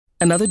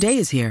Another day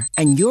is here,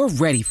 and you're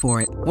ready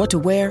for it. What to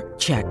wear?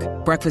 Check.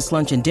 Breakfast,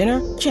 lunch, and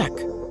dinner? Check.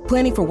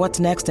 Planning for what's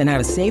next and how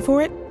to save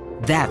for it?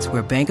 That's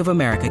where Bank of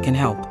America can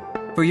help.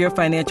 For your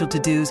financial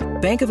to-dos,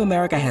 Bank of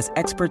America has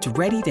experts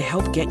ready to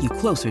help get you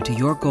closer to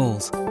your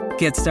goals.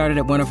 Get started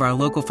at one of our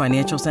local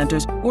financial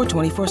centers or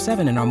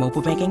 24/7 in our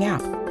mobile banking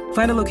app.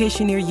 Find a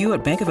location near you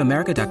at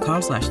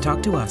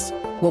bankofamerica.com/talktous.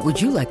 What would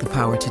you like the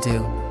power to do?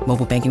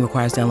 Mobile banking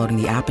requires downloading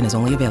the app and is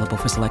only available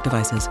for select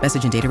devices.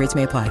 Message and data rates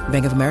may apply.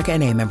 Bank of America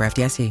N.A., member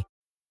FDIC.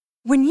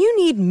 When you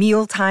need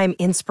mealtime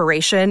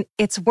inspiration,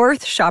 it's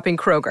worth shopping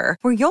Kroger,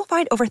 where you'll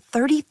find over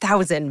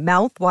 30,000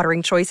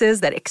 mouth-watering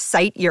choices that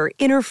excite your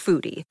inner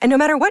foodie. And no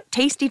matter what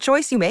tasty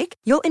choice you make,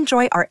 you'll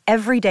enjoy our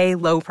everyday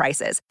low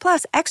prices,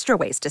 plus extra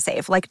ways to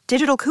save, like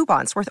digital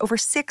coupons worth over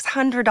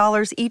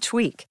 $600 each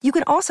week. You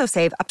can also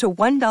save up to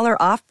 $1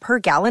 off per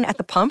gallon at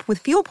the pump with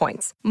fuel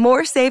points.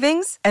 More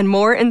savings and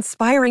more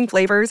inspiring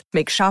flavors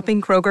make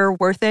shopping Kroger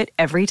worth it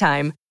every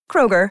time.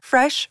 Kroger,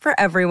 fresh for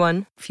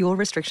everyone. Fuel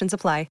restrictions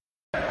apply.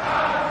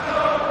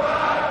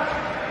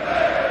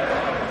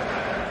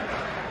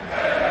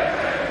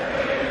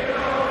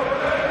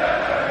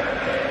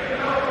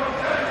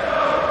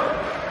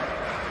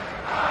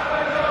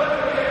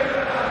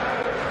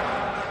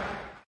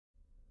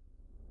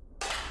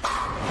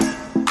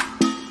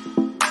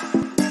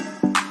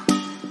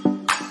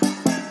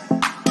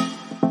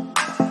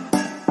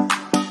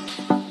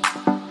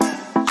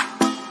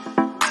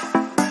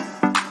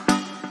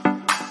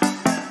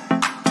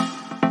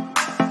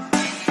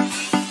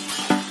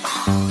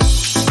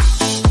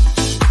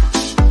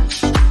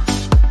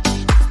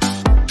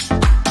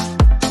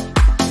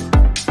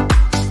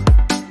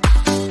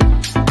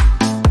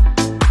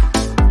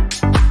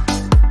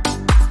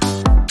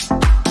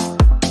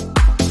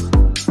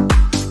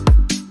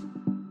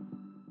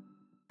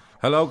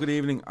 Hello, good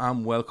evening,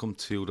 and welcome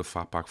to the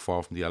Fatback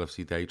 4 from the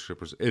LFC Day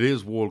Trippers. It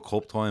is World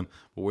Cup time,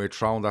 but we're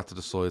throwing that to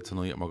the side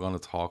tonight, and we're going to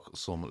talk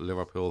some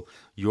Liverpool,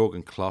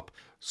 Jurgen Klopp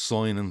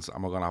signings,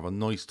 and we're going to have a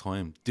nice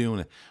time doing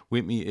it.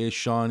 With me is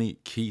Shawnee,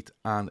 Keith,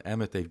 and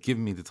Emmett. They've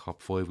given me the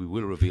top 5. We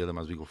will reveal them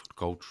as we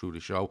go through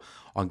the show.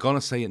 I'm going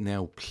to say it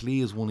now.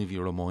 Please, one of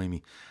you remind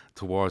me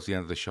towards the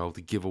end of the show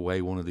to give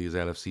away one of these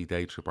LFC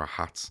Day Tripper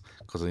hats,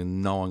 because I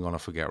know I'm going to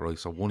forget, right?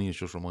 So one of you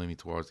just remind me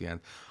towards the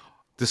end.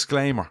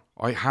 Disclaimer,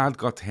 I had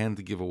got 10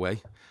 to give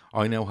away.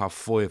 I now have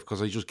 5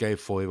 because I just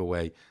gave 5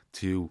 away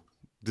to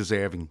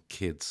deserving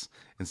kids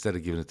instead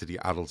of giving it to the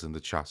adults in the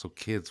chat. So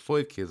kids,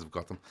 5 kids have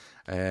got them.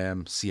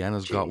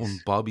 Sienna's got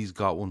one, Bobby's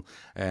got one.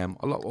 A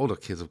lot of other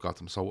kids have got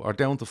them. So we're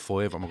down to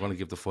 5 and we're going to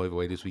give the 5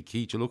 away this week.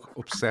 Keith, you look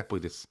upset by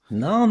this.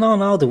 No.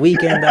 The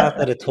weekend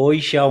after the toy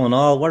show and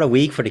all. What a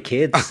week for the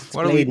kids.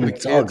 What a week for the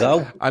kids. All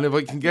go. And if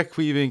I can get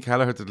Queevy and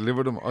Kelleher to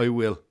deliver them, I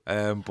will.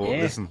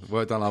 Listen,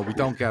 well, I don't know. We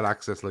don't get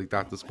access like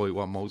that despite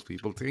what most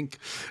people think.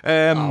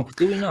 Do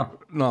we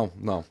not? No.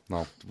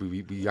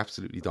 We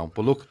absolutely don't.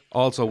 But look,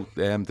 also,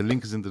 the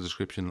link is in the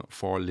description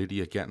for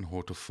Lydia getting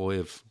her to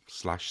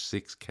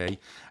 5/6K.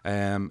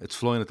 It's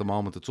flying at the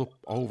moment. It's up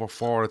over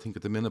 4, I think,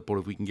 at the minute. But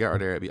if we can get her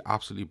there, it'd be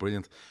absolutely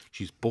brilliant.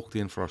 She's booked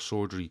in for her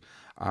surgery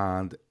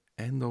and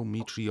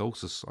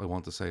endometriosis, I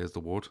want to say is the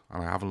word.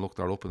 And I haven't looked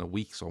her up in a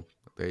week, so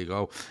there you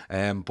go.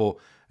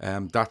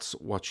 That's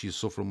what she's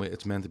suffering with.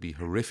 It's meant to be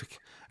horrific.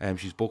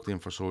 She's booked in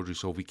for surgery,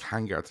 so if we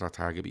can get her to that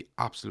target, it'd be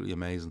absolutely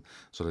amazing.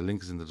 So the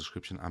link is in the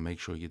description, and make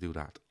sure you do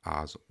that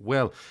as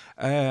well.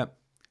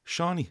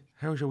 Shawnee,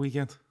 how was your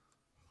weekend?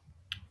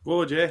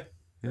 Good, yeah.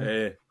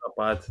 Not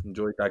bad.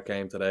 Enjoyed that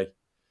game today.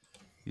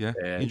 Yeah,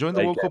 enjoying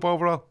the World Cup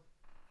overall?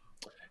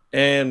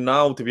 And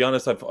now, to be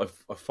honest, I've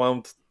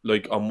found,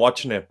 like, I'm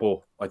watching it,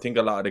 but I think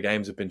a lot of the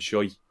games have been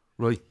shy.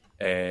 Right.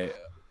 I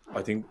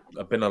think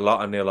I've been a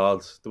lot of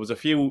nil-odds. There was a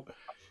few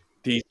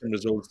decent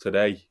results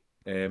today.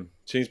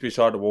 Seems to be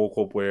sort of World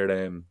Cup where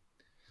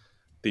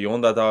the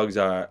underdogs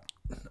are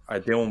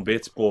doing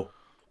bits, but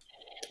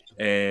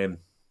watching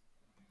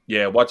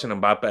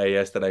Mbappe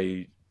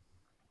yesterday,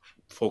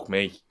 fuck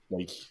me,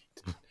 like,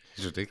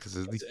 he's ridiculous,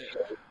 isn't he?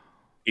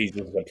 He's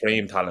a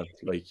supreme talent.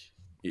 Like,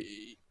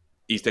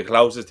 he's the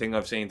closest thing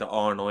I've seen to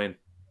R9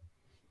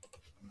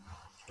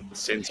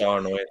 since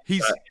R9.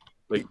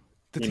 The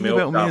thing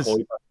about him is,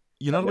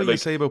 you know what you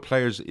say about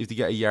players, if they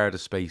get a yard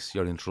of space,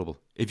 you're in trouble.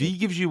 If you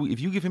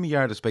give him a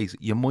yard of space,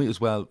 you might as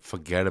well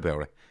forget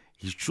about it.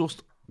 He's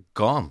just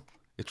gone.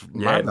 It's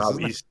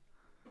madness,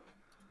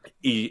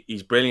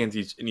 he's brilliant.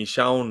 He's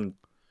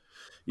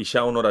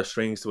shown other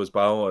strings to his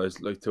bow,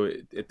 like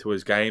to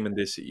his game, and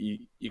this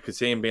you could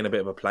see him being a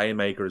bit of a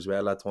playmaker as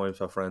well at times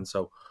for France.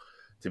 So,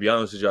 to be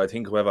honest with you, I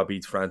think whoever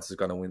beats France is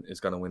gonna win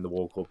the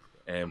World Cup.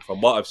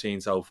 From what I've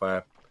seen so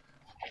far,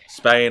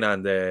 Spain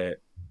and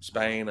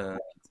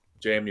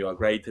Germany are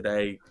great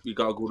today. We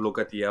got a good look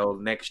at the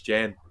old next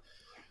gen,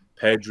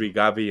 Pedri,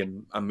 Gavi,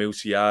 and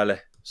Musiala.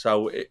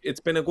 So it's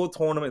been a good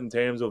tournament in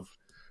terms of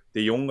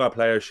the younger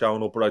players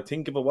showing up. But I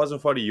think if it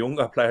wasn't for the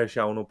younger players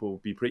showing up, it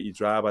would be pretty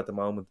drab at the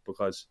moment,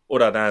 because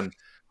other than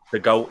the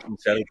GOAT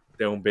himself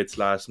doing bits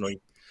last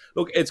night.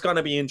 Look, it's going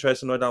to be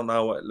interesting. I don't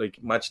know,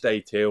 like match day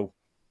 2,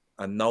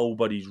 and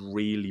nobody's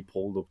really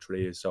pulled up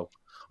trees. So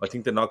I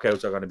think the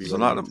knockouts are going to be. There's a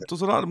lot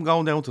of them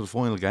going down to the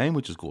final game,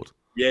 which is good.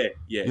 Yeah.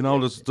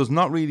 There's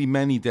not really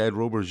many dead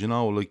rubbers.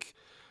 Like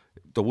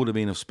there would have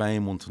been if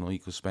Spain won tonight,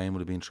 because Spain would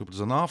have been through. But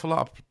there's an awful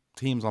lot of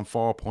teams on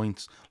 4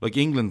 points. Like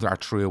England are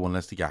through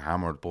unless they get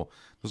hammered. But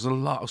there's a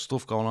lot of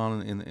stuff going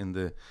on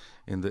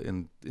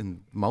in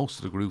most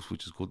of the groups,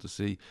 which is good to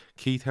see.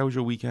 Keith, how's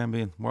your weekend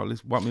been?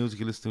 What music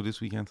you listen to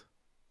this weekend?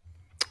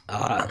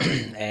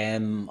 I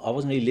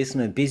wasn't really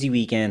listening. Busy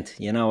weekend,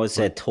 as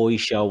a toy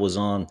show was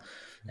on.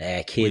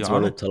 Kids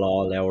were up till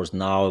all hours.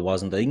 No, it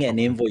wasn't. I didn't get an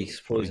invite,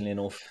 surprisingly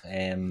enough.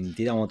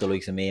 They don't want the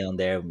likes of me on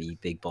there with me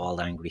big bald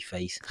angry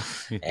face.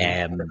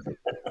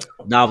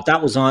 No,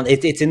 that was on.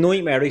 It's a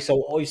nightmare.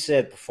 So I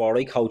said before,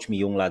 I coach my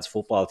young lads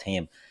football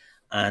team,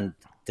 and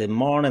the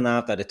morning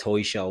after the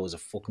toy show was a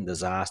fucking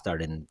disaster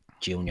in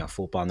junior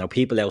football. Now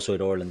people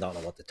outside Ireland don't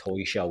know what the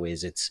toy show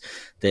is. It's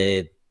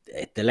the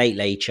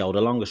Late Show,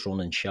 the longest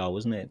running show,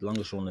 isn't it?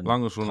 Longest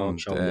running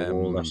show in the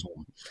world or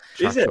something.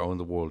 Is it? Show in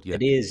the world, yeah.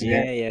 It is,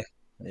 yeah.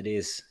 It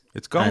is.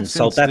 It's gone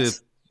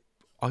since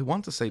I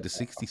want to say the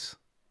 60s.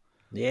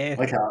 Yeah.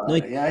 I thought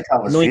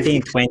it was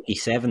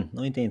 1927.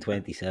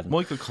 1927.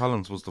 Michael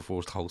Collins was the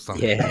first host on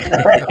it.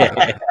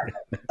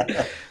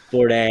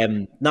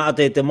 But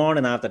the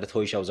morning after the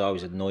toy show was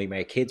always a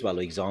nightmare. Kids were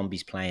like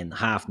zombies playing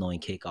 9:30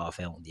 kickoff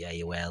out in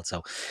the AUL.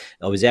 So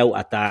I was out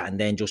at that and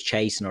then just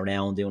chasing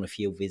around, doing a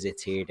few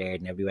visits here, there,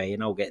 and everywhere.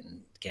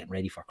 Getting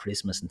ready for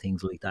Christmas and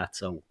things like that.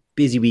 So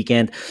busy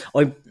weekend.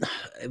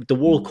 The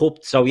World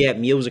Cup. So yeah,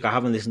 music. I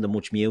haven't listened to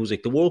much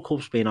music. The World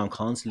Cup's been on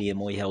constantly in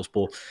my house,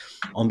 but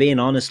I'm being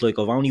honest. Like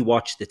I've only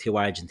watched the 2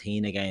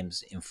 Argentina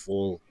games in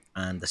full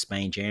and the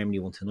Spain-Germany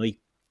one tonight.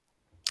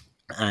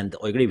 And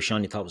I agree with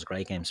Sean. You thought it was a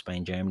great game,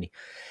 Spain-Germany.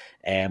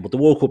 But the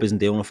World Cup isn't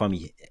doing it for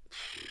me.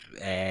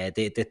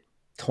 The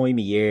time of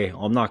year,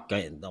 I'm not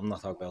talking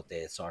about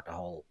the sort of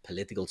whole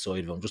political side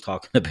of it. I'm just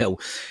talking about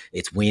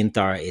it's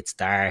winter, it's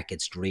dark,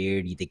 it's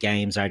dreary. The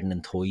games aren't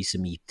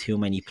enticing me. Too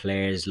many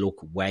players look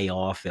way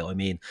off it. I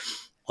mean,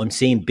 I'm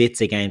seeing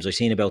bits of games. I've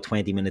seen about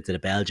 20 minutes of the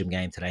Belgium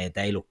game today, and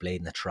they look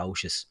bleeding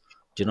atrocious.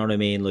 Do you know what I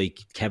mean? Like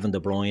Kevin De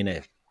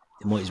Bruyne,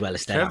 might as well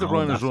have stayed at home.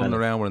 Kevin De Bruyne is running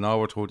around with an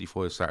hour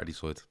 35 Saturday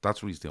side.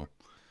 That's what he's doing.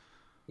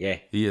 Yeah,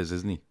 he is,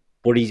 isn't he?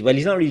 But he's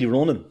not really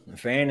running. In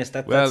fairness,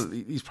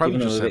 he's probably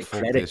just said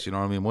fuck this. You know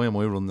what I mean? Why am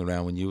I running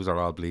around when yous are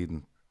all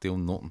bleeding,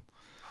 doing nothing?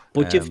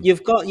 But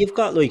you've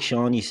got like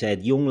Sean, you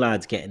said, young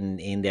lads getting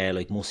in there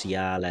like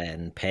Musiala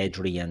and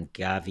Pedri and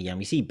Gavi, and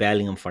we see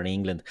Bellingham for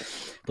England.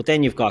 But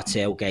then you've got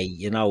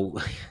Southgate,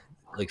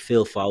 like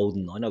Phil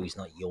Foden. I know he's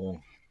not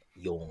young,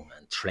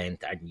 and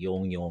Trent aren't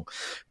young,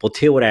 but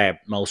two of their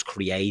most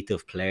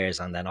creative players,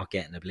 and they're not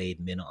getting a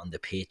bleeding minute on the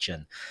pitch.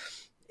 And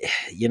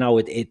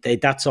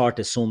that sort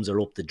of sums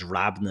up the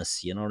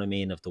drabness, you know what I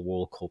mean, of the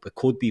World Cup. It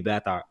could be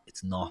better,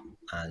 it's not.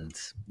 And,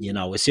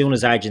 as soon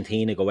as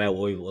Argentina go out,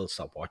 I will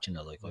stop watching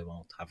it. Like, I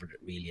won't have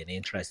really an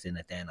interest in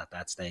it then at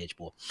that stage.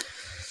 But,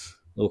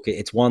 look,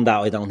 it's one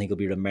that I don't think will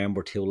be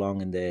remembered too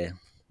long in the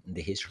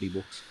history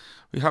books.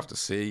 We have to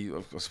see.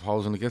 I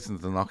suppose when it gets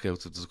into the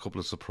knockouts, there's a couple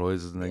of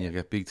surprises, and then you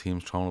get big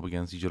teams thrown up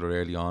against each other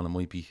early on. It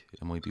might be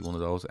one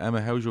of those. Emma,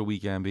 how's your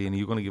weekend been? Are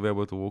you going to give out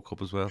about the World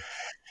Cup as well?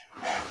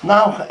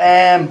 No,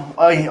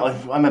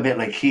 I'm a bit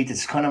like Keith.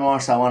 It's kind of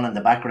more so on in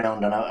the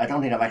background, and I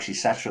don't think I've actually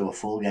sat through a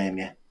full game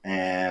yet.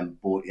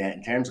 But yeah,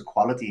 in terms of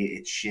quality,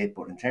 it's shit.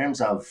 But in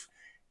terms of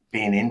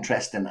being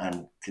interesting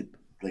and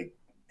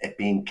it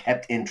being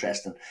kept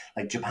interesting,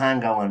 like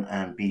Japan going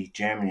and beat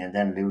Germany and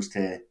then lose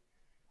to,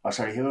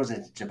 who was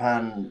it?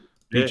 Japan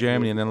beat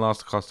Germany and then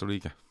lost to Costa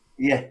Rica.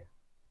 Yeah.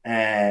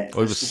 I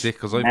was sick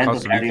because I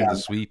Costa Rica in the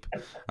sweep,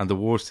 and the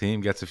worst team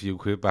gets a few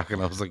quid back,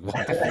 and I was like,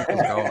 "What the fuck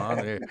is going on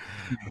here?"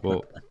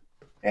 But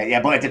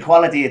but the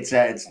quality, it's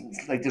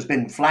like there's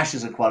been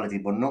flashes of quality,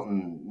 but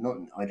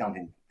nothing. I don't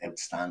think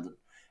outstanding.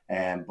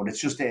 But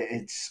it's just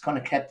it's kind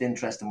of kept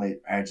interesting with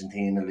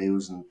Argentina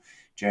losing,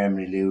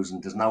 Germany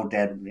losing. There's no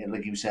dead,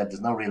 like you said,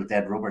 there's no real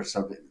dead rubber.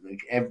 So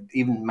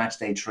even match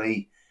day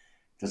 3.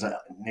 There's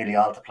nearly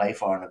all to play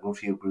for in a good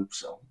few groups,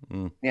 so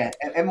yeah,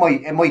 it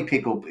might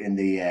pick up in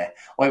the.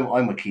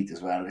 I'm with Keith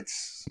as well.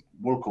 It's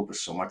World Cup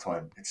is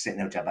summertime. It's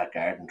sitting out your back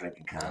garden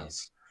drinking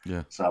cans.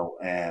 Yeah. So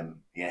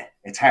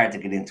it's hard to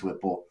get into it,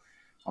 but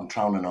I'm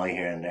throwing an eye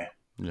here and there.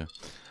 Yeah.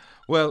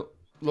 Well,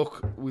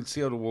 look, we'll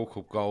see how the World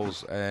Cup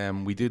goes.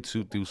 We did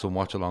do some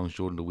watch-alongs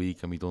during the week,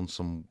 and we done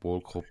some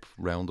World Cup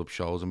roundup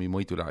shows, and we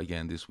might do that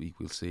again this week.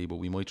 We'll see, but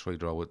we might try to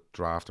draw a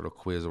draft or a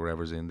quiz or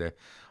whatever's in there.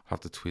 I'll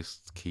have to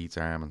twist Keith's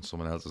arm and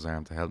someone else's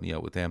arm to help me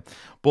out with them.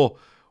 But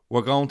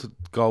we're going to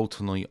go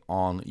tonight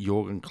on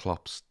Jurgen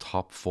Klopp's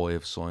top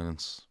 5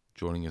 signings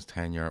during his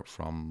tenure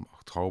from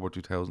October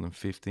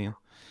 2015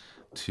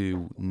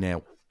 to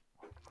now.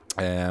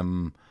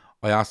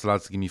 I asked the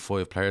lads to give me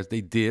 5 players.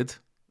 They did.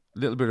 A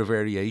little bit of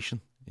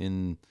variation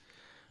in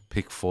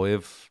pick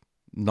 5,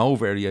 no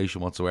variation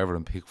whatsoever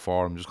in pick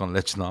 4. I'm just going to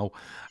let you know.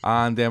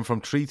 And then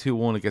from 3, 2,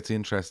 1, it gets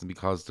interesting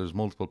because there's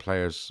multiple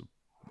players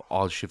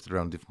all shifted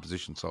around different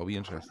positions. So I'll be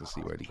interested to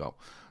see where they go.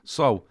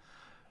 So,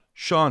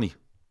 Shawnee,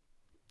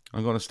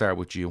 I'm going to start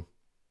with you.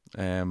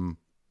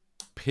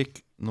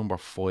 Pick number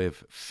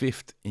 5,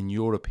 fifth in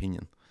your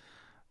opinion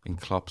in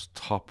Klopp's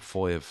top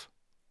 5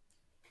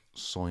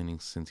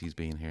 signings since he's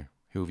been here?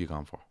 Who have you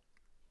gone for?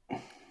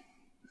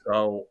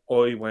 So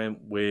I went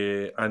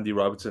with Andy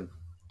Robertson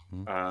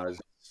as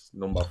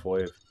number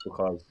 5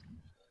 because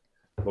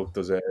look,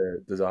 there's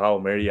a whole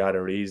myriad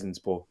of reasons,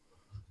 but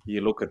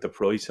you look at the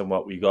price and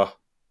what we got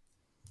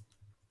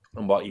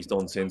and what he's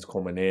done since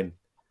coming in.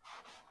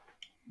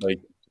 Like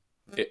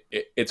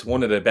it's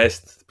one of the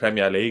best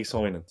Premier League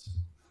signings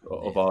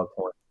of all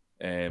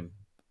time.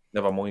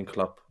 Never mind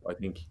Klopp. I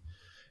think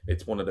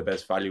it's one of the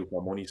best value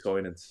for money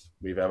signings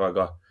we've ever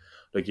got.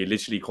 Like he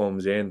literally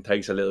comes in,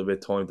 takes a little bit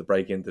of time to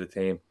break into the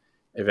team,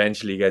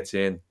 eventually gets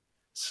in,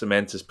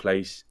 cements his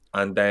place,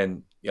 and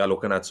then you're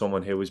looking at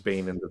someone who has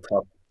been in the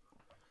top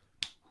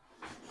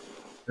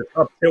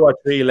 2 or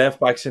 3 left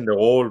backs in the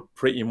world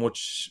pretty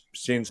much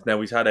since now.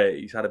 He's had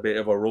a bit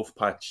of a rough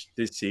patch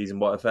this season,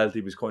 but I felt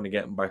he was kind of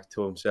getting back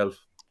to himself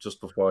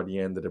just before the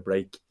end of the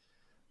break.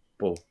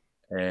 But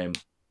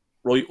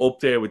right up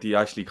there with the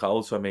Ashley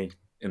Cole for me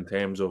in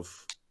terms of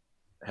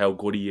how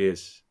good he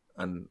is,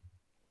 and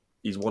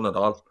he's won it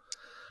all.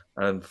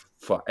 And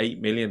for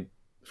 8 million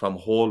from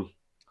Hull,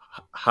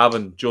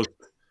 having just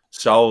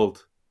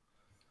sold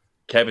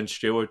Kevin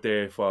Stewart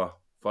there for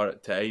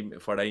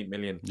 8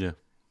 million. Yeah.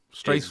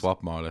 Straight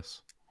swap, more or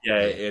less. Yeah,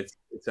 it's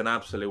an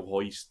absolute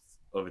hoist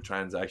of a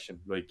transaction.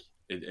 Like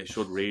it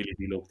should really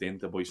be looked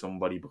into by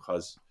somebody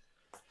because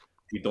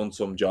he done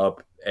some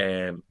job,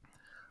 and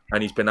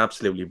he's been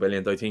absolutely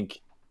brilliant. I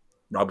think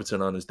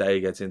Robertson on his day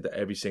gets into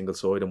every single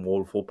side in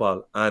world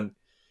football, and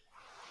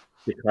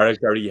the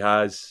character he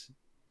has,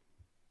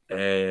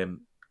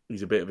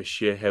 he's a bit of a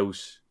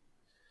shithouse.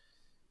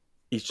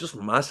 He's just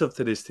massive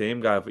to this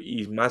team, Gav.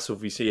 He's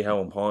massive. We see how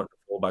important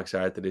fullbacks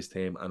are to this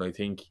team, and I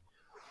think.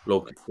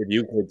 Look, if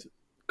you could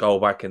go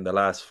back in the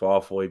last 4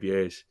 or 5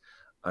 years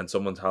and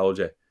someone told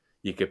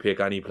you could pick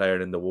any player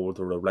in the world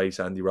to replace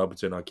Andy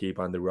Robertson or keep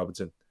Andy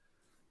Robertson,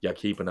 you're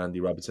keeping Andy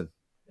Robertson.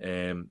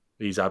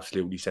 He's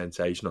absolutely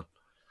sensational.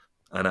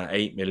 And at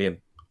 8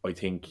 million, I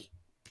think,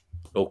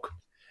 look,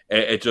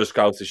 it just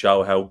goes to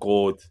show how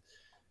good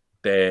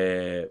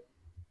the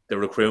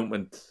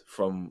recruitment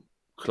from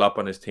Klopp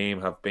and his team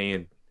have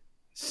been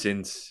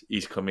since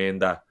he's come in,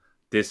 that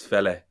this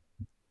fella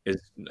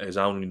is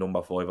only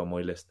number 5 on my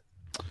list.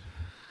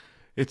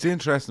 It's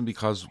interesting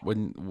because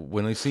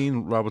when I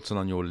seen Robertson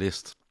on your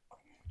list,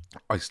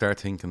 I start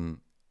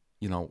thinking,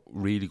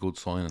 really good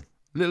signing.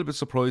 A little bit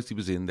surprised he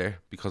was in there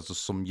because there's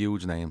some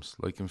huge names,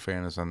 like in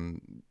fairness.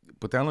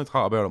 But then I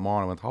thought about it more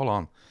and I went, hold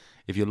on.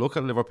 If you look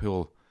at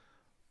Liverpool,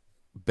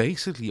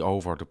 basically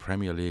over the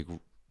Premier League,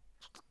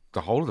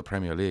 the whole of the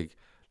Premier League,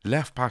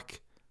 left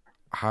back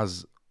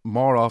has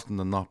more often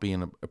than not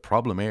been a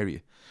problem area.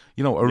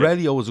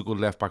 Aurelio was a good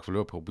left back for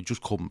Liverpool, but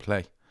just couldn't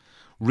play.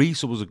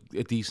 Reece was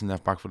a decent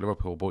left back for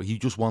Liverpool, but he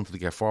just wanted to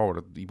get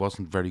forward. He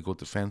wasn't very good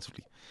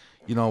defensively.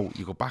 You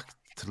go back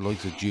to the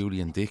likes of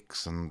Julian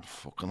Dix and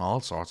fucking all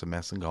sorts of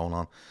messing going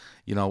on.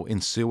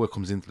 Insua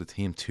comes into the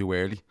team too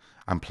early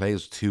and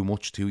plays too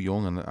much, too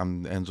young,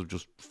 and ends up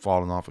just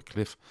falling off a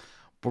cliff.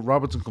 But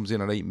Robertson comes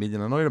in at 8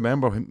 million, and I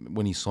remember him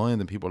when he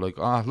signed, and people were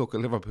like, look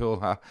at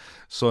Liverpool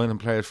signing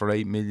players for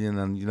 8 million,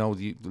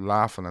 and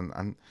laughing,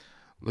 and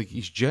like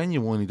he's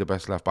genuinely the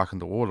best left back in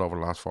the world over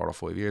the last 4 or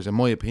 5 years, in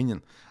my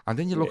opinion. And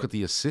then you look at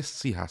the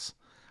assists he has,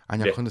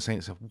 and you're kind of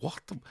saying, what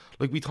the,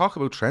 like we talk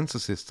about Trent's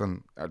assists,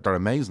 and they're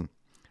amazing,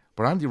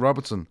 but Andy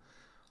Robertson,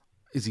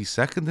 is he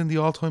second in the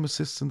all-time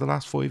assists in the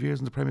last 5 years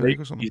in the Premier League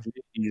or something?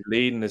 He's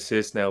leading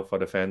assists now for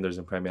defenders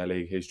in Premier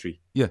League history.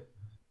 Yeah.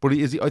 But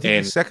I think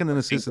he's second in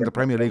assists in the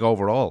Premier League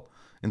overall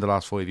in the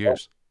last 5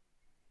 years.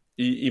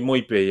 He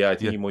might be, yeah. I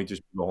think he might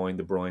just be behind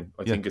De Bruyne.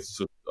 I think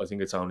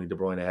it's only De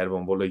Bruyne ahead of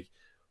him. But like,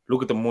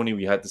 look at the money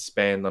we had to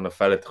spend on a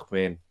fella to come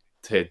in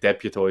to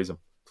deputise him.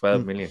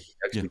 12 million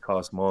actually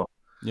cost more.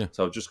 Yeah.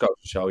 So it just got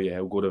to show you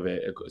how good of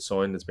a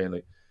sign it's been.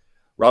 Like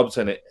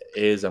Robertson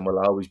is and will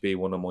always be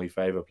one of my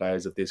favourite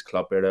players of this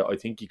club era. I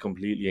think he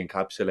completely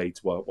encapsulates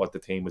what the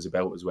team was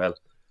about as well.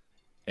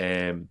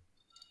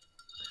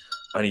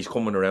 And he's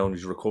coming around,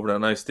 he's recovering,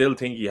 and I still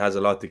think he has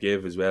a lot to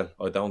give as well.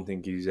 I don't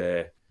think he's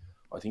I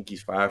think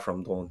he's far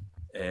from done.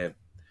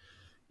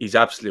 He's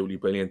absolutely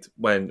brilliant.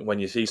 When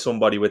you see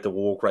somebody with the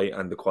work rate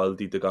and the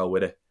quality to go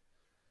with it,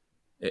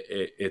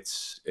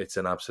 it's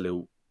an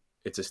absolute,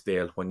 it's a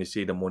steal. When you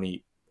see the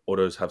money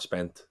others have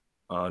spent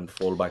on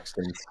fullbacks,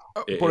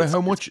 but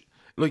how much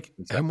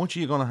are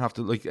you going to have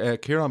to,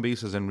 like, Kieran B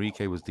says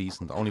Enrique was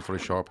decent, only for a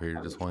short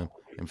period of time,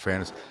 in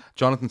fairness.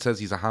 Jonathan says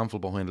he's a handful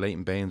behind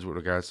Leighton Baines with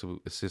regards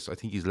to assists. I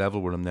think he's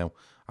level with him now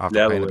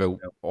after playing about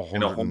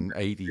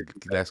 180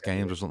 less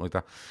games or something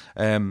like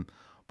that.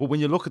 But when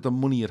you look at the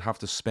money you'd have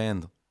to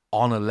spend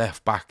on a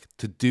left back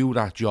to do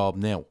that job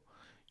now,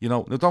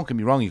 now don't get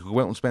me wrong, you could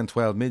go out and spend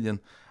 12 million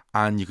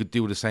and you could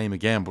do the same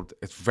again, but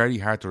it's very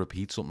hard to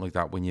repeat something like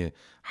that when you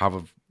have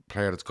a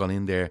player that's gone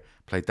in there,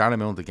 played that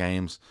amount of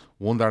games,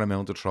 won that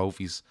amount of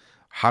trophies,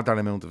 had that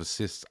amount of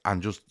assists,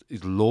 and just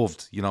is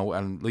loved,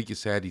 and like you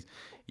said, he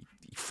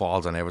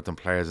falls on Everton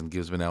players and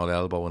gives them an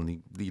elbow,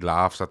 and he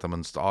laughs at them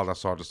and all that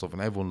sort of stuff,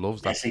 and everyone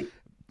loves that. Messi.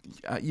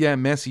 Yeah,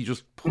 Messi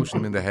just pushing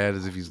him in the head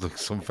as if he's like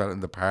some fella in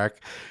the park.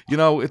 You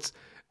know, it's.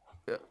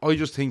 I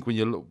just think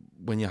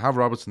when you have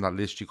Roberts on that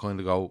list, you kind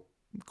of go,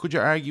 could you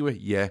argue it?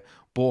 Yeah,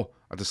 but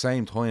at the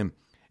same time,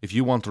 if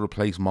you want to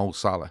replace Mo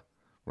Salah,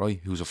 right,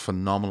 who's a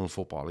phenomenal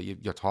footballer,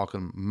 you're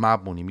talking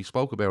mad money. We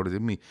spoke about it,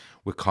 didn't we,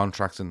 with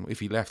contracts, and if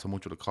he left, how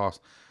much would it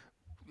cost?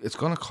 It's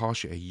going to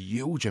cost you a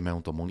huge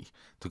amount of money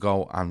to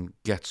go and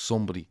get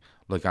somebody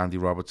like Andy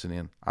Robertson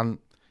in. And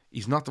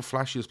he's not the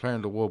flashiest player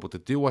in the world, but to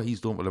do what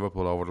he's done with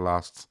Liverpool over the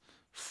last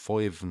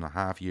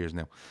 5.5 years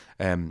now,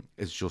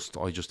 it's just,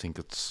 I just think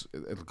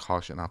it'll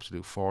cost you an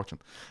absolute fortune.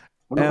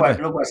 Well,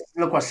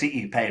 look what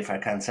City paid for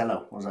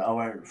Cancelo. Was it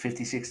over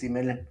 50-60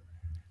 million?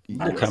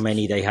 Look how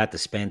many they had to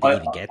spend to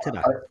even get to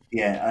that.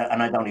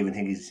 And I don't even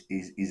think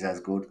he's as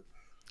good.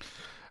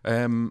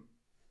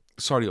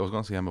 Sorry, I was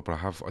going to say Emma, but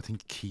I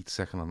think Keith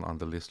second on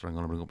the list. I'm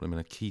going to bring up in a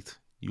minute. Keith,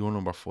 you're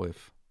number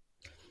 5.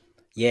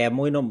 Yeah,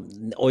 my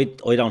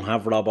I don't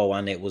have Robbo,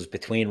 and it was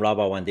between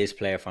Robbo and this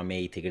player for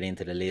me to get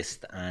into the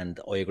list. And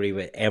I agree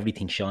with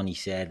everything Shawnee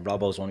said.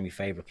 Robbo's one of my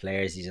favourite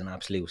players. He's an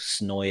absolute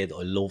snoid.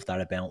 I love that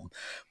about him.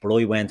 But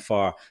I went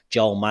for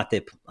Joel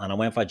Matip, and I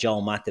went for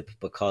Joel Matip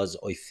because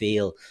I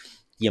feel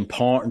the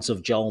importance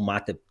of Joel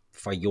Matip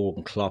for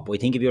Jurgen Klopp. I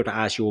think if you were to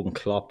ask Jurgen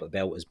Klopp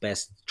about his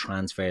best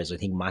transfers, I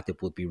think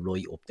Matip would be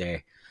right up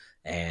there.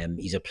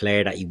 He's a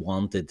player that he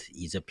wanted.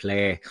 He's a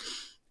player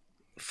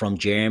from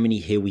Germany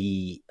who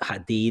he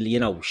had deal. You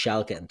know,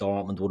 Schalke and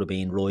Dortmund would have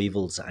been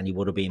rivals, and he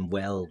would have been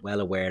well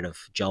aware of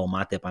Joel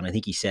Matip. And I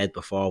think he said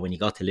before, when he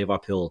got to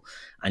Liverpool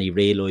and he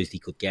realised he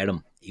could get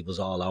him, he was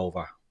all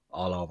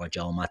over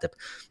Joel Matip.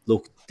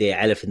 Look, the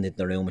elephant in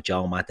the room with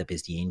Joel Matip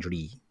is the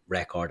injury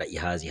record that he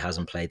has. He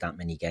hasn't played that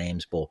many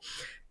games, but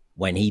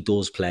when he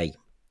does play,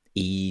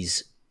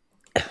 he's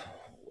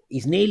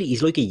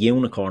like a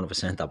unicorn of a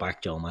centre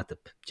back, Joel Matip.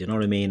 Do you know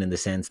what I mean? In the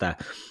sense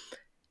that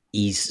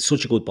he's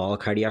such a good ball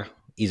carrier.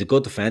 He's a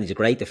good defender. He's a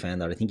great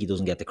defender. I think he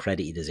doesn't get the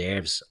credit he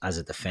deserves as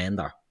a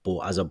defender, but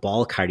as a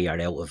ball carrier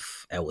out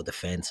of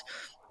defence,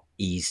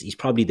 he's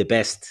probably the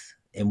best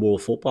in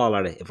world football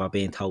at it, if I'm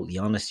being totally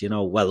honest. You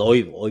know, well,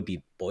 I'd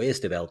be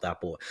biased about that,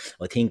 but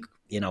I think,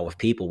 you know, if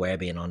people were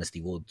being honest,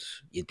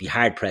 you'd be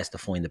hard pressed to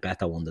find a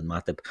better one than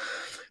Matip.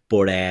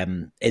 But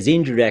his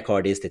injury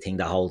record is the thing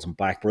that holds him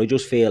back. But I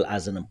just feel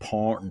as an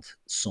important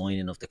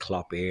signing of the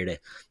Klopp era,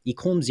 he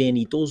comes in,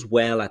 he does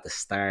well at the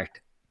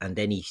start, and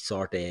then he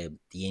the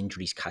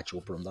injuries catch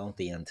up with him, don't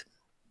they? And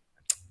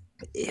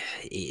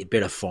a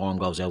bit of form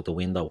goes out the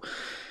window.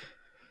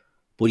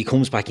 But he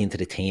comes back into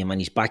the team,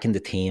 and he's back in the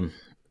team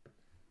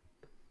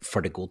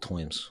for the good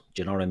times.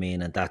 Do you know what I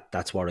mean? And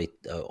that's what I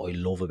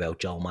love about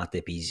Joel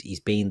Matip. He's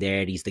been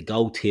there. He's the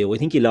go-to. I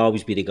think he'll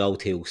always be the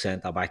go-to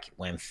centre-back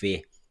when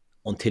fit,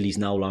 until he's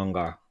no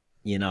longer,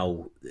 you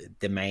know,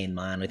 the main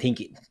man. I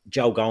think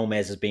Joe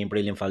Gomez has been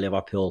brilliant for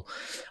Liverpool.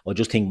 I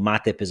just think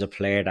Matip is a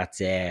player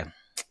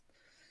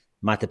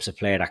Matip's a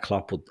player that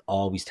Klopp would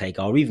always take,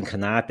 or even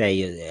Konate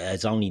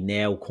is only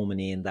now coming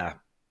in that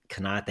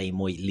Konate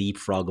might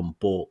leapfrog him,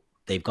 but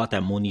they've got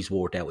their money's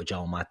worth out with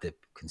Joel Matip,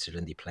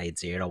 considering they played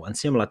 0. And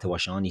similar to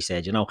what Shawnee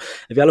said, you know,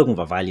 if you're looking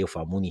for value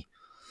for money,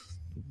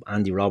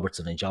 Andy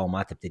Robertson and Joel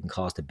Matip didn't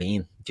cost a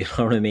bean. Do you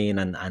know what I mean?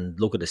 And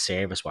look at the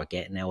service we're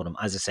getting out of them.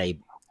 As I say,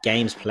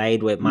 games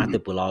played with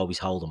Matip will always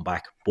hold him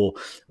back. But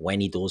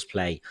when he does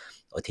play,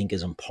 I think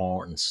his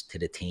importance to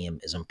the team,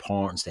 his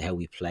importance to how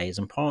we play, his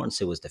importance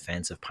to his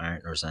defensive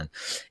partners, and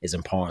his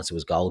importance to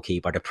his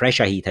goalkeeper, the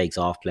pressure he takes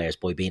off players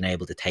by being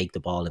able to take the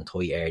ball in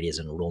tight areas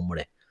and run with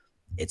it.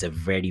 It's a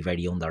very,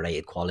 very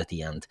underrated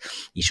quality, and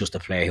he's just a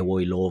player who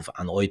I love,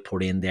 and I'd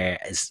put in there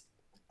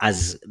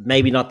as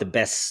maybe not the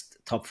best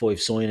top 5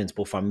 signings,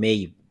 but for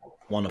me,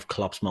 one of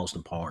Klopp's most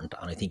important,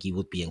 and I think he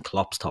would be in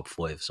Klopp's top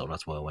 5, so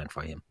that's why I went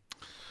for him.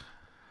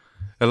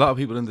 A lot of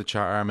people in the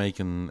chat are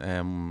making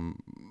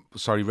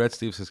Red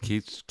Steve says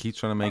Keith's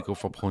trying to make up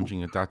for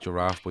punching at that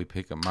giraffe by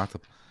picking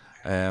Matip.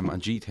 And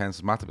G10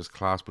 says Matip is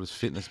class, but his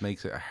fitness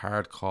makes it a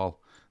hard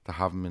call to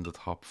have him in the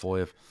top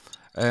 5.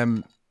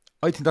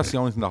 I think that's the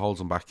only thing that holds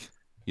him back.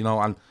 You know,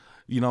 and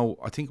you know,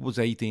 I think it was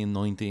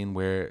 18-19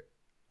 where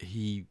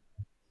he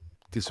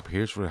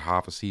disappears for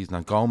half a season,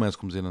 and Gomez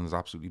comes in and is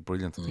absolutely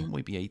brilliant. I think it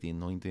might be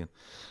 18-19,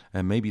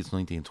 and maybe it's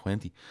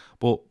 19-20.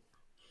 But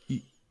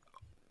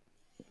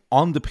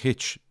on the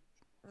pitch,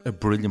 a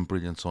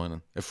brilliant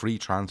signing, a free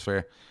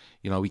transfer.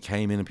 You know, he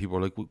came in and people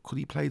were like, well, could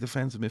he play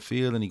defensive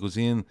midfield? And he goes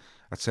in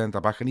at centre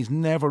back, and he's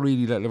never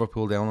really let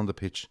Liverpool down on the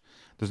pitch.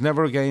 There's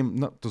never a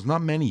game, there's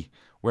not many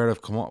where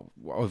I've come up,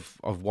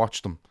 I've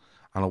watched them,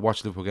 and I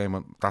watched the Liverpool game,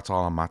 and that's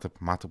all on Matip.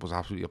 Matip was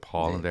absolutely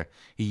appalling there.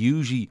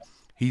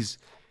 He's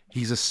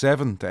a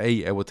 7 to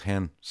 8 out of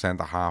 10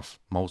 centre half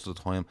most of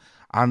the time,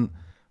 and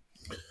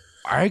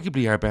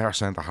arguably our better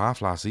centre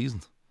half last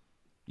season.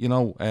 You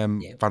know,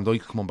 Van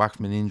Dijk coming back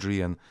from an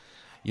injury, and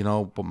you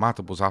know, but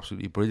Matip was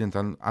absolutely brilliant.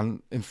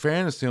 And in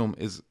fairness to him,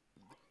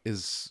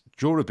 his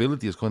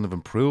durability has kind of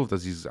improved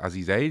as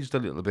he's aged a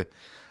little bit.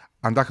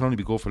 And that can only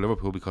be good for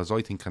Liverpool because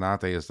I think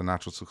Konate is the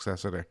natural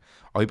successor there.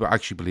 I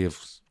actually believe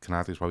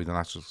Konate is probably the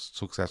natural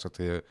successor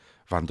to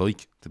Van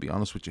Dijk, to be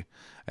honest with you.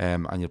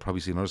 And you'll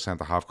probably see another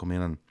centre-half come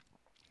in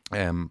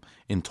and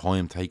in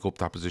time take up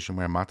that position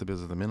where Matip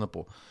is at the minute.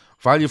 But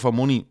value for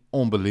money,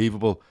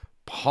 unbelievable.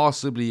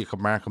 Possibly you could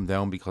mark him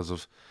down because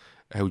of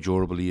how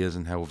durable he is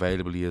and how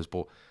available he is.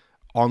 But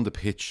on the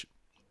pitch,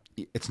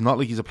 it's not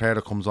like he's a player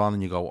that comes on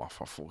and you go, oh,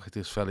 for fuck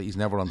this fella, he's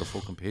never on the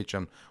fucking pitch.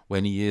 And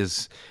when he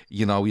is,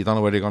 you don't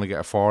know whether you're going to get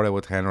a 4 out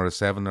of 10 or a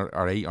 7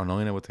 or 8 or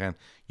 9 out of 10.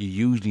 You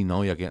usually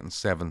know you're getting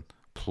 7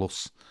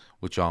 plus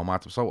with Joel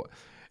Matip. So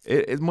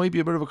it might be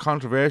a bit of a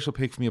controversial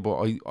pick for me,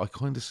 but I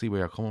kind of see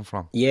where you're coming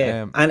from.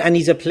 Yeah, and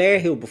he's a player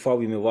who, before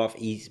we move off,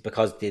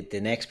 because the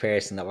next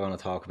person that we're going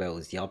to talk about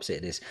is the opposite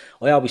of this.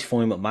 I always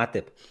find with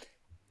Matip,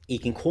 he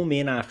can come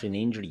in after an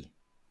injury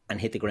and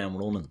hit the ground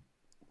running.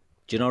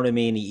 Do you know what I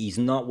mean? He's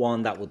not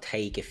one that would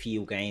take a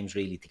few games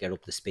really to get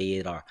up to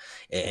speed or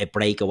a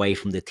break away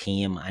from the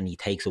team, and he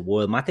takes a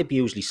while. Matip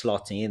usually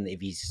slots in if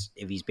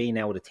he's been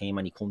out of the team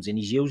and he comes in.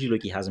 He's usually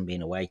like he hasn't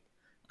been away,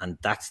 and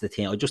that's the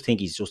thing. I just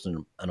think he's just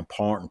an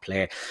important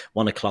player.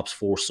 One of Klopp's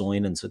first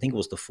signings, I think it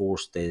was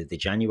the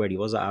January,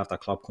 was it, after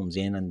Klopp comes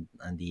in and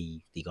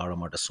they got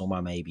him, or the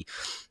summer maybe.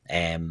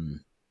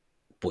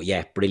 But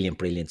yeah,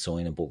 brilliant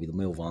signing. But we'll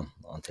move on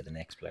to the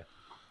next player.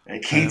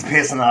 Keith's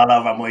pissing all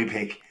over my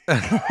pick.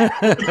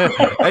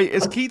 Hey,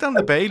 is Keith and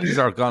the Baileys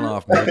are gone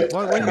off, mate?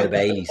 The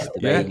Baileys.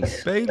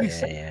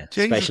 Baileys. Yeah.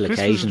 Jesus, Special Christmas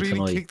occasion really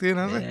tonight. kicked in,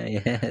 hasn't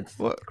it? Yeah.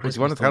 Do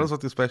you want to tell us what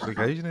the special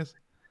occasion is?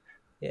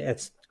 Yeah,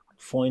 it's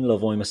final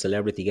of I'm a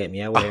Celebrity, get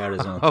me out of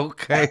here.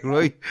 Okay,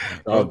 right.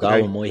 I'll go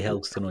in my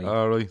house tonight.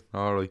 All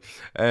right.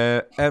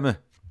 Emma,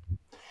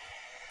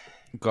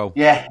 go.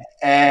 Yeah,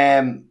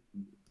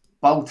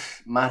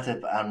 both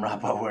Matip and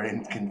Rappo were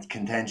in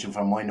contention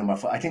for my number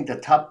 4. I think the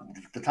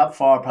top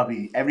 4,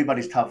 probably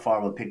everybody's top 4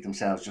 will pick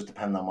themselves, just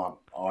depending on what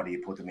order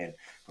you put them in.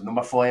 But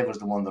number 5 was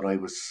the one that I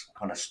was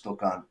kind of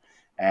stuck on.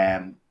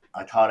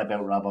 I thought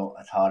about Robbo,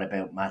 I thought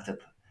about Matip,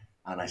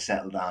 and I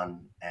settled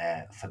on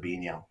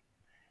Fabinho.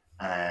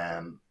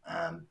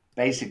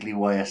 Basically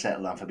why I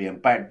settled on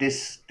Fabinho, but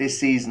this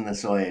season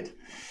aside,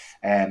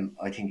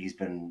 I think he's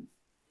been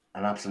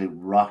an absolute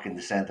rock in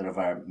the centre of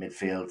our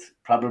midfield.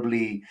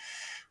 Probably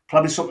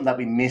something that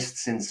we missed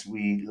since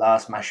we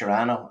lost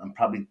Mascherano and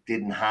probably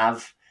didn't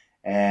have.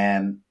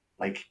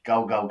 Like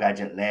go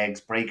gadget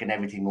legs, breaking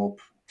everything up.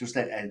 Just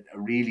a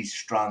really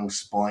strong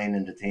spine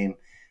in the team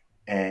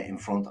in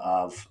front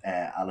of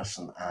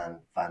Alisson and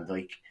Van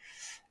Dijk.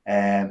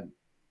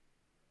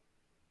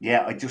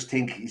 Yeah, I just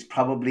think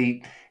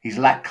he's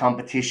lacked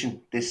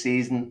competition this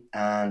season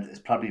and has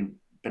probably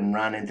been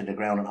ran into the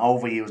ground and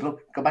overused.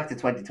 Look, go back to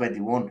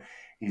 2021.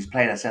 He's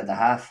playing at centre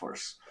half for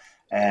us.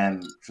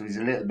 So he's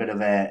a little bit of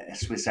a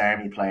Swiss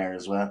Army player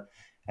as well.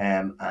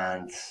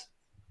 And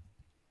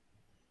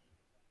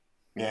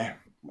yeah,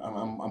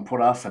 I'm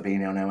put off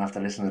Fabinho now after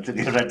listening to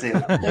the other two.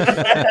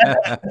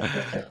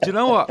 Do you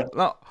know what?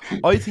 No,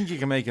 I think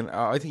you make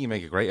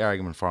a great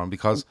argument for him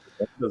because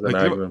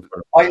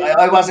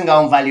I wasn't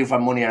going value for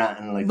money or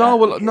anything like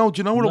that. No. Do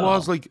you know what it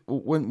was like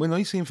when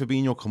I seen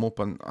Fabinho come up,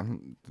 and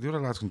the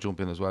other lads can jump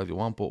in as well if you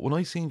want. But when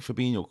I seen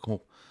Fabinho come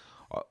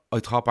up, I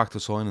thought back to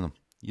signing him.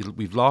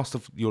 We've lost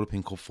the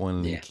European Cup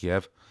final in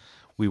Kiev.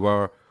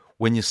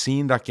 When you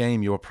seen that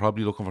game, you were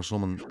probably looking for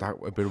someone that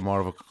a bit more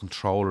of a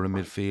controller in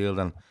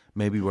midfield, and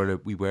maybe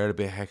we were a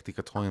bit hectic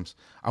at times.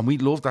 And we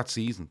loved that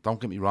season.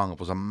 Don't get me wrong, it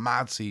was a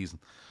mad season,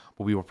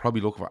 but we were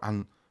probably looking for,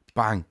 and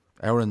bang,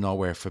 out of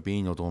nowhere,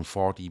 Fabinho done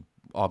 40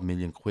 odd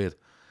million quid,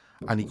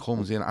 and he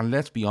comes in. And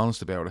let's be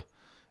honest about it,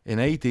 in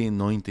 18,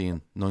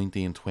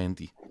 19,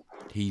 20,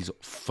 he's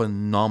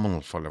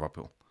phenomenal for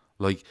Liverpool.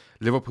 Like,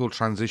 Liverpool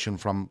transition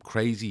from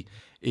crazy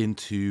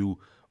into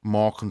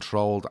more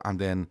controlled, and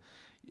then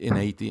in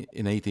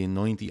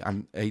 1890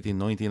 and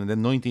 1819 and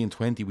then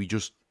 1920 we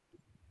just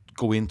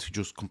go into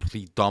just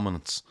complete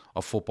dominance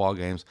of football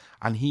games,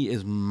 and he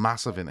is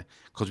massive in it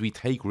because we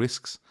take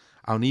risks,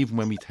 and even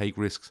when we take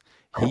risks,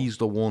 he's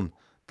the one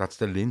that's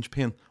the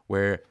linchpin,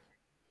 where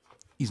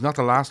he's not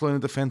the last line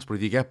of defence, but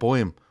if you get by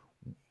him,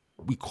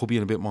 we could be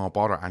in a bit more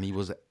bother. And he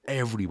was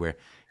everywhere.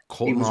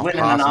 He was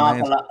winning an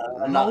awful lot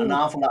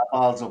of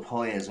balls up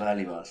high as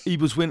well. He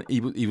was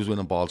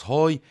winning balls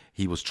high.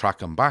 He was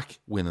tracking back,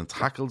 winning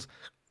tackles,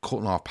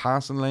 cutting off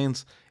passing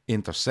lanes,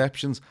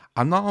 interceptions,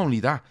 and not only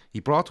that, he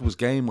brought to his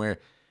game where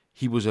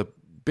he was a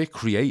bit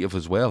creative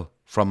as well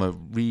from a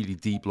really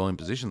deep line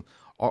position.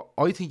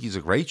 I think he's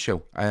a great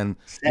show, and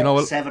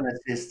 7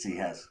 assists he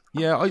has.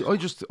 Yeah, I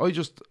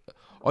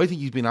think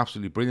he's been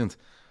absolutely brilliant.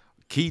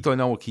 Keith, I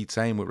know what Keith's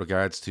saying with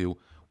regards to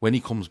when he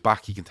comes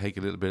back, he can take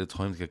a little bit of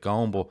time to get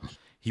going, but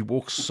he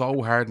works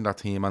so hard in that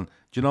team. And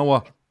do you know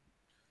what?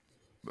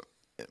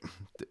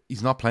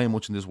 He's not playing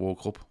much in this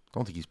World Cup. I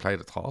don't think he's played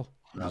at all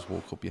in this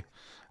World Cup yet.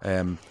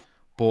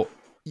 But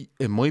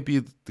it might be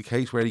the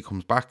case where he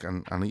comes back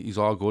and he's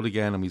all good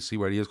again, and we see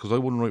where he is. Because I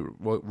wouldn't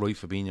write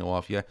Fabinho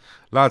off yet.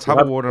 Lads, have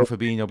a word on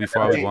Fabinho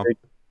before we go on.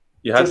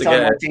 You had just to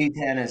get what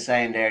G10 is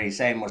saying there. He's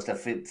saying was that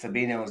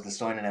Fabinho was the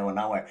signing out of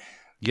nowhere.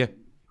 Yeah.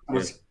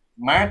 Was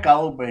Mark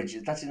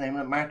Goldbridge, that's his name,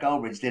 Mark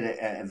Goldbridge did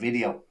a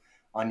video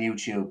on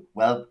YouTube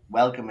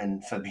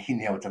welcoming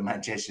Fabinho to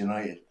Manchester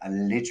United,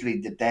 and literally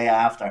the day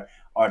after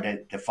or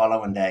the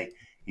following day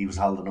he was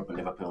holding up a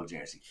Liverpool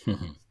jersey.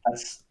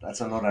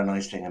 That's another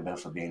nice thing about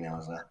Fabinho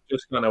as well.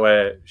 Just going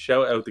to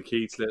shout out to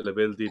Keith's little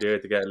ability there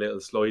to get a little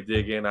slide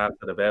dig in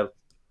after the bell.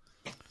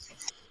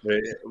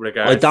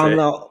 I don't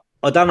know.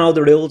 I don't know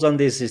the rules on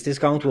this. Is this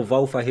going to a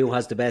vote for who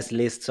has the best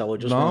list? So I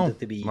just want it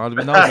to be. No, there'll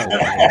be no.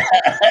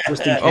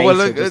 Just in case. Oh well,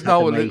 look,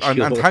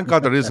 and thank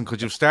God there isn't,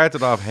 because you've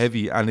started off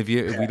heavy, and if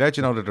we let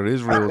you know that there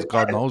is rules,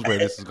 God knows where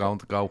this is going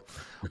to go.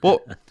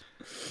 But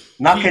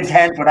not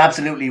content with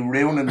absolutely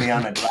ruining me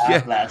on a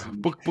draft last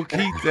week. But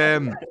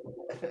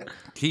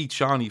Keith,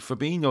 Shawnee,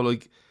 Fabinho,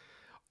 like,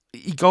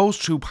 he goes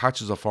through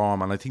patches of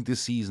form, and I think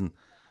this season,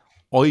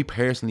 I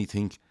personally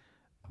think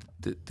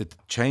the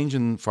change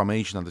in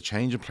formation and the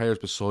change in players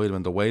beside him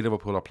and the way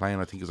Liverpool are playing,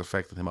 I think, has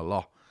affected him a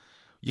lot.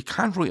 You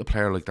can't write a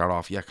player like that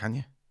off yet, can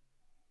you?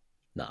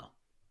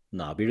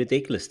 No, it'd be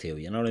ridiculous too.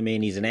 You know what I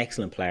mean? He's an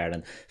excellent player,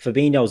 and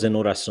Fabinho's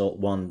another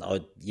one.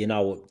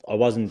 I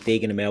wasn't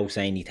digging him out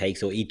saying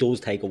he does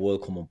take a while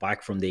coming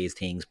back from these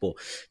things, but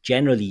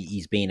generally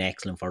he's been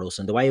excellent for us.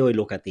 And the way I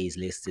look at these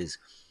lists is,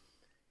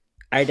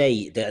 and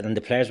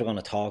the players we're going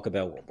to talk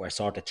about were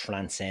sort of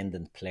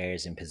transcendent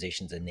players in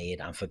positions of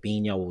need, and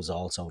Fabinho was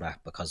also that,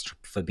 because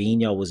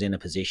Fabinho was in a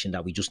position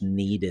that we just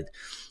needed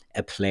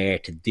a player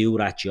to do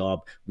that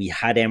job. We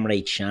had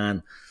Emre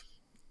Can.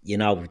 You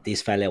know,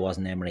 this fella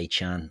wasn't Emre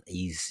Can.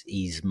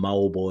 He's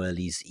mobile.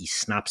 He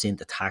snaps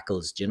into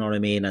tackles. Do you know what I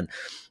mean? And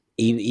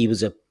he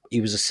was a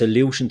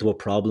solution to a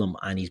problem,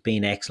 and he's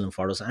been excellent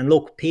for us. And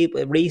look,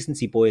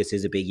 recency bias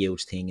is a big,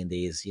 huge thing in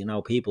these. You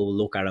know, people will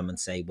look at him and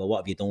say, well, what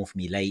have you done for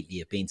me lately?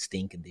 You've been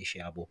stinking this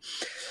year. But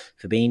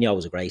Fabinho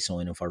was a great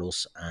signing for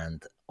us,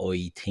 and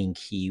I think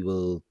he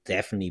will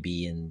definitely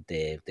be in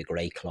the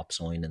great Klopp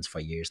signings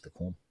for years to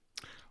come.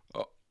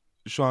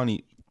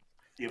 Shawnee,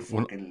 you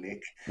fucking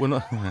lick.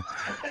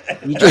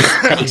 He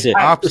just takes it.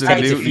 Absolutely.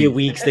 It takes a few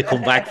weeks to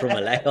come back from a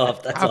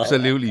layoff. That's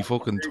absolutely all.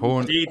 Fucking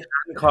torn.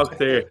 Hancock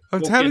there.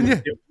 I'm telling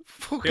you,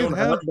 fucking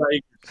hell.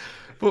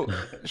 But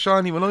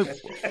Shawnee, when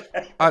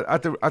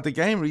at the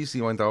game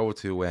recently, I went over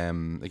to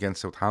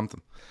against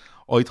Southampton.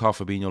 I thought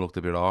Fabinho looked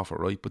a bit off it,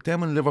 right? But then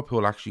when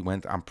Liverpool actually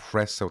went and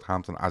pressed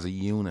Southampton as a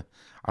unit,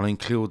 and I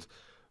include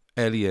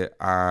Elliot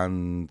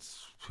and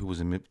who was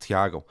in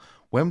Thiago.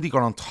 When they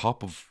got on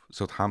top of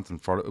Southampton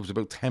it was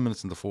about 10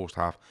 minutes in the first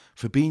half,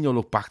 Fabinho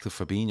looked back to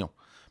Fabinho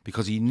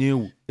because he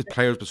knew his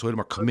players beside him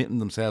are committing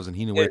themselves and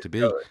he knew where to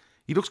be.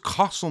 He looks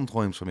cost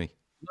sometimes for me.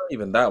 Not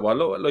even that.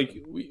 Well,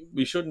 like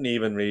we shouldn't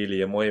even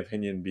really, in my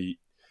opinion, be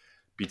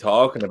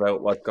talking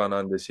about what's gone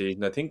on this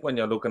season. I think when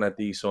you're looking at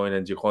these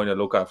signings, you kind of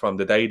look at from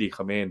the day they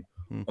come in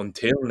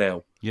until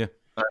now. Yeah.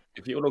 And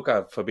if you look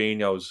at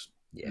Fabinho's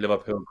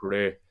Liverpool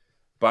career,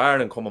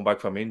 barring coming back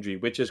from injury,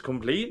 which is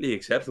completely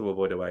acceptable,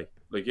 by the way.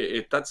 Like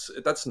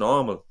that's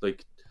normal.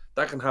 Like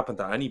that can happen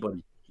to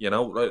anybody. You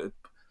know, like,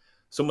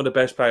 some of the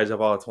best players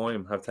of all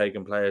time have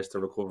taken players to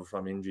recover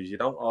from injuries. You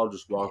don't all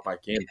just walk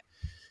back in.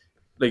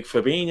 Like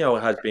Fabinho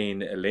has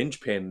been a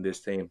linchpin in this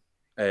team.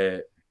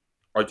 I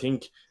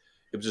think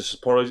it was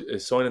a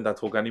signing that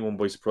took anyone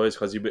by surprise,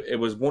 because it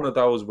was one of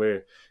those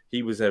where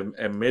he was a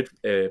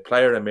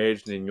player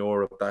emerging in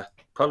Europe that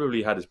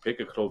probably had his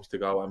pick of clubs to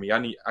go, and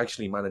he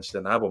actually managed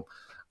to nab him.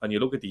 And you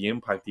look at the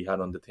impact he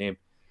had on the team.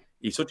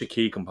 He's such a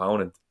key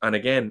component. And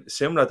again,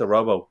 similar to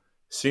Robbo,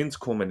 since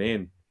coming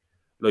in,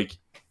 like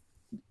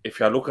if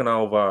you're looking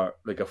over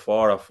like a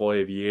 4 or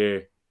 5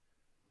 year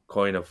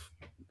kind of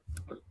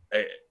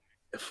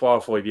 4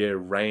 or 5 year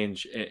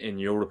range in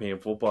European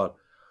football,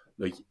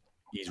 like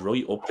he's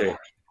right up there.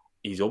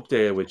 He's up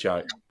there with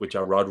your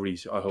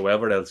Rodri's or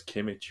whoever else,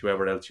 Kimmich,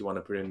 whoever else you want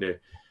to put in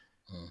there.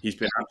 He's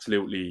been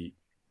absolutely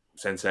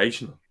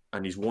sensational,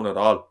 and he's won it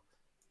all.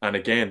 And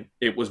again,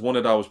 it was one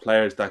of those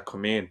players that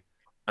come in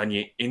and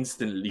you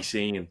instantly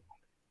seen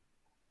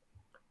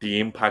the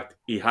impact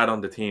he had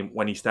on the team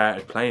when he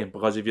started playing.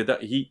 Because if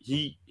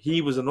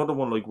he was another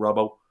one like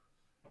Robbo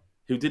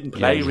who didn't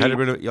play. Yeah,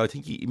 really. I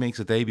think he makes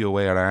a debut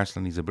away at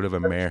Arsenal. He's a bit of a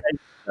mare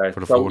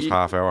for the first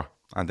half hour,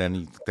 and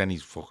then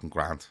he's fucking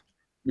grand.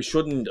 We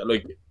shouldn't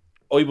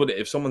I would,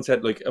 if someone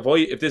said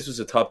if this was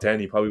a top 10,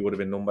 he probably would have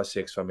been number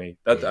 6 for me.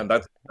 That's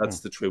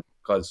the truth,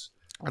 because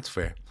that's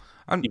fair.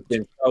 And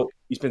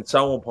he's been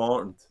so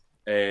important.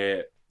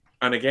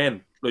 And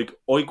again,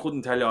 I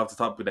couldn't tell you off the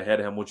top of the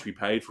head how much we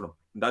paid for him.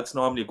 And that's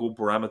normally a good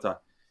parameter.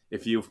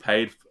 If you've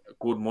paid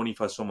good money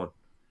for someone,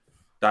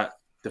 that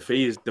the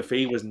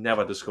fee was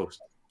never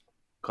discussed,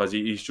 because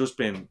he's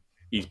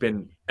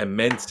been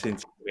immense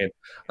since he came in.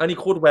 And he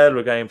could well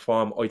regain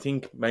form. I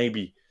think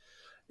maybe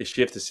a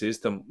shift the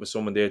system with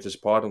someone there to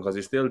support him, because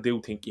I still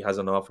do think he has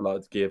an awful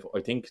lot to give.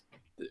 I think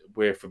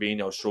where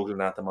Fabinho is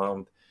struggling at the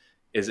moment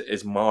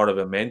is more of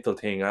a mental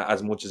thing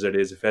as much as it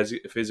is a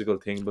physical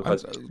thing.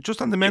 Because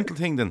just on the mental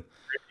thing, then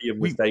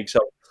mistakes. So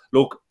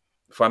look,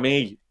 for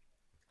me,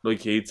 like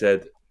Keith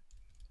said,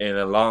 in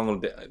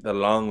the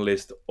long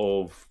list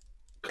of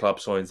club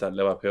signs that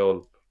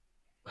Liverpool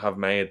have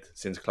made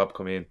since Klopp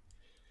come in,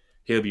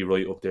 he'll be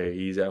right up there.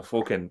 He's a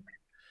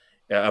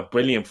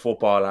brilliant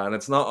footballer, and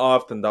it's not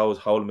often those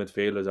whole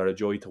midfielders are a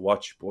joy to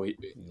watch. But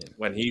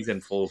when he's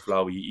in full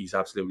flow, he's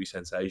absolutely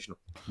sensational.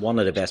 One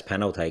of the best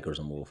penalty takers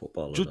in world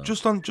football.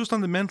 Just on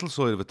the mental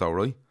side of it, though,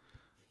 right?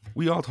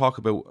 We all talk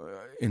about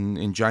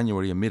in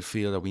January a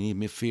midfielder. We need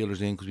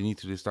midfielders in because we need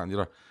to do this, that, and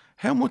the other.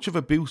 How much of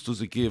a boost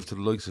does it give to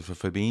the likes of a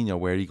Fabinho,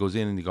 where he goes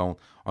in and he's going,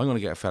 I'm going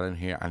to get a fella in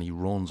here, and he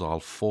runs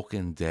all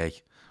fucking day,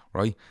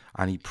 right?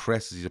 And he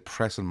presses, he's a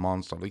pressing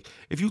monster. Like,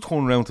 if you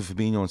turn around to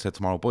Fabinho and said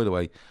tomorrow, by the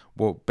way,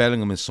 well,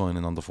 Bellingham is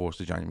signing on the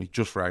 1st of January,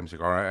 just for argument's sake,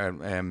 or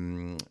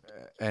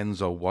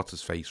Enzo, what's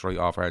his face, right,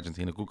 off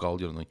Argentina, good goal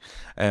the other night.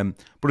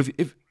 But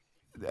if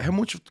how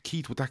much of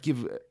Keith would that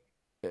give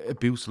a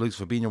boost to like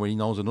Fabinho, where he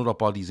knows another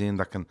body's in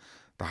that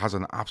has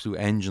an absolute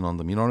engine on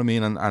them, you know what I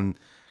mean, and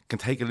can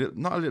take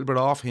not a little bit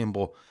off him,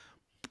 but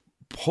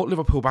put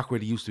Liverpool back where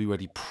they used to be, where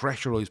they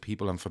pressurised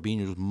people and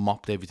Fabinho just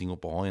mopped everything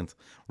up behind,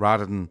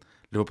 rather than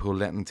Liverpool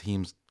letting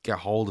teams get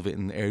hold of it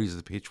in areas of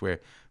the pitch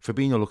where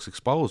Fabinho looks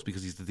exposed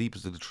because he's the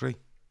deepest of the tree.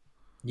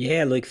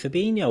 Yeah, like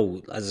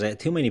Fabinho, as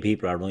too many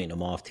people are writing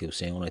him off too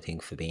soon, I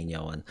think,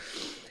 Fabinho, and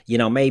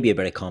maybe a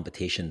bit of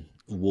competition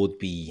would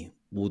be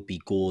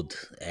good.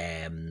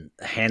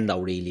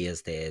 Hendo really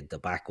is the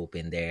backup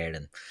in there,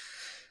 and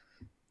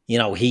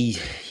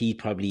he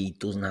probably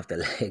doesn't have the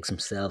legs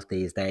himself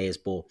these days,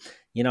 but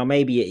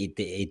maybe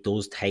it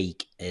does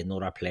take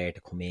another player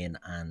to come in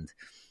and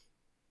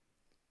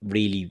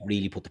really,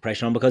 really put the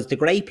pressure on, because the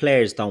great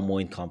players don't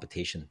mind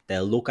competition.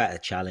 They'll look at a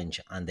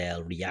challenge and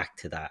they'll react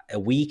to that. A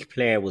weak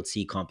player will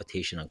see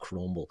competition and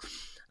crumble.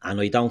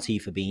 And I don't see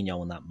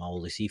Fabinho in that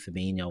mold. I see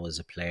Fabinho as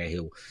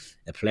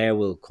a player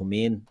will come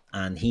in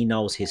and he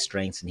knows his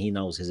strengths and he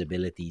knows his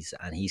abilities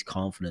and he's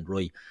confident,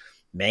 right?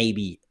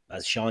 Maybe,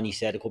 as Shawnee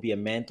said, it could be a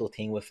mental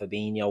thing with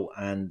Fabinho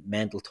and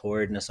mental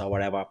tiredness or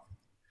whatever.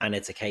 And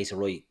it's a case of,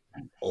 right,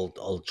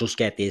 I'll just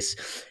get this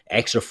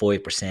extra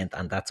 5%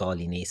 and that's all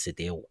he needs to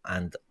do.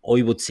 And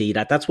I would see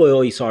that. That's why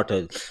I sort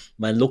of,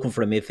 when looking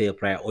for a midfield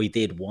player, I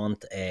did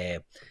want a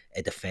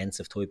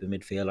defensive type of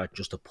midfielder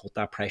just to put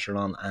that pressure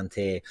on and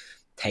to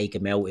take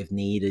him out if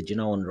needed,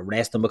 and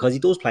rest him, because he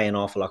does play an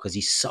awful lot, because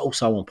he's so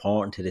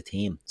important to the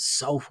team.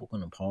 So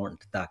fucking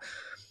important that,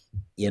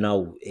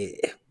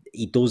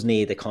 he does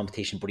need the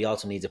competition, but he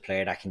also needs a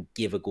player that can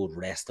give a good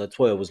rest. That's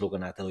why I was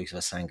looking at the likes of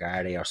a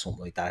Sangare or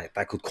something like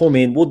that could come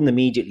in, wouldn't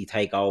immediately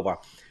take over,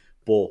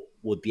 but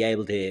would be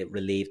able to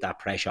relieve that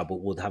pressure,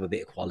 but would have a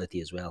bit of quality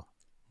as well.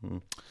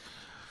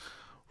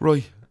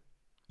 Right,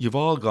 you've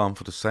all gone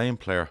for the same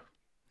player,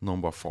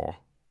 number 4,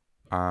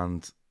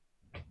 and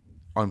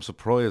I'm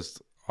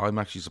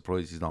actually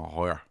surprised he's not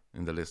higher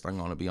in the list, I'm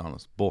going to be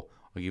honest, but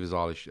I'll give us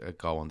all a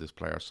go on this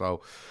player.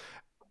 So,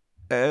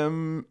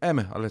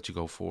 Emma, I'll let you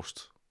go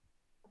first.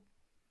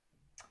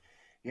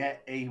 Yeah,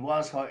 he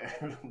was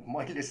higher.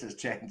 My list has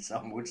changed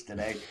so much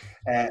today.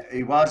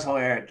 He was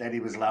higher, then he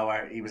was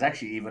lower. He was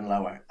actually even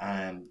lower.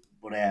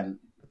 But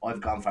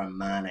I've gone for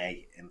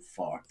Mane in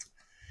 4th.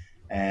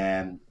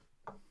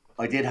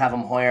 I did have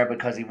him higher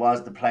because he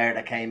was the player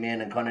that came in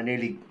and kind of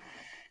nearly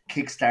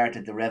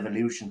kick-started the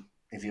revolution,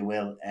 if you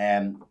will.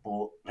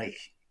 But like,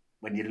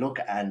 when you look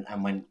at,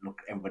 and when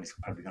everybody's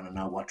probably going to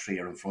know what 3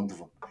 are in front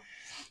of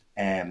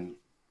him.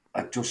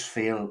 I just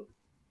feel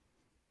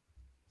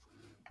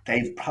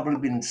they've probably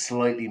been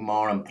slightly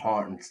more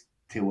important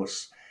to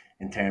us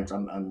in terms, I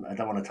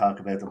don't want to talk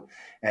about them,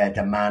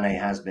 than Mane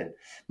has been.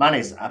 Mane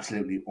is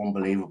absolutely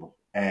unbelievable.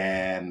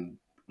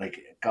 Like,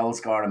 goal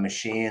scoring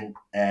machine.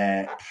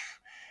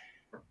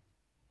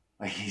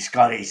 He's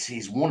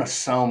won us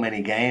so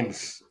many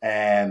games.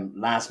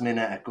 Last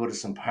minute at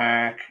Goodison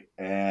Park.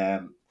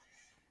 Yeah,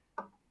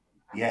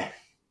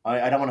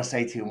 I don't want to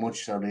say too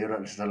much, so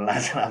the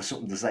lads will have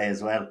something to say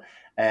as well.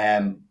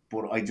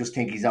 But I just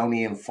think he's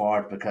only in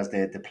 4th because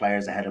the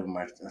players ahead of him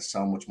are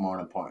so much more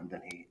important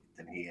than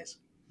he is.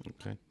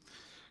 Okay,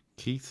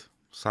 Keith,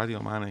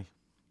 Sadio Mane.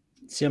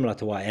 Similar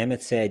to what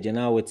Emmett said,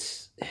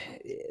 it's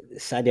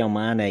Sadio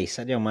Mane.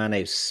 Sadio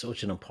Mane is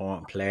such an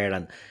important player,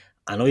 and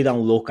I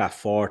don't look at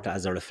 4th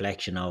as a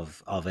reflection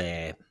of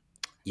a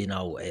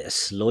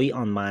slight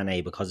on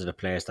Mane because of the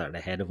players that are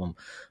ahead of him.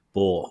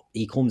 But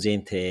he comes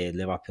into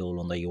Liverpool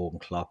under Jurgen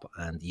Klopp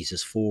and he's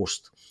his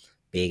first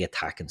big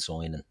attacking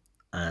signing,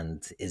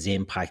 and his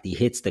impact, he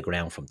hits the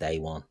ground from day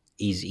one.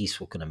 He's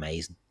fucking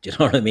amazing. Do you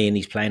know what I mean?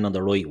 He's playing on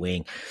the right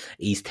wing.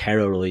 He's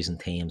terrorising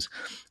teams.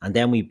 And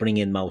then we bring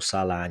in Mo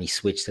Salah and he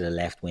switched to the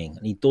left wing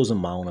and he doesn't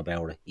moan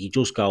about it. He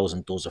just goes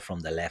and does it from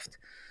the left.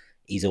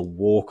 He's a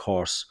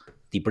workhorse.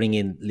 They bring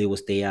in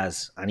Luis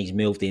Diaz and he's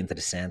moved into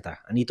the centre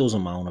and he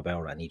doesn't moan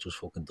about it and he just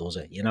fucking does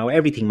it.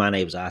 Everything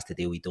Mane was asked to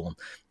do, he done.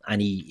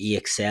 And he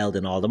excelled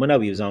in all of them. I know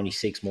he was only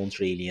 6 months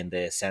really in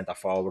the centre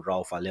forward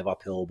role for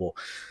Liverpool, but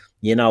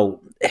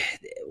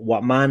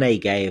what Mane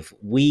gave,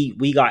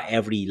 we got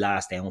every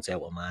last ounce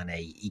out of Mane.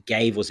 He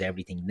gave us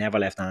everything, never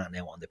left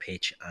anything out on the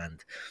pitch,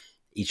 and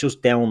he's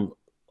just down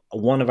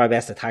one of our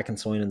best attacking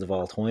signings of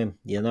all time.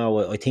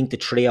 I think the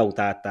trio,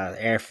 that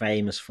air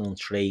famous front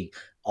three,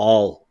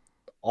 all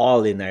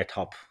all in their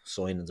top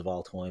signings of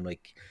all time.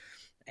 Like,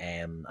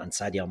 and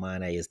Sadio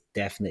Mane is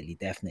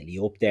definitely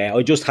up there.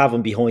 I just have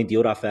him behind the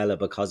other fella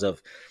because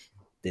of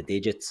the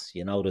digits.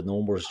 You know, the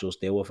numbers just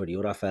do it for the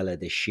other fella.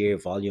 The sheer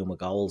volume of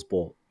goals.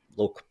 But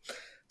look,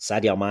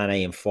 Sadio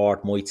Mane in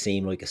fourth might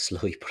seem like a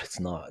slight, but it's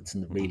not. It's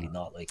really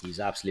not. Like, he's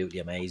absolutely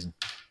amazing.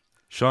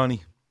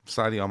 Shawnee,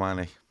 Sadio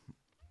Mane.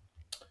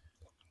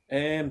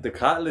 The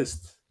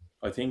catalyst.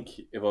 I think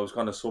if I was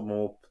going to sum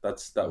up,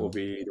 that would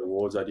be the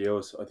words I'd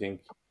use. I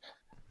think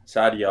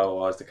Sadio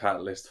was the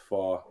catalyst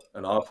for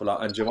an awful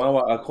lot. And do you know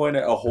what? I kind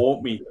of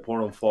hope me to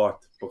put him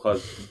forth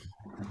because,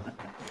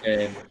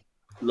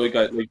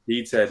 like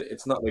Pete said,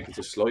 it's not like it's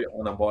a slight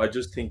on him, but I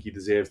just think he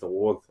deserves the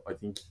award. I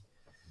think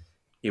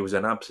he was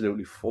an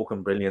absolutely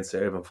fucking brilliant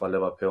servant for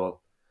Liverpool.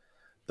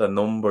 The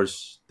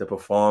numbers, the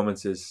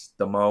performances,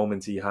 the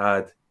moments he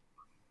had,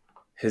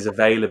 his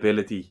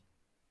availability,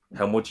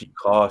 how much he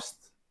cost.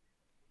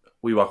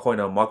 We were kind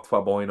of mocked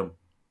for buying him.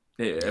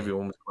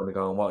 Everyone was kind of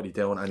going, "What are he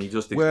doing?" And he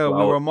just Well,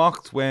 we were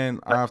mocked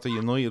when after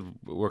United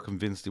were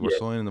convinced they were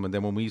signing them, and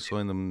then when we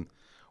signed them,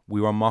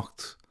 we were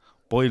mocked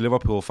by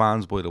Liverpool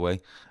fans, by the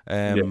way,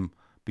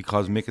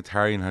 because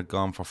Mkhitaryan had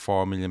gone for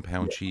 £4 million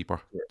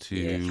cheaper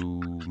to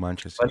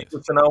Manchester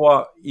United. You know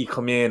what? He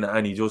come in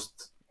and he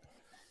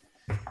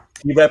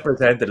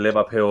represented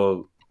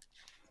Liverpool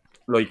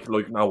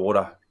like no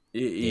other.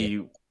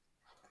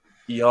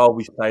 He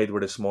always played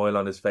with a smile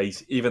on his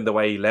face, even the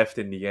way he left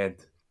in the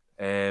end.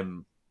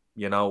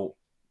 You know,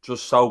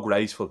 just so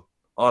graceful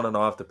on and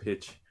off the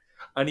pitch.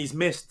 And he's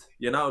missed,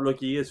 you know,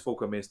 like he is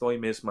fucking missed. I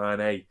miss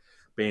Mane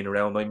being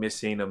around. I miss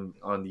seeing him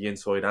on the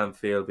inside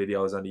Anfield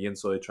videos, on the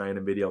inside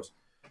training videos.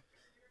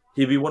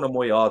 He'd be one of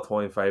my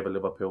all-time favourite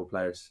Liverpool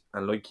players.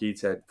 And like Keith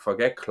said,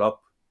 forget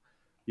Klopp.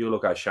 You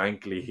look at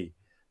Shankly,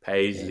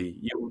 Paisley,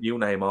 you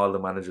name all the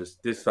managers.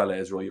 This fella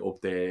is right up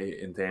there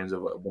in terms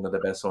of one of the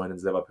best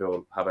signings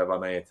Liverpool have ever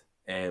made.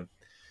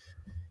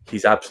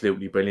 He's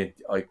absolutely brilliant.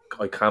 I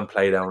can't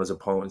play down his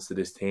opponents to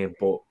this team,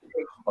 but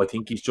I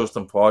think he's just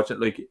unfortunate.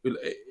 Like,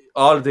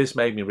 all of this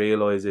made me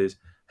realise is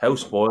how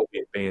spoiled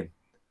we've been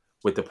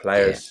with the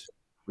players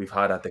we've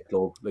had at the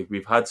club. Like,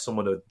 we've had some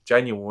of the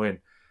genuine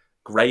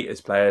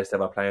greatest players to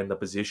ever play in the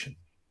position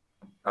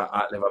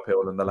at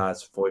Liverpool in the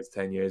last 5 to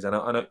 10 years.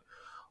 And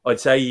I'd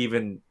say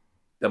even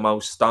the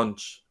most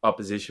staunch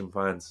opposition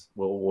fans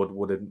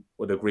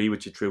would agree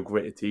with you through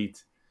gritted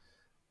teeth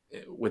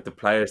with the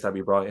players that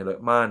we brought in.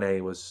 Like,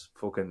 Mane was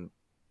fucking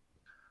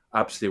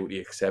absolutely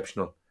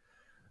exceptional.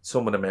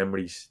 Some of the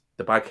memories,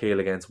 the back heel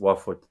against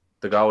Watford,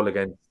 the goal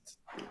against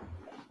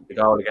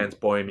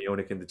Bayern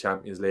Munich in the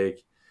Champions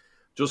League,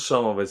 just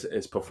some of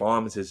his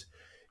performances.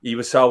 He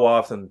was so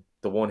often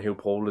the one who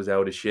pulled us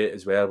out of shit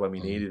as well when we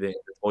needed it in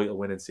the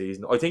title-winning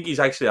season. I think he's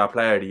actually our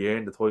player of the year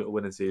in the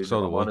title-winning season.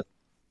 So do I.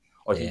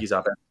 I think he's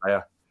our best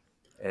player.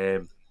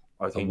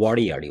 I think a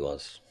warrior he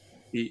was.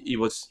 He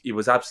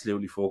was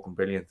absolutely fucking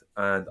brilliant.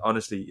 And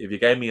honestly, if you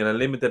gave me an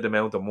unlimited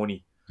amount of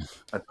money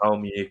and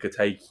told me you could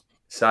take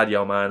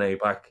Sadio Mane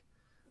back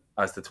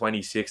as the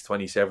 26,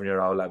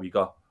 27-year-old that we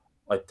got,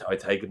 I'd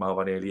take him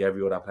over nearly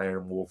every other player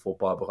in world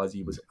football because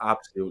he was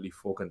absolutely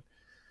fucking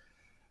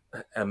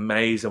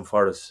amazing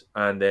for us.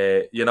 And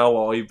you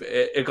know,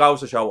 it goes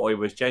to show I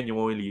was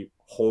genuinely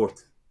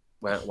hurt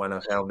when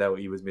I found out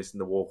he was missing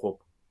the World Cup.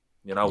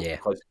 You know,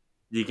 because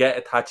you get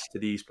attached to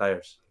these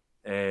players,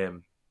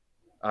 and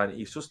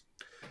he's just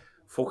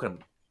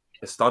fucking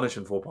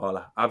astonishing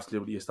footballer,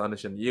 absolutely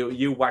astonishing.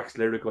 You wax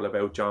lyrical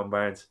about John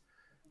Barnes.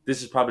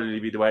 This is probably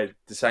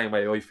the same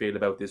way I feel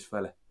about this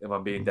fella, if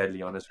I'm being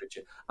deadly honest with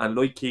you. And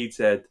like Keith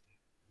said,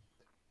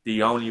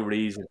 the only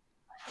reason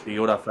the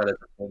other fella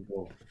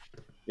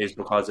is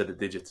because of the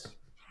digits,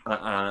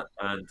 and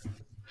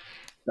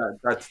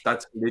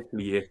that's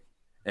literally it.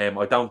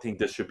 I don't think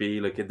there should be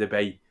like a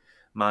debate.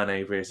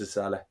 Mane versus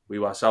Salah. We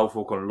were so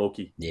fucking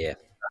lucky. Yeah.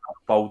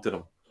 Both of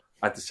them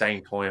at the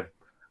same time.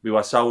 We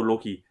were so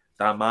lucky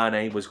that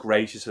Mane was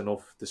gracious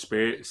enough to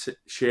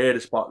share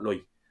the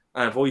spotlight.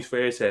 And vice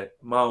versa,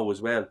 Mo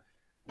as well.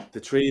 The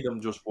three of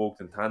them just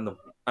worked in tandem.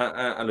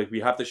 And like,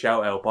 we have to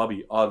shout out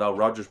Bobby, although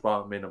Rodgers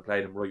brought him in and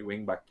played him right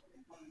wing back.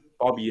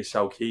 Bobby is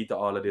so key to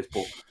all of this.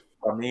 But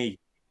for me,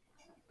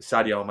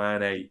 Sadio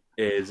Mane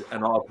is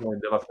an all-time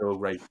Liverpool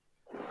great.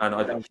 And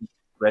I don't think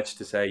stretch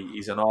to say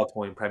he's an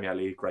all-time Premier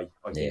League great.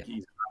 I think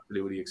he's an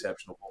absolutely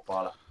exceptional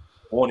footballer.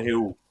 One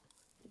who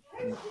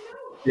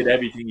did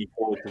everything he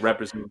could to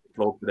represent the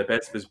club to the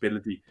best of his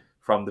ability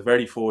from the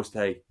very first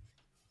day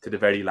to the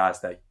very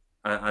last day.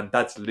 And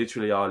that's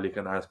literally all you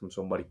can ask from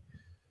somebody.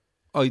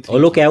 I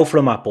look out for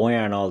him at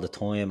Bayern all the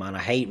time, and I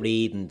hate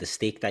reading the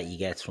stick that he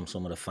gets from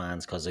some of the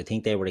fans because I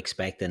think they were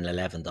expecting a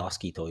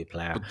Lewandowski type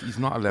player. But he's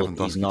not a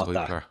Lewandowski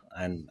type player.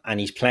 And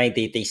he's playing.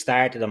 They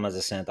started him as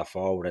a centre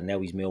forward, and now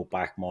he's moved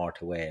back more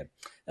to a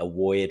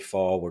wide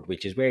forward,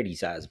 which is where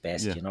he's at his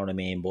best. You know what I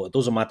mean? But it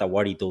doesn't matter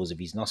what he does. If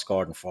he's not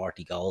scoring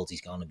 40 goals,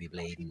 he's going to be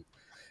bleeding.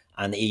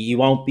 And he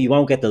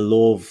won't get the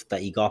love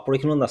that he got, but I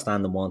can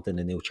understand him wanting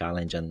a new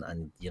challenge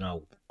and you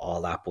know,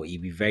 all that. But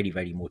he'd be very,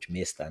 very much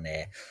missed, and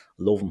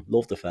love him,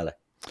 love the fella.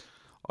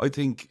 I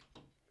think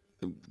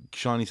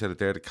Shawnee said it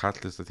there, the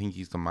catalyst. I think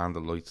he's the man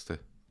that likes to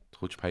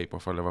touch paper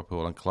for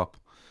Liverpool, and Klopp.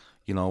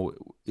 You know,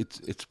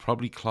 it's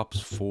probably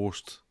Klopp's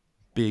first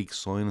big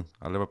signing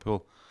at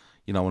Liverpool.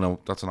 You know, now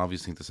that's an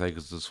obvious thing to say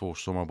because it's his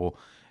first summer, but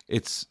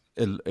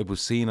it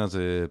was seen as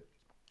a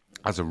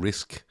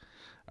risk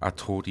at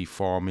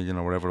 34 million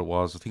or whatever it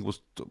was. I think it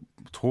was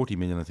 30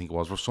 million. I think it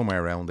was, or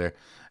somewhere around there.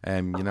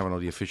 You never know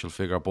the official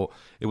figure, but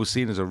it was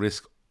seen as a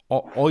risk.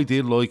 I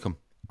did like him.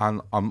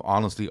 And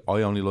honestly,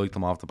 I only liked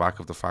him off the back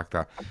of the fact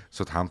that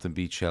Southampton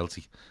beat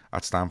Chelsea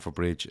at Stamford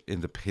Bridge in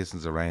the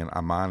pissings of rain.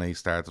 And Mane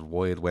started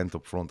wide, went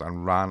up front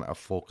and ran a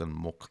fucking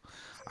muck.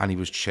 And he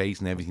was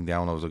chasing everything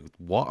down. I was like,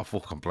 what a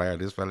fucking player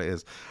this fella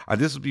is. And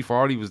this was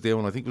before he was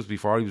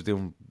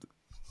doing,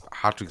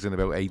 hat-tricks in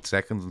about 8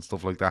 seconds and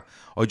stuff like that.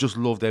 I just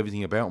loved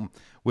everything about him.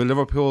 With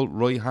Liverpool,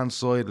 right-hand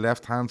side,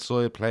 left-hand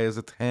side, play as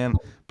a 10,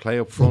 play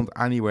up front,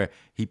 anywhere.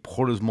 He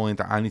put his mind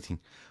to anything.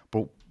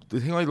 But the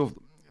thing I love,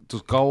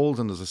 there's goals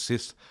and there's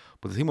assists,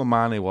 but the thing with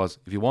Mane was,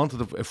 if you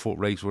wanted a foot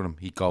race with him,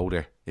 he'd go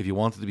there. If you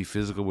wanted to be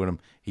physical with him,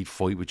 he'd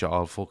fight with you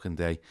all fucking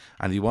day.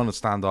 And if you want to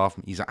stand off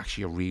him, he's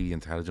actually a really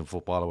intelligent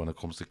footballer when it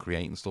comes to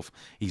creating stuff.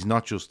 He's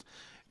not just...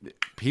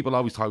 People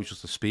always thought he was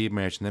just a speed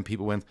merchant, and then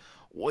people went,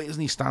 why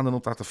isn't he standing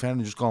up that defender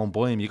and just going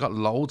by him? You got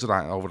loads of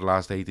that over the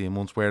last 18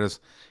 months, whereas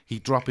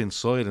he'd drop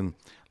inside and,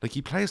 like,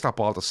 he plays that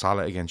ball to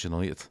Salah against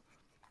United.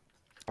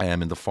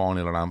 In the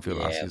 4-0 at Anfield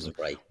last season,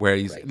 where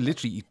he's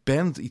literally,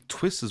 he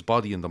twists his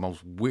body in the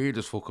most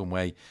weirdest fucking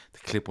way to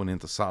clip one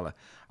into Salah.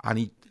 And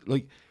he,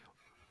 like,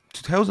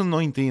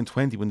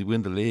 2019-20, when they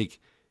win the league,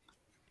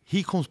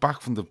 he comes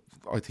back from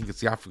I think it's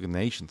the African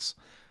nations,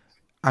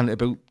 and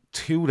about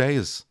 2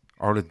 days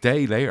or a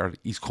day later,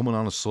 he's coming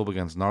on a sub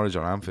against Norwich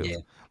or Anfield. Yeah.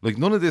 Like,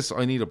 none of this,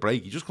 I need a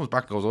break. He just comes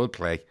back and goes, I'll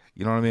play.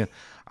 You know what I mean?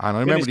 And I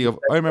remember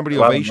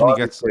the ovation he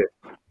gets.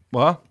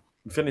 What?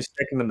 He finished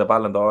second in the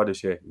Ballon d'Or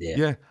this year.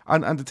 Yeah.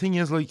 And the thing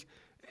is, like,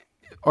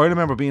 I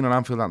remember being at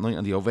Anfield that night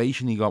and the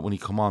ovation he got when he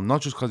come on,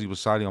 not just because he was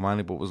Sadio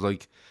Mane, but was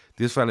like,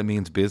 this fella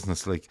means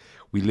business. Like,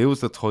 we lose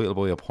the title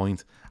by a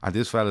point, and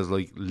this fella's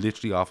like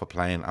literally off a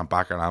plane and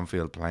back at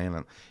Anfield playing.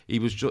 And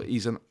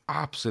he's an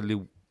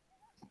absolute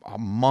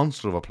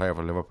monster of a player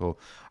for Liverpool.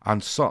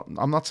 And so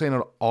I'm not saying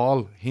it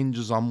all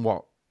hinges on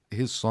what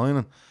his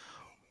signing,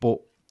 but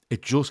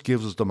it just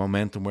gives us the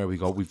momentum where we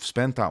go. We've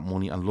spent that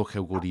money and look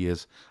how good he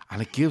is.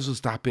 And it gives us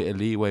that bit of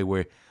leeway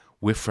where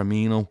with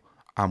Firmino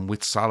and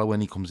with Salah when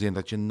he comes in,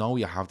 that you know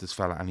you have this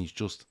fella and he's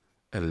just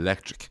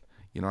electric.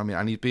 You know what I mean?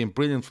 And he's been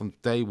brilliant from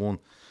day one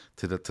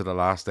to the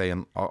last day.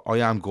 And I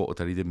am gutted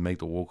that he didn't make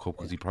the World Cup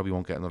because he probably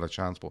won't get another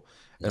chance. But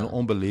an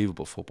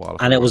unbelievable footballer.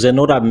 And it was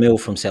another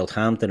move from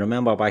Southampton.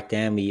 Remember back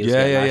then we used to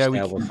get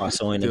lashed out for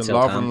signing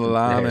Southampton.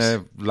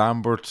 Lallana,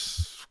 Lambert,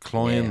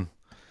 Klein. Yeah.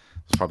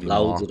 Probably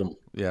loads more. of them.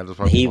 Yeah, there's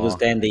probably more.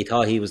 They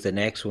thought he was the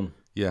next one.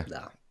 Yeah.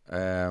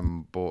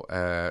 But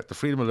the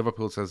freedom of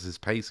Liverpool says his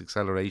pace,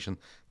 acceleration,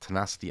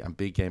 tenacity, and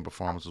big game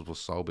performances was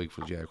so big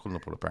for Jay. I couldn't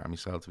have put it better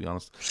myself, to be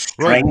honest.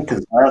 Strength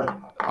as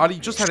well. And he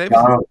just had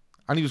everything.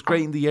 And he was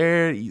great in the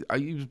air. He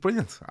was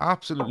brilliant.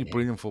 Absolutely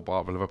brilliant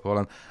football for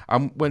Liverpool.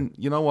 And when,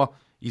 you know what,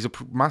 he's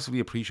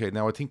massively appreciated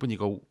now. I think when you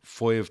go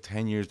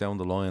 5-10 years down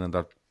the line and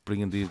they're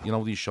bringing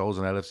these shows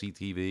on LFC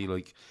TV,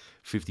 like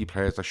 50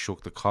 players that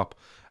shook the cop,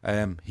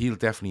 he'll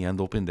definitely end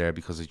up in there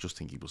because I just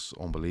think he was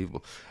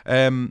unbelievable.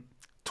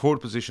 Third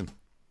position,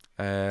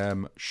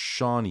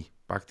 Shawnee,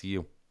 back to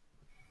you.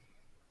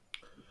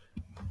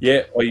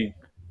 Yeah,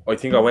 I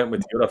think I went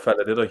with the other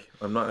fella, did I?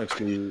 I'm not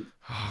actually...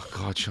 Oh,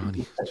 God,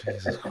 Shawnee.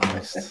 Jesus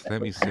Christ.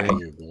 Let me see.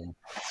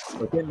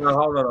 I didn't know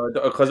how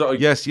long...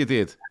 Yes, you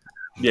did.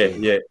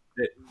 Yeah.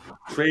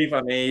 Three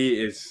for me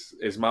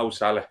is Mo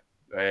Salah.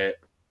 The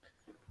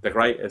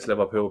greatest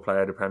Liverpool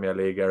player of the Premier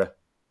League era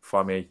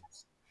for me.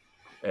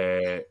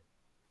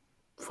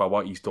 For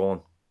what he's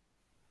done.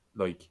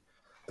 Like,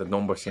 the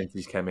number since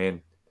he's come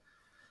in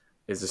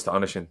is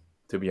astonishing,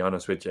 to be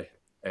honest with you.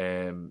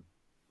 I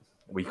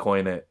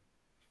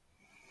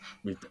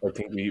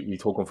think we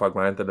took him for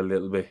granted a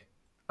little bit.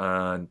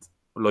 And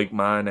like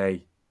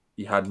Mane,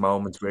 he had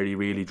moments where he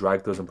really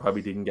dragged us and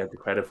probably didn't get the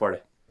credit for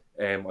it.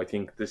 I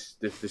think the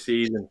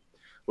season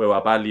we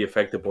were badly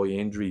affected by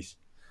injuries,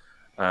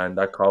 and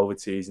that COVID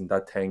season,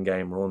 that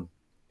 10-game run,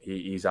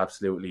 he's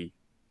absolutely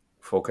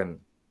fucking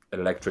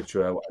electric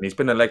throughout. And he's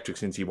been electric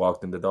since he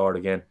walked in the door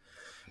again.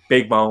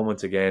 Big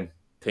moments again,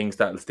 things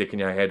that'll stick in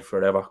your head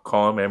forever.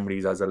 Core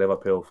memories as a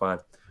Liverpool fan,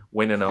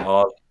 winning it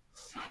all.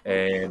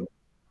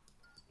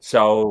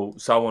 So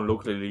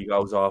unluckily he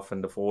goes off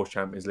in the fourth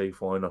Champions League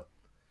final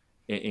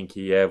in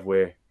Kiev,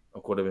 where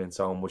it could have been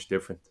so much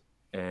different.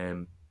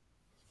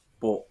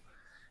 But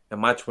a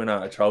match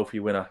winner, a trophy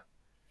winner,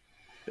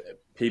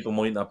 people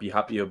might not be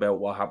happy about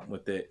what happened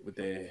with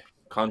the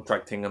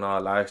contract thing and all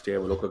last year.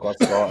 Look, it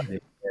got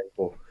started.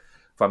 But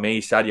for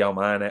me, Sadio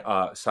Mane,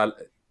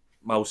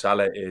 Mo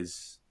Salah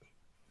is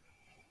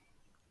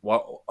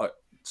what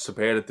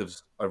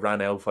superlatives I ran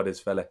out for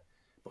this fella,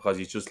 because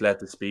he's just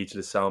left the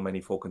speechless so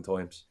many fucking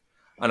times,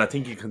 and I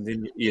think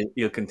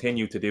he'll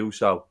continue to do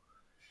so.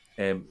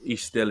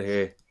 He's still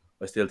here.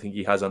 I still think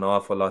he has an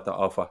awful lot to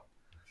offer,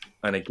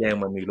 And again,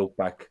 when we look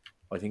back,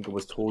 I think it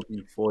was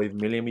 35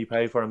 million we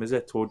paid for him, is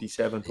it?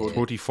 37, 30.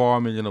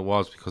 34 million it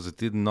was, because it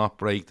did not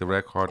break the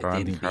record It that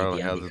Andy didn't beat Carroll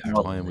the held Andy at the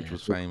Carroll, time, which yeah.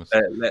 was famous.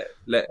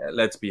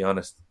 Let's be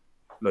honest.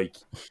 Like,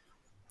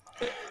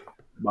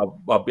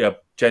 we are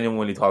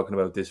genuinely talking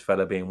about this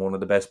fella being one of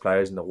the best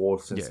players in the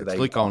world since Yeah, today. it's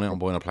like going out and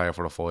buying a player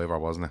for a fiver,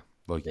 wasn't it?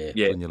 Like,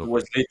 Yeah, when you it look,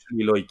 was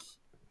literally like,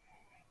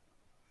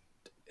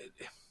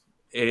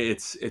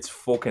 it's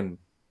fucking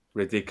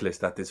ridiculous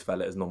that this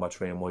fella is number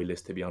 3 on my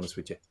list, to be honest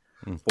with you.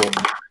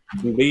 But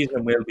the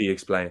reason will be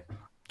explained.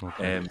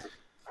 okay.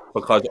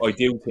 Because I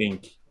do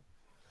think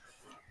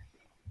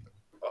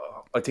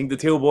the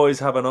two boys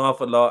have an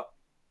awful lot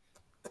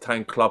to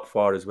thank Klopp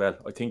for as well.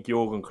 I think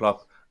Jurgen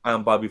Klopp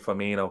and Bobby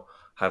Firmino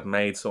have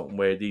made something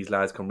where these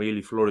lads can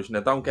really flourish. Now,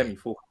 don't get me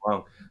fucking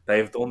wrong.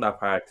 They've done that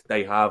part.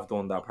 They have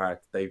done that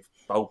part. They've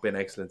both been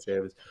excellent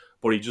service.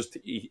 But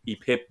he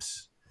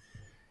pips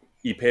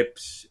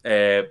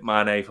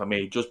Mane for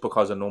me just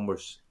because of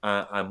numbers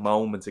and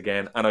moments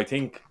again. And I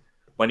think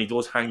when he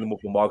does hang them up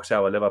and walks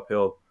out of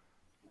Liverpool,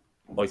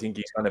 I think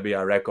he's going to be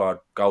a record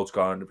goal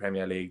scorer in the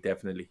Premier League,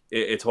 definitely.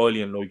 It's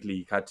highly unlikely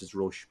he catches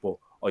rush, but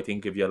I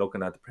think if you're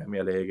looking at the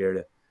Premier League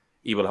area,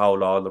 he will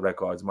hold all the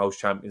records.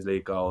 Most Champions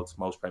League goals,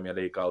 most Premier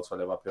League goals for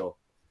Liverpool.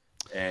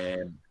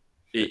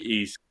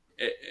 He's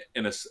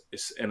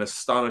an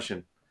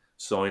astonishing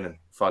signing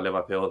for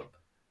Liverpool.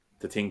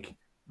 To think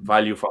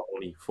value for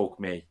money, fuck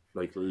me.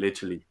 Like,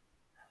 literally,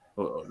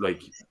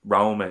 like,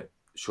 Roma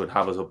should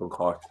have us up in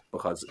court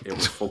because it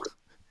was fucking...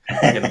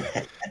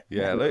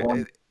 Yeah,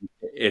 like,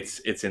 it's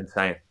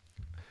insane.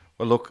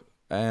 well, look,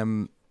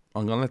 I'm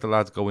going to let the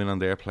lads go in on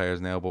their players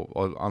now, but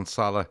on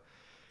Salah,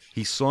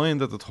 he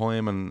signed at the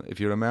time, and if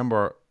you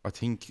remember, I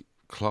think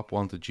Klopp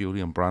wanted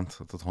Julian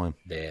Brandt at the time.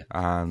 Yeah.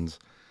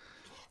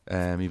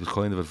 And he was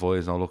kind of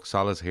advised, "No, look,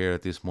 Salah's here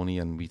at this money,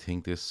 and we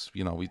think this,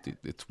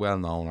 it's well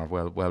known or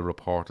well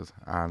reported."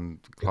 And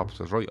Klopp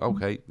says, "Right,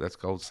 okay, let's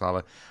go with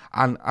Salah."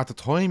 And at the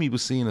time, he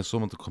was seen as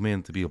someone to come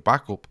in to be a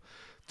backup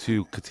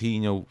to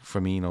Coutinho,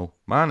 Firmino,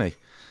 Mane.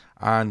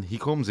 And he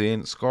comes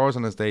in, scores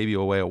on his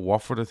debut away at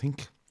Watford, I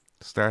think,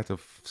 start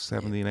of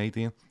 17,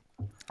 18.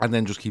 And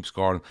then just keeps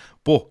scoring.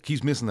 But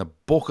keeps missing a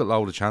bucket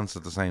load of chances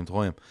at the same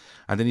time.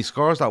 And then he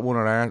scores that one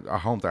at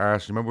home to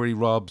Arsenal. Remember where he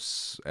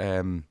robs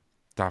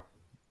that...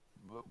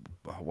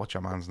 What's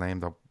your man's name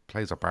that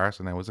plays at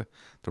Barca now, is it?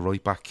 The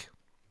right back.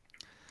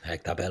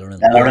 Hector Bellerin.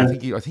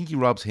 Yeah, I think he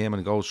robs him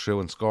and goes through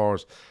and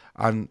scores.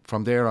 And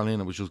from there on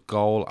in, it was just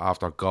goal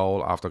after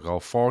goal after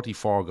goal.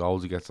 44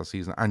 goals he gets that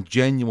season. And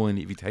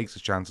genuinely, if he takes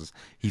his chances,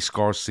 he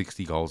scores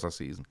 60 goals that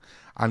season.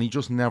 And he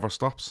just never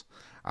stops.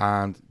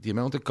 And the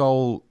amount of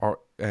goal or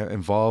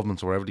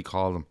involvements, or whatever they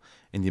call them,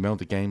 in the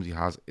amount of games he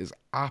has is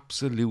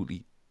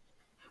absolutely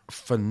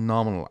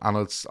phenomenal. And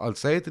I'll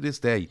say it to this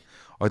day,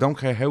 I don't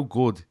care how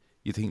good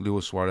you think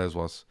Luis Suarez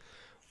was.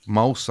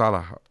 Mo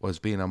Salah was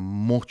being a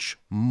much,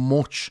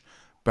 much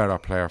better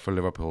player for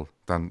Liverpool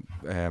than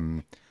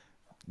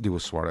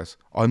Luis Suarez.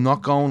 I'm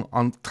not going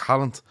on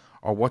talent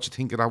or what you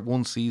think of that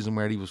one season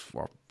where he was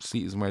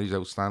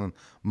outstanding.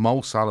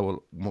 Mo Salah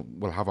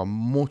will have a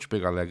much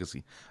bigger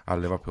legacy at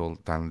Liverpool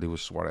than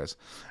Luis Suarez.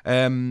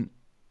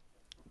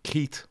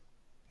 Keith,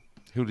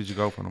 who did you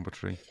go for number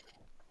 3?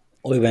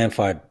 I went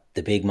for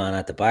the big man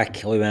at the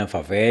back. I went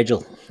for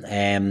Virgil.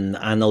 And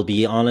I'll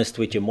be honest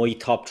with you, my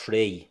top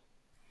 3,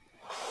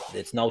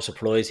 it's no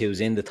surprise he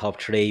was in the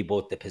top 3,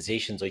 but the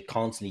positions I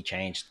constantly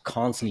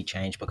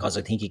changed because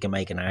I think you can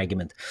make an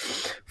argument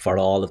for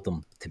all of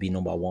them to be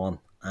number 1.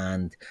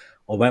 And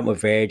I went with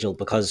Virgil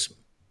because,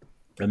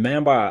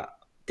 remember,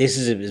 this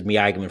is my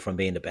argument from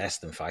being the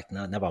best, in fact,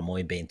 never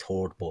mind being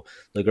third, but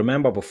like,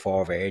 remember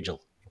before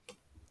Virgil,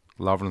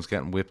 Lovren's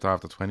getting whipped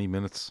after 20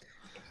 minutes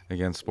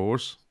against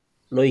Spurs.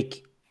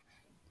 Like,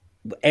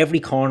 every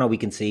corner we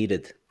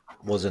conceded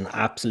was an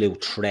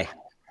absolute threat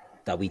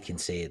that we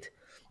conceded.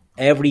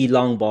 Every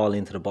long ball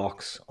into the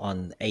box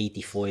on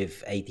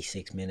 85,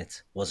 86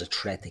 minutes was a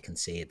threat to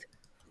concede.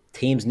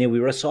 Teams knew we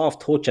were a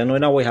soft touch, and I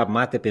know I have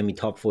Matip in my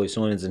top 5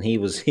 signings, and he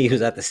was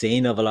at the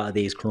scene of a lot of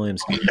these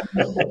crimes.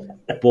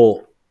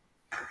 But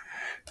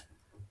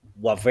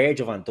what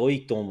Virgil van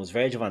Dijk done was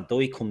Virgil van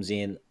Dijk comes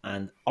in,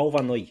 and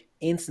overnight,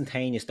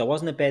 instantaneous, there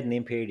wasn't a bedding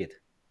in period.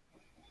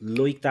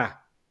 Like that,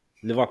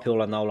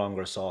 Liverpool are no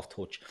longer a soft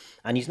touch.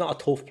 And he's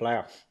not a tough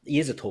player. He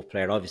is a tough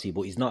player, obviously,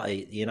 but he's not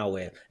a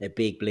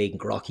big, blatant,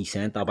 groggy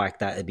centre-back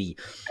that would be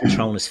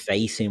throwing his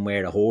face in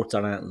where it hurts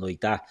or anything like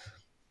that.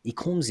 He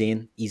comes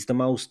in, he's the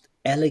most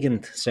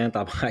elegant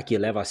centre-back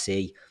you'll ever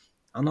see,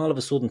 and all of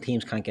a sudden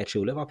teams can't get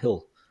through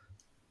Liverpool.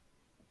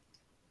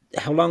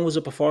 How long was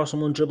it before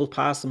someone dribbled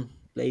past him?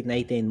 Played in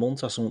 18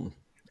 months or something.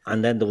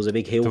 And then there was a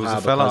big hoo-ha. There was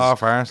a fella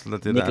off Arsenal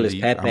that did Nicolas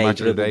that. Pepe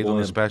Imagine they done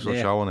him. a special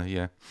show on it,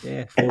 yeah.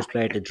 Yeah, first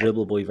player to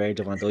dribble by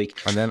Virgil van Dijk.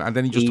 And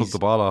then he just took the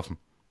ball off him.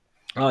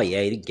 Oh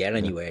yeah, he didn't get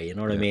anywhere, you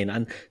know what I mean?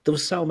 And there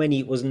was so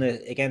many, wasn't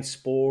it, against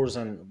Spurs,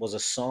 and was a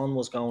son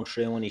was going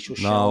through and he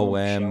just shown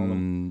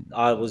him.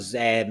 Oh, it was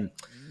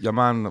your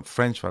man,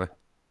 French fella.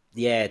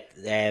 Yeah,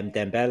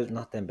 Dembele,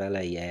 not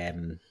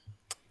Dembele,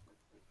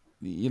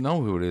 You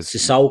know who it is.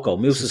 Sissoko,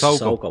 Musa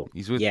Sissoko.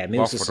 He's with Musa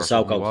Watford or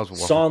something. Sissoko.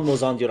 Son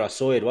was on the other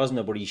side, wasn't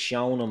it? But he's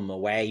showing him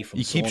away from.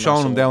 He keeps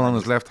showing him down on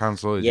his left-hand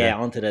side. Yeah,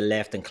 onto the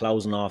left and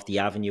closing off the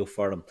avenue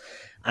for him.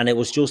 And it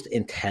was just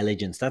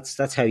intelligence.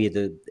 That's how you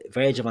do.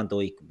 Virgil van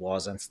Dijk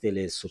was and still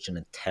is such an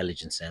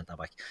intelligent centre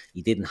back.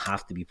 He didn't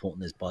have to be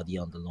putting his body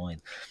on the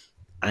line,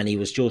 and he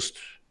was just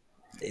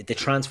the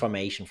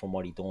transformation from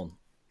what he done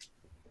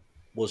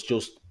was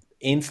just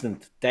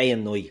instant, day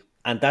and night.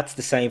 And that's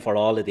the same for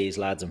all of these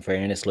lads, in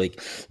fairness.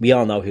 Like, we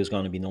all know who's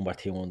going to be number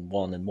 2 and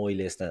 1 in my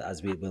list,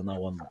 as we will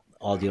know on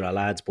all the other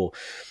lads. But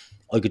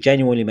I could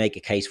genuinely make a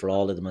case for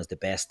all of them as the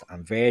best.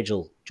 And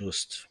Virgil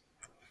just,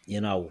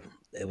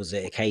 it was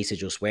a case of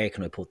just, where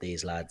can I put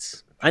these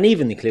lads? And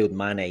even include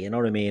Mane, you know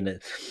what I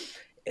mean?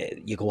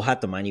 You could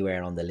have them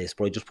anywhere on the list,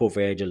 but I just put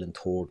Virgil in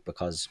third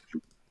because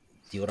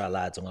the other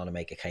lads I'm going to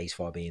make a case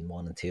for being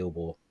 1 and 2.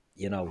 But,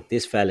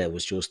 this fella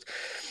was just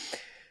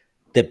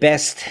the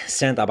best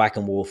centre-back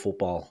in world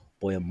football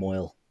by a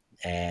mile.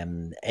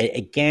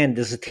 Again,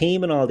 there's a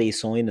theme in all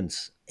these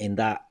signings in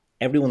that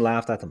everyone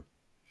laughed at them.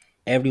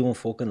 Everyone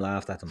fucking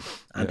laughed at them.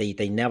 And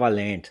they never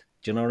learned.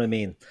 Do you know what I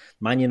mean?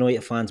 Man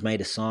United fans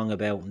made a song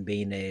about him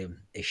being a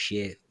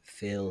shit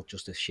Phil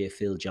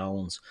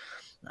Jones.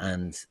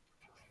 And,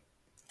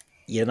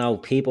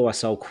 people were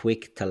so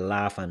quick to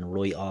laugh and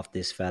write off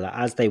this fella,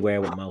 as they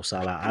were with Mo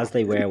Salah, as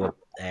they were with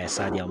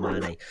Sadio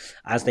Mane,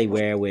 as they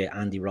were with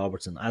Andy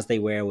Robertson, as they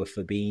were with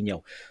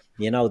Fabinho.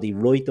 They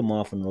write them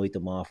off,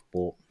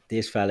 but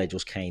this fella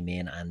just came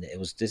in, and it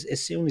was this,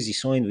 as soon as he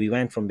signed, we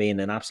went from being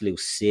an absolute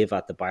sieve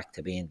at the back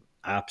to being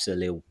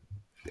absolute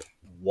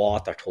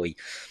watertight.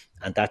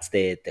 And that's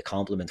the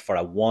compliment for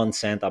a one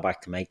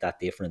centre-back to make that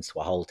difference to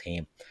a whole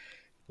team.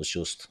 It was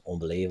just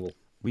unbelievable.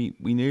 We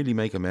nearly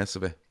make a mess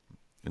of it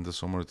in the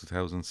summer of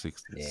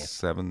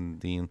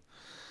 2017.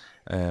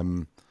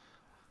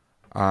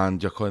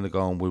 And you're kind of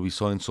going, will we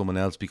sign someone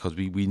else? Because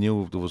we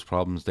knew there was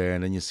problems there.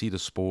 And then you see the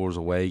Spurs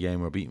away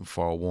game, we're beating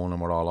 4-1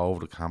 and we're all over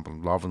the camp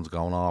and Lovren's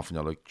going off and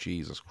you're like,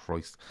 Jesus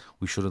Christ,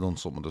 we should have done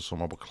something this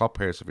summer. But Klopp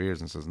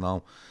perseveres and says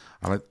no.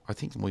 And I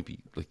think it might be,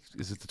 like,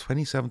 is it the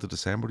 27th of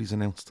December he's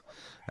announced?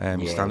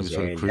 He's standing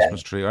beside a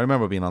Christmas tree. I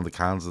remember being on the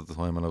cans at the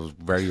time, and I was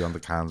very on the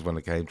cans when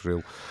it came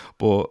through.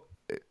 But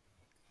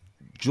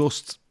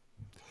just,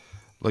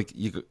 like,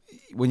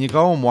 when you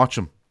go and watch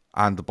him,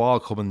 and the ball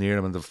coming near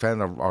him and the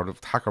defender or the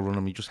attacker running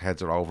him, he just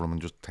heads it over him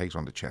and just takes her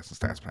on the chest and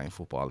starts playing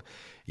football.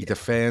 He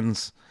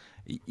defends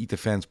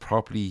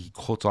properly, he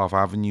cuts off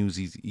avenues,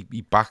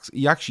 he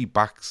actually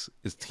backs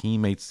his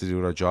teammates to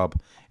do their job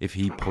if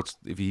he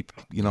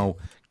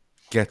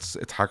gets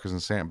attackers in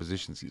certain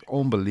positions. He's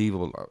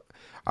unbelievable.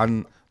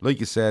 And like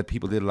you said,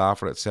 people did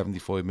laugh at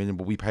 75 million,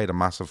 but we paid a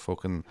massive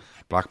fucking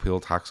Blackpool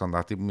tax on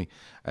that, didn't we?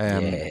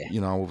 It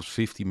was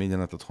 50 million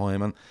at the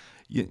time, and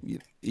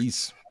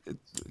he's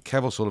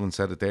Kev O'Sullivan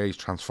said it there, he's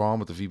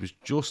transformative. He's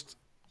just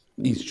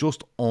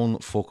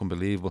unfucking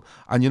believable.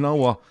 And you know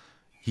what?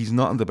 He's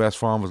not in the best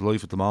form of his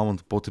life at the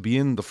moment, but to be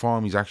in the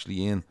form he's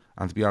actually in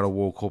and to be at a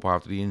World Cup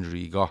after the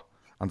injury he got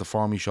and the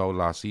form he showed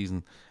last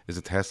season is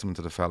a testament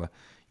to the fella.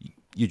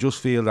 You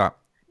just feel that,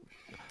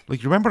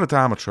 like, you remember the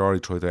time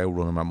Traore tried to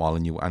outrun him at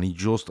Molineux and he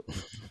just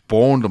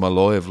burned him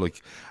alive,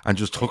 like, and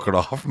just took it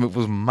off him. It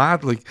was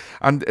mad, like,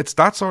 and it's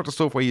that sort of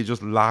stuff where you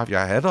just laugh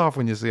your head off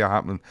when you see it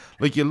happening.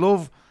 Like, you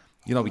love,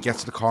 he gets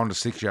to the corner of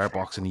the 6-yard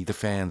box and he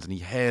defends and he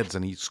heads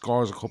and he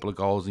scores a couple of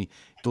goals and he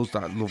does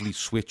that lovely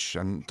switch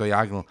and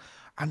diagonal.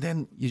 And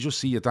then you just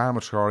see Adama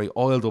Traore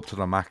oiled up to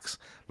the max,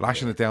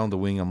 lashing it down the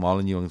wing and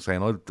Molineux and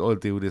saying, I'll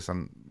do this.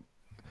 And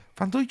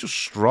Van Dijk just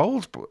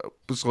strolls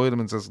beside him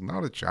and says,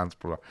 not a chance,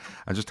 brother,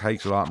 and just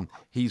takes it on. And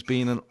he's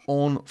been an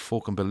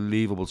unfucking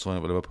believable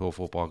sign with Liverpool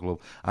Football Club.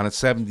 And at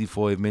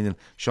 75 million,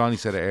 Shawnee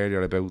said it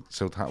earlier about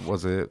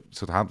Southampton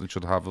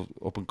should have it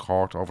up in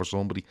court over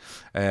somebody,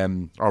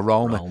 or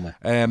Roma.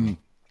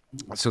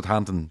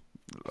 Southampton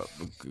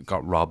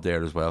got robbed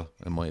there as well,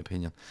 in my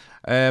opinion.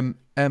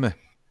 Emma.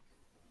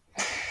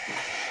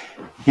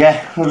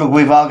 Yeah, look,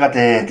 we've all got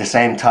the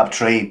same top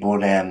 3,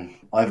 but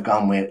I've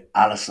gone with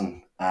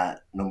Alisson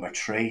at number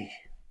 3.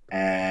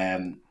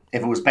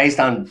 If it was based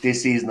on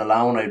this season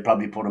alone, I'd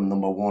probably put him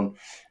number 1.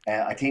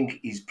 I think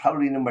he's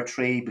probably number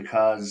 3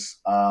 because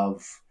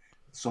of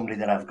somebody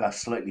that I've got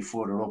slightly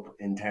further up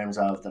in terms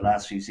of the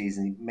last few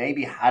seasons. He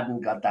maybe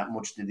hadn't got that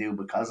much to do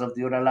because of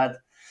the other lad,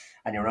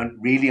 and you're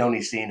really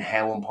only seeing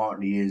how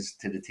important he is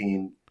to the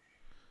team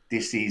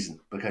this season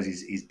because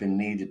he's been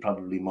needed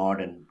probably more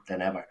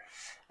than ever.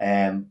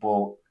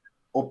 But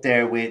up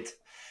there with,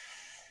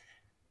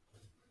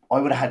 I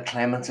would have had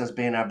Clements as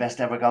being our best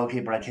ever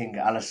goalkeeper. I think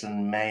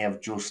Alisson may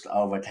have just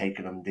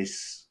overtaken him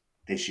this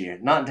year.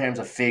 Not in terms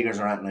of figures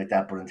or anything like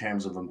that, but in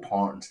terms of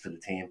importance to the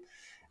team.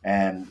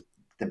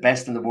 The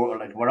best in the world,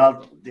 like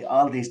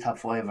all these top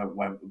 5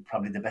 were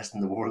probably the best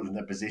in the world in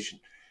their position.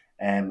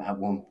 at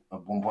one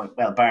point.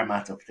 Well, bar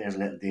Matip, there's a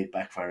little dig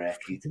back for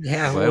Keith.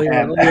 Yeah, Well,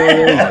 Um, do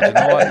you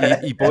know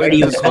what? He bided Very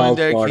his time uncalled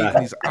there, for Keith, that.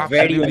 and he's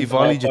Very absolutely uncalled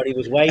volleyed for. you. He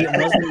was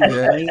waiting, wasn't he? He was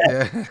waiting.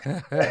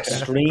 Yeah.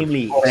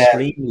 Extremely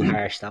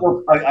harsh. That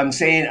Look, I'm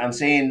saying,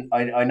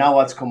 I know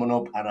what's coming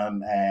up,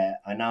 and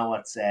I know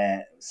what's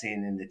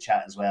seen in the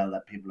chat as well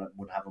that people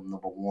would have him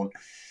number one.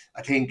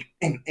 I think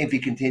if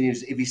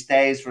he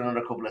stays for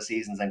another couple of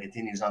seasons and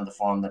continues on the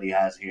form that he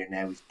has here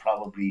now, he's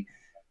probably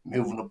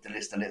moving up the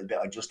list a little bit.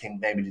 I just think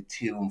maybe the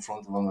two in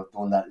front of him have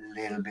done that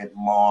little bit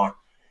more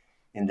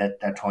in that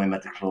time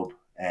at the club,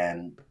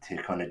 to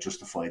kind of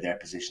justify their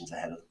positions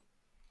ahead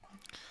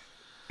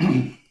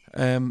of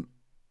them.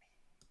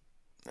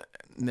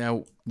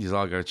 Now, you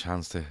all get a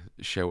chance to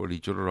shout at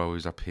each other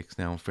always at picks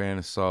now, in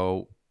fairness.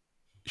 So,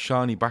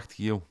 Shawnee, back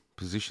to you.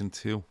 Position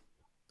 2.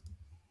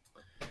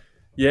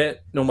 Yeah,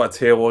 number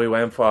 2, I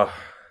went for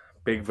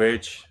Big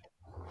Virg.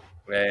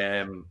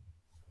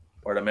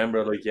 I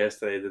remember like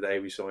yesterday, the day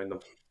we signed him,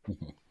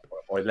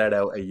 I let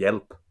out a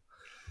yelp.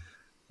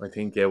 I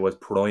think it was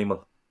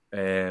primal.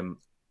 In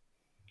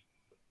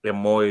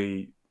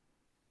my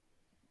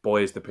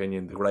biased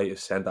opinion, the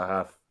greatest centre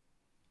half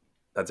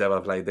that's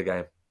ever played the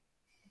game,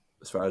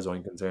 as far as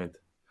I'm concerned.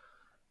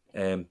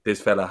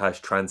 This fella has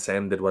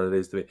transcended what it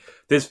is to be.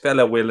 This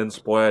fella will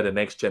inspire the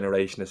next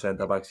generation of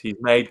centre backs. He's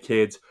made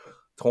kids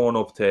turn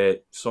up to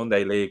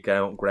Sunday league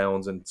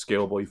grounds and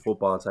schoolboy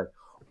football and say,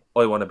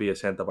 "I want to be a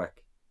centre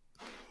back."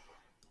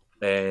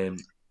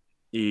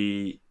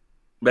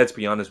 Let's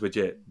be honest with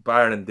you,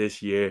 barring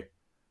this year,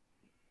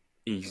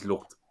 he's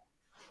looked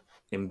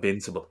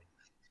invincible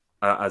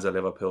as a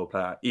Liverpool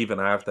player, even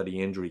after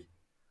the injury.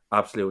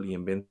 Absolutely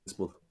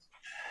invincible.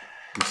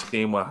 We've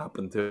seen what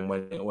happened to him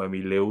when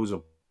we lose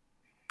him.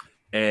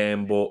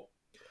 But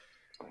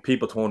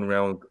people turn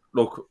around.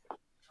 Look,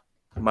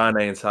 Mane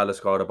and Salah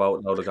scored about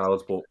a load of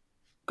goals, but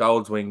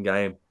goals win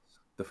game.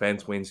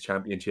 Defence wins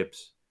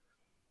championships.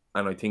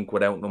 And I think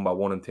without number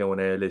 1 and 2 on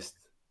our list,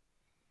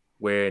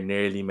 we're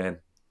nearly men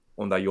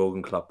under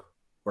Jurgen Klopp.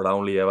 We're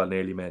only ever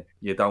nearly men.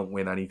 You don't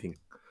win anything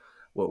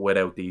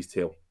without these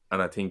two.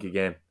 And I think,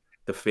 again,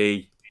 the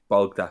fee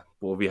bulked that.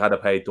 But if we had to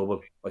pay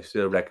double, I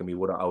still reckon we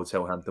would have owed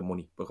Southampton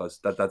money, because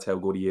that's how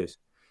good he is.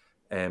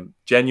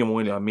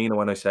 Genuinely, I mean it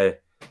when I say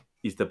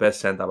he's the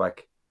best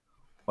centre-back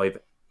I've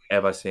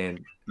ever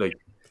seen. Like,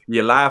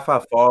 you laugh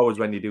at forwards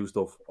when you do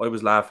stuff. I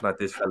was laughing at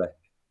this fella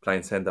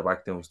playing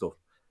centre-back doing stuff.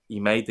 He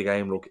made the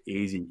game look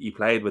easy. He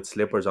played with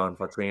slippers on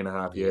for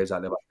 3.5 years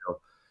at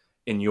Liverpool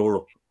in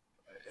Europe.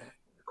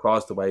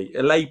 Across the way.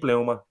 A late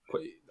bloomer.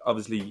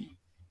 Obviously,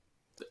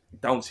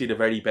 don't see the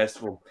very best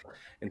of him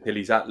until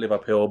he's at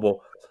Liverpool. But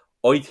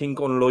I think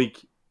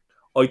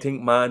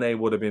Mane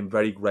would have been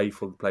very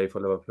grateful to play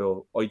for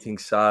Liverpool. I think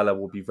Salah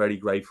would be very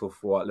grateful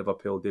for what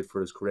Liverpool did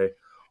for his career.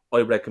 I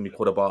reckon we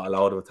could have bought a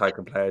lot of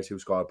attacking players who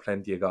scored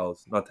plenty of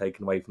goals, not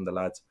taken away from the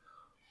lads.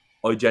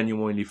 I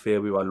genuinely feel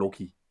we were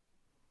lucky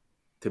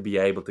to be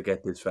able to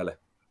get this fella,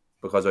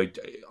 because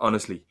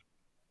honestly,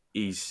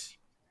 he's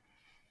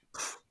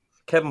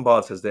Kevin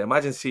Ball says there.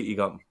 Imagine City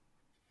got him.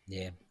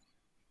 Yeah.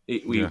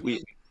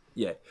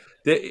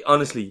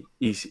 Honestly,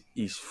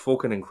 he's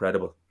fucking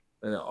incredible,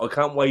 and I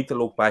can't wait to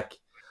look back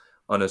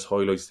on his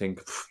highlights.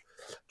 Think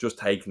just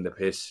taking the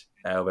piss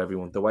out of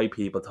everyone. The way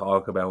people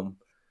talk about him.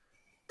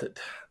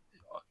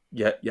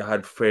 You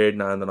had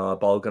Ferdinand and all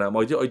balking at him.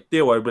 I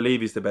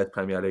believe he's the best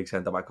Premier League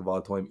centre-back of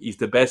all time. He's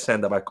the best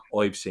centre-back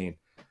I've seen,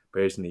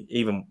 personally,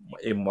 even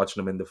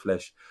watching him in the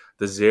flesh.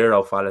 There's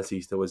zero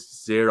fallacies. There was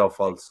zero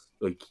faults.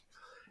 Like,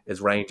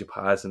 his range of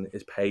passing,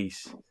 his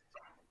pace,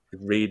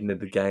 his reading of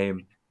the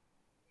game.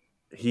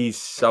 He's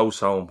so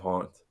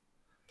important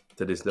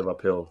to this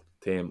Liverpool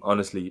team.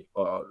 Honestly,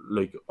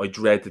 I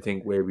dread to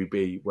think where we'd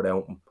be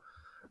without him.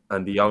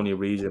 And the only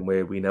reason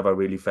where we never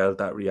really felt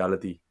that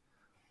reality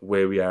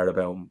where we are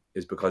about him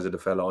is because of the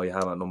fella I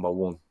have at number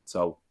 1.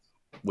 So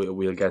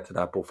we'll get to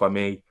that. But for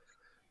me,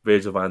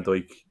 Virgil van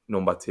Dijk,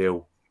 number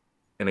 2,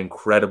 an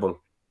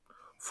incredible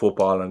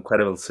footballer,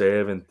 incredible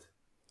servant,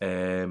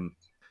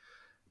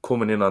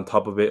 coming in on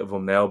top of it of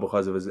him now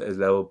because of his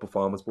level of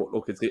performance. But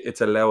look,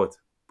 it's allowed,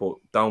 but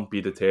don't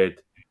be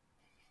deterred.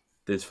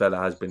 This fella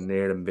has been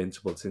near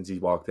invincible since he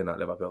walked in at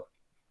Liverpool.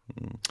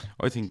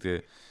 I think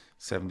the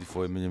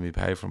 75 million we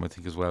pay for him, I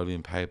think, as well,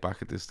 being paid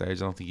back at this stage.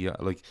 I don't think he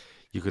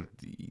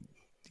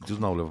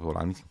doesn't know Liverpool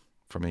anything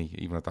for me,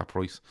 even at that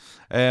price.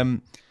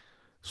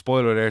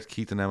 Spoiler alert,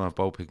 Keith and Emma have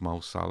both picked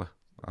Mo Salah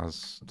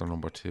as their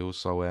number 2.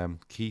 So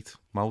Keith,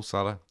 Mo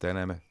Salah, then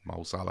Emma,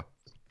 Mo Salah.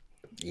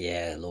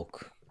 Yeah,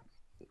 look,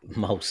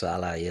 Mo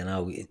Salah,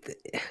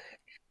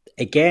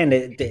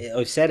 again,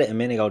 I've said it a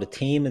minute ago, the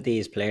team of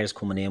these players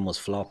coming in was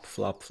flop.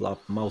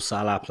 Mo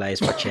Salah plays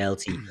for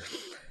Chelsea.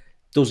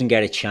 Doesn't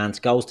get a chance,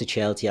 goes to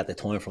Chelsea at the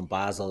time from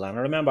Basel. And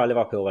I remember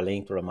Liverpool were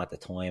linked with him at the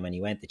time, and he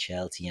went to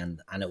Chelsea,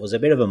 and it was a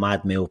bit of a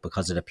mad move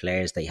because of the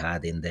players they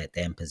had in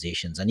them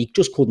positions. And he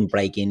just couldn't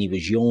break in. He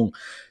was young,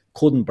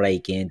 couldn't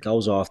break in,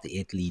 goes off to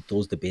Italy,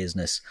 does the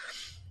business.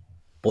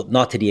 but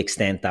not to the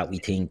extent that we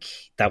think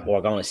that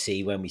we're going to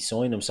see when we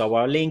sign him. So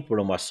we're linked with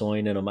him, we're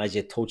signing him. As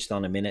you touched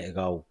on a minute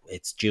ago,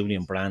 it's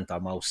Julian Brandt or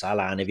Mo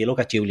Salah. And if you look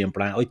at Julian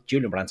Brandt,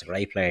 Julian Brandt's a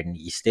great player and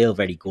he's still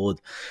very good.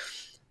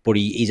 But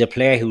he's a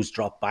player who's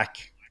dropped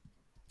back.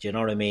 Do you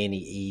know what I mean?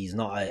 He's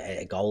not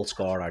a goal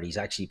scorer. He's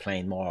actually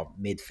playing more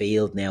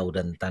midfield now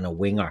than a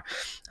winger.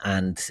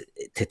 And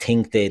to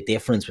think the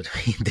difference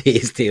between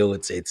these two,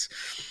 it's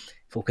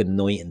fucking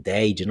night and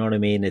day. Do you know what I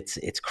mean?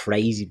 It's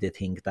crazy to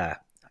think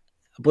that.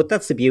 But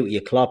that's the beauty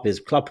of Klopp, is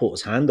Klopp put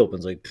his hand up and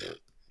was like,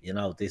 you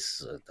know,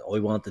 this, I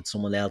wanted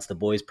someone else. The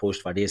boys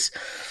pushed for this.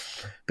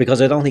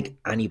 Because I don't think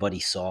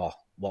anybody saw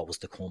what was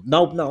to come.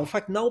 No, in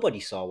fact, nobody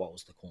saw what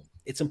was to come.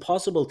 It's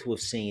impossible to have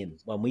seen,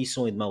 when we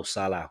signed Mo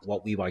Salah,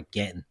 what we were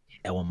getting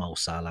out of Mo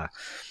Salah.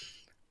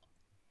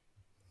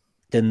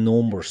 The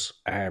numbers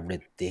are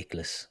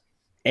ridiculous.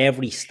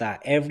 Every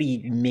stat,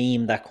 every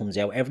meme that comes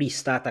out, every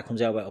stat that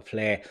comes out about a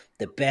player,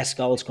 the best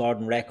goal scored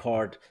in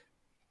record,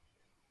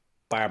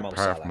 bar Mo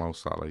Salah. Mo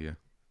Salah, yeah.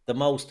 The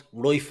most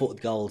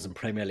right-footed goals in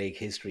Premier League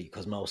history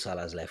because Mo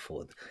Salah's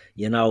left-footed.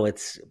 You know,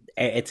 it's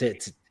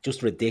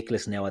just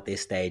ridiculous now at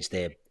this stage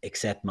to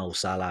accept Mo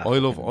Salah. I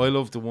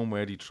love the one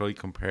where they try to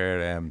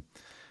compare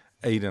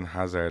Eden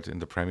Hazard in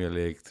the Premier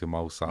League to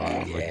Mo Salah.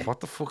 I was like, what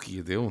the fuck are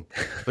you doing?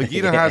 Like,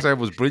 Eden Hazard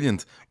was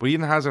brilliant, but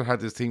Eden Hazard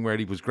had this thing where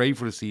he was great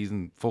for the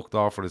season, fucked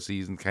off for the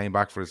season, came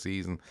back for the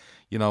season,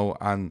 you know.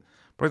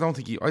 But I don't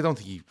think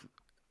he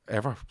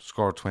ever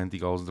scored 20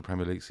 goals in the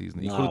Premier League season.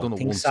 He could have done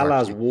it once.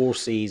 Salah's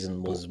worst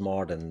season was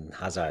more than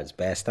Hazard's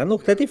best. And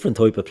look, they're different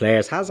type of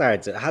players.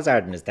 Hazard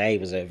in his day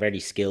was a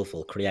very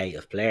skillful,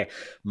 creative player.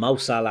 Mo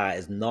Salah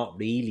is not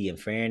really, in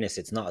fairness,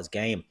 it's not his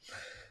game.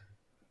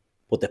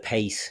 But the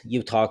pace,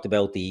 you talked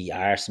about the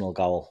Arsenal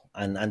goal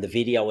and the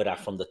video of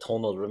that from the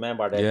tunnel.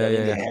 Remember, they're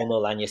in the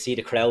tunnel and you see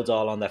the crowds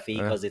all on their feet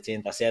because it's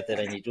intercepted,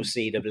 and you just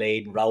see the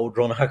bleed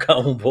roadrunner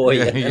going by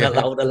and a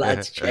load of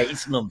lads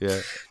chasing them. Yeah.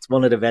 It's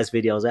one of the best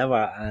videos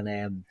ever.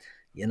 And,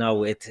 you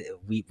know,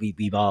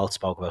 we've all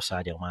spoke about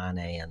Sadio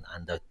Mane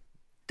and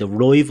the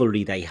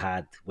rivalry they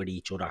had with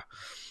each other,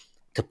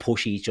 to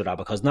push each other,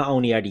 because not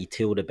only are they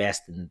two of the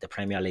best in the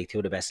Premier League, two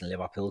of the best in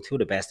Liverpool, two of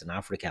the best in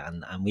Africa,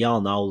 and we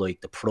all know,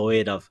 like, the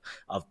pride of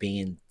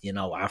being, you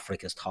know,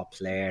 Africa's top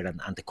player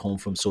and to come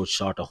from such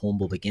sort of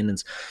humble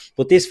beginnings.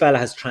 But this fella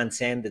has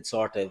transcended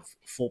sort of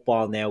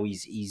football now.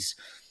 He's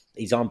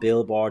on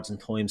billboards in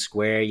Times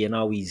Square, you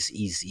know,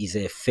 he's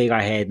a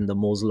figurehead in the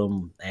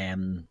Muslim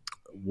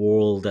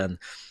world, and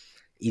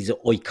he's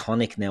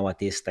iconic now at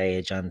this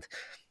stage. And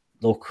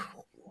look,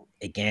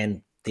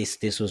 again,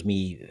 This was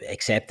me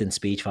accepting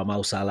speech for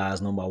Mo Salah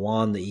as number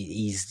one.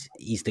 He's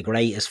the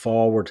greatest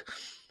forward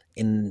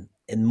in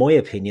my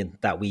opinion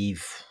I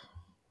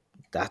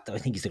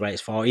think he's the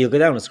greatest forward. He'll go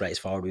down as the greatest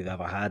forward we've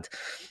ever had.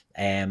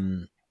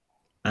 And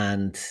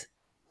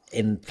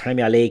in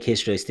Premier League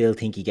history, I still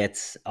think he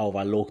gets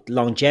overlooked.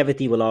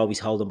 Longevity will always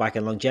hold him back,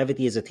 and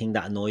longevity is a thing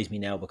that annoys me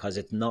now because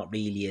it's not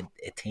really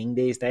a thing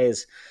these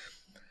days.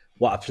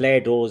 What a player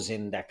does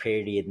in their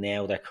period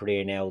now, their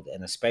career now,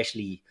 and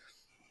especially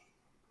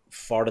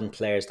foreign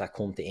players that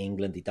come to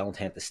England, they don't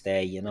tend to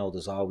stay. You know,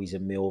 there's always a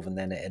move and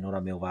then another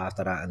move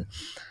after that. And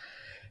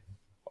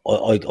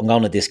I'm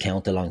going to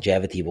discount the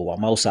longevity, but what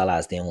Mo Salah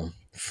is doing,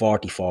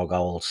 44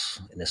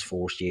 goals in his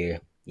first year,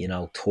 you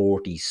know,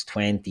 30s,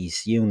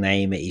 20s, you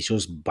name it, he's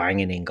just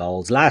banging in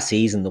goals. Last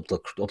season, up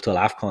till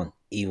AFCON,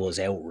 he was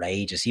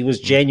outrageous. He was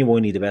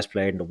genuinely the best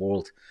player in the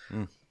world.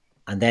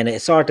 And then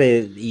it sort of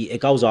it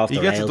goes off. He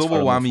gets a double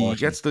whammy.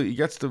 He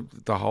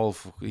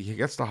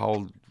gets the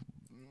whole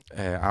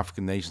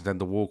African nations, then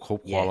the World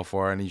Cup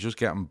qualifier, and he's just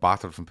getting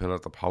battered from pillar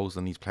to post,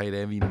 and he's played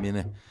every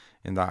minute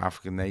in that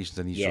African nations,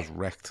 and he's just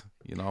wrecked,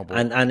 you know.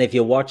 But and if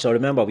you watch, I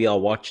remember we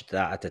all watched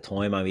that at the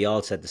time, and we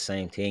all said the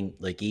same thing.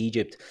 Like,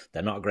 Egypt,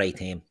 they're not a great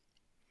team,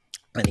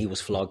 and he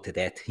was flogged to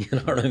death. You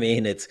know what I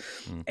mean? It's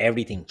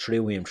everything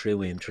through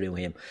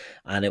him,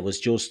 and it was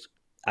just,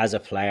 as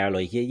a player,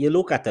 like, you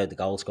look at the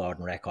goal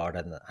scoring record,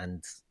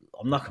 and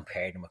I'm not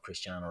comparing him with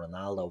Cristiano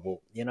Ronaldo, but,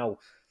 you know,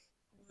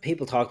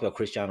 people talked about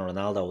Cristiano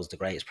Ronaldo as the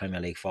greatest Premier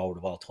League forward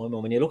of all time.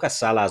 And when you look at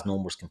Salah's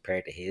numbers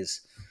compared to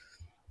his,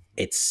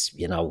 it's,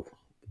 you know,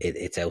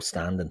 it's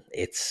outstanding.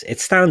 It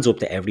stands up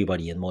to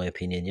everybody, in my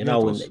opinion. You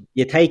know, and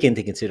you take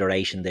into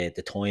consideration the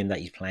time that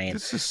he's playing,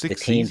 the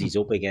teams he's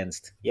up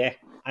against. Yeah.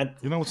 And,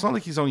 you know, it's not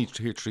like he's only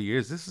here 3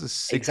 years. This is a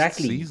sixth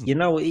season. You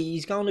know,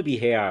 he's going to be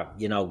here,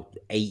 you know,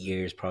 8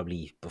 years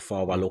probably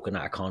before we're looking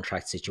at a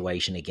contract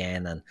situation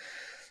again. And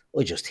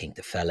I just think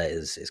the fella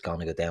is going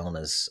to go down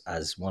as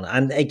one.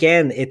 And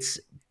again,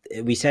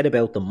 we said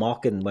about the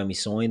mocking when we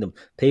signed him.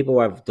 People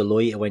were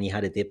delighted when he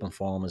had a dip in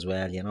form as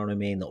well. You know what I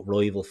mean? The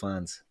rival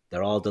fans,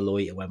 they're all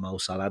delighted when Mo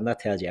Salah, and that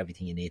tells you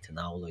everything you need to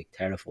know. Like,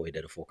 terrified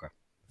of the fucker.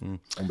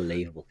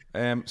 Unbelievable.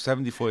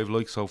 75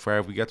 likes so far.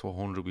 If we get to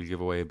 100, we'll give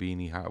away a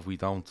beanie. If we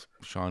don't,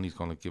 Shawnee's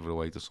going to give it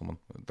away to someone.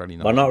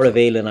 We're not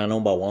revealing our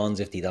number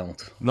ones if they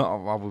don't.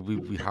 No,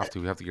 we have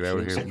to. We have to get out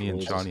of here. Me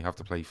and Shawnee have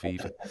to play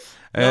FIFA.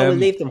 No, we'll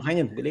leave them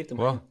hanging.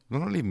 We're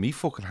not leaving me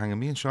fucking hanging.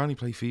 Me and Shawnee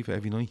play FIFA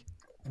every night.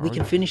 We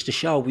can finish the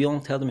show. We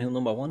won't tell them who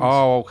number 1 is.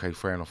 Oh, okay,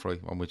 fair enough. Right,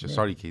 I'm with you.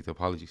 Sorry, Keith.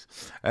 Apologies.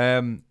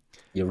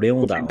 You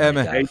ruined that one,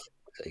 Emma. Gav.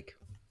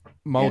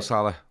 Mo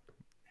Salah.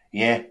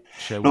 Yeah.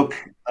 Shout. Look,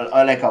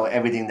 I echo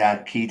everything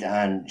that Keith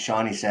and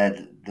Shawnee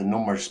said. The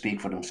numbers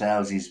speak for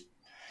themselves. He's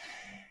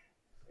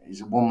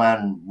a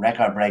one-man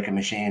record-breaking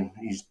machine.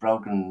 He's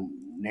broken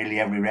nearly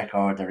every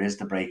record there is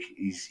to break.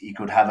 He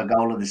could have a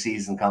goal of the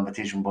season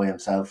competition by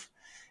himself.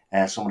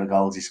 Some of the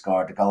goals he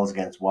scored, the goals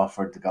against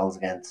Watford, the goals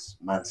against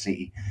Man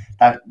City.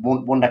 That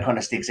one that kind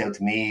of sticks out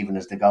to me even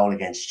is the goal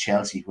against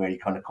Chelsea, where he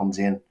kind of comes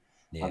in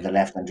on the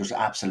left and just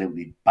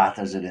absolutely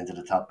batters it into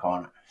the top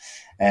corner.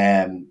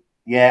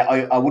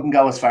 I wouldn't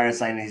go as far as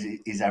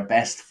saying he's our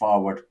best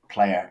forward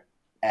player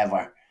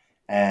ever,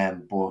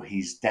 but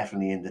he's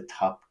definitely in the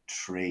top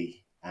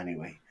 3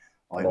 anyway.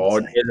 There's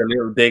a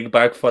little dig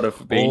back for the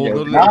being.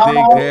 No,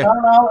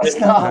 it's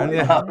not.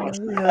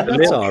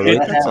 That's all right.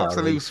 That's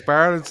absolute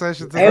sparring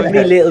session today.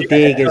 Every little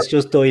dig is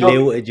just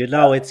diluted. You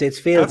know, it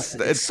feels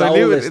it's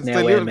soulless diluted. now.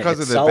 It's diluted because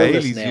of the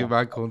Baileys, you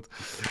man cunt.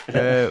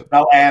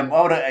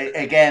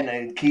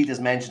 Again, Keith has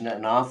mentioned it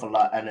an awful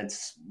lot, and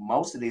it's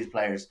most of these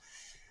players.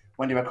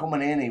 When they were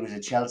coming in, he was a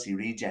Chelsea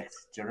reject.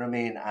 Do you know what I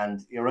mean?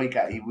 And you're right,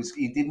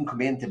 he didn't come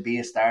in to be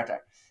a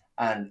starter.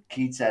 And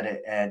Keith said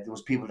it. There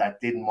was people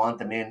that didn't want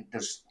him in.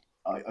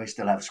 I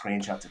still have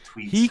screenshots of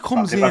tweets. He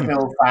comes in.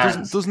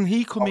 Doesn't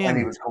he come in? When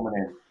he was coming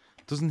in.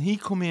 Doesn't he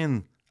come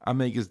in and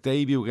make his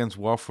debut against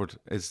Watford?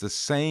 It's the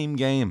same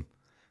game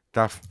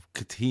that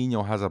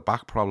Coutinho has a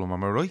back problem.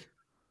 Am I right?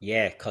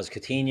 Yeah, because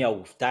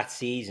Coutinho that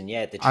season,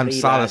 the and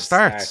Salah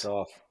starts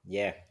off.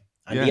 Yeah.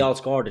 And they all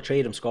scored. The 3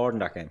 of them scored in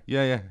that game.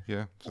 Yeah.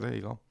 So there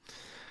you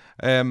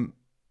go.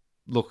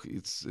 Look,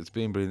 it's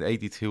been brilliant.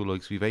 82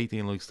 likes. We've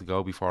 18 likes to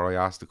go before I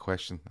ask the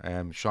question.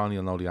 Shawnee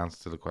will know the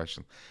answer to the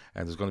question,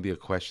 and there's going to be a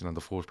question, and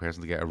the fourth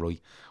person to get it right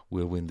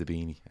will win the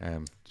beanie.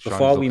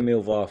 Before we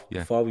move off,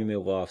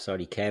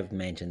 sorry, Kev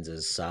mentions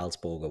his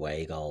Salzburg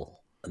away goal.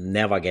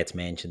 Never gets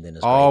mentioned in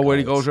his. Where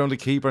he goes around the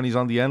keeper and he's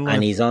on the end line,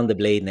 and he's on the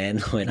bleeding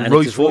end line, and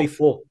right it's his right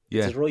foot.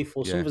 Yeah, it's his right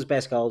foot. Some of his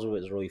best goals were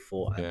with his right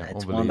foot, and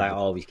it's one that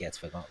always gets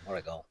forgotten. What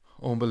a goal!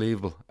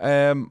 Unbelievable.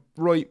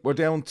 Right, we're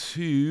down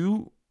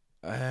to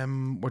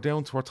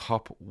our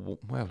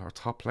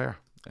top player.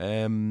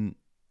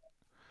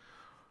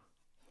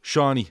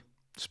 Shawnee,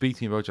 speak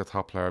to me about your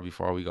top player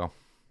before we go.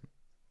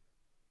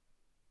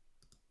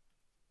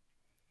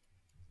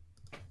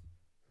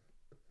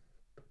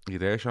 You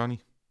there, Shawnee?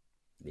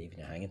 Leaving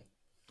you hanging.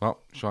 Oh,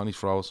 Shawnee's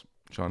froze.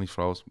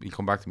 He'll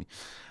come back to me.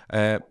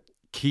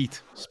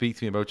 Keith, speak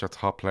to me about your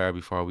top player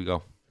before we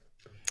go.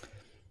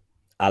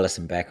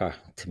 Alisson Becker,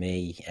 to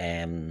me.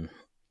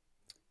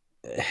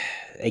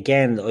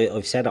 Again,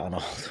 I've said it on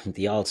all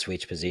the all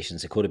switch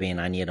positions. It could have been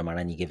any of them at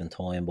any given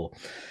time, but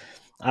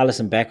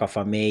Alisson Becker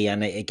for me,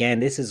 and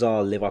again, this is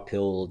all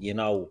Liverpool,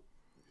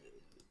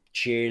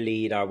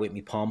 cheerleader with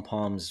me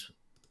pom-poms.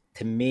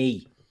 To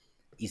me,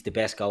 he's the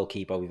best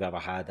goalkeeper we've ever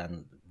had,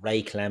 and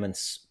Ray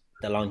Clemence,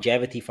 the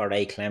longevity for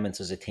Ray Clemence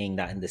was a thing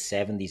that in the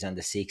 70s and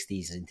the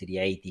 60s into the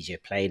 80s, you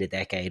played a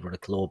decade with a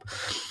club.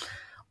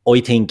 I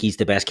think he's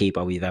the best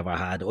keeper we've ever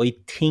had. I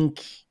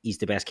think he's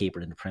the best keeper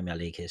in the Premier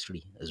League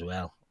history as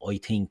well. I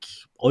think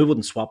I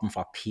wouldn't swap him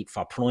for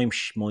Prime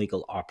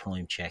Schmeichel or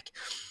Prime Cech.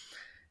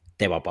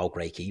 They were both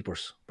great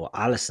keepers, but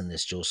Alisson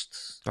is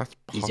just... That's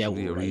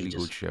possibly a really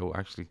good show,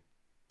 actually.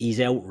 He's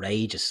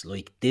outrageous.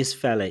 Like, this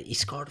fella, he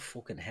scored a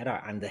fucking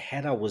header, and the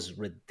header was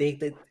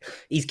ridiculous.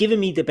 He's given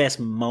me the best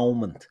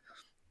moment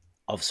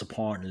of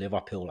supporting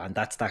Liverpool, and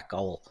that's that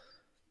goal.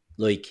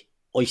 Like,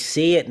 I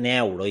see it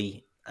now,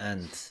 right?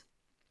 And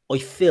I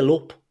fill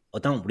up. I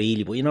don't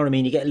really, but you know what I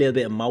mean? You get a little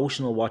bit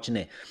emotional watching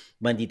it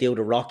when they do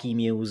the Rocky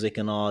music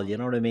and all, you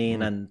know what I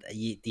mean? And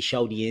they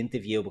show the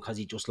interview because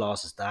he just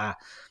lost his dad.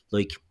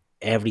 Like,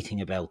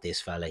 everything about this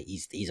fella,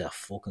 he's a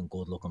fucking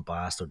good-looking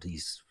bastard.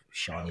 He's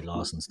Shawnee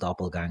Lawson's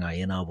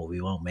doppelganger, but we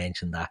won't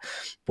mention that.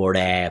 But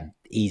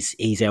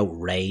he's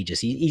outrageous.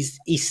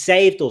 He's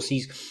saved us.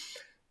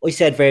 I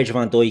said Virgil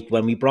van Dijk,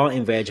 when we brought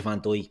in Virgil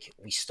van Dijk,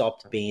 we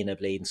stopped being a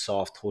bleeding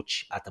soft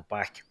touch at the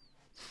back.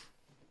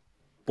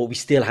 But we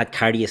still had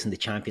Karius in the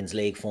Champions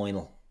League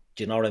final.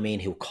 Do you know what I mean?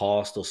 Who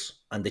cost us.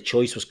 And the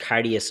choice was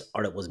Karius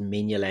or it was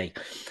Mignolet.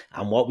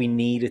 And what we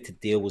needed to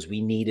do was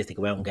we needed to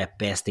go out and get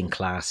best in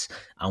class.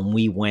 And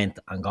we went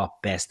and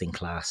got best in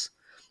class.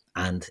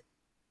 And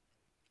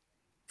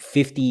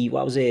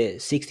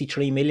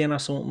 63 million or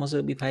something was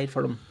it we paid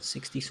for them?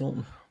 60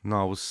 something?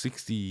 No, it was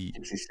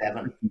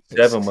 67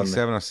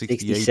 or 68.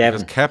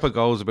 67. Because Kepa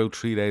goes about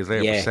 3 days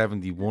later for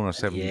 71 or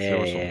 72 or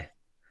something. Yeah.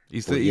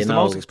 He's the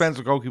most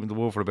expensive goalkeeper in the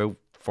world for about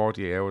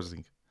 48 hours, I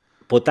think.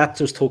 But that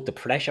just took the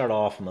pressure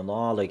off him and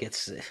all. Like,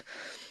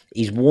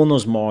 he's won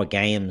us more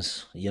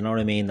games, you know what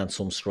I mean, than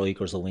some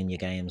strikers will win you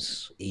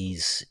games.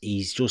 He's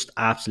just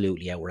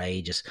absolutely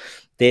outrageous.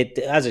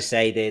 As I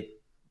say,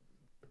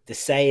 the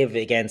save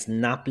against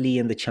Napoli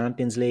in the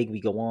Champions League,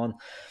 we go on.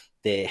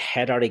 The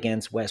header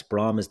against West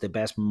Brom is the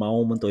best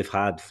moment I've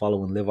had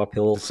following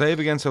Liverpool. The save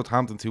against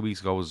Southampton 2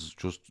 weeks ago was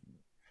just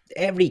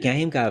Every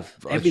game, Gav.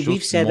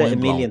 We've said it a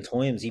million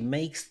times. He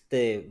makes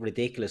the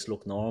ridiculous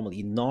look normal.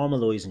 He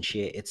normalising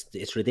shit.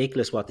 It's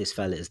ridiculous what this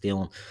fella is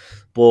doing.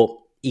 But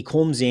he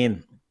comes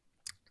in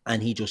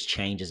and he just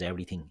changes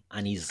everything.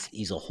 And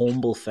he's a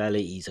humble fella.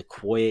 He's a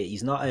quiet.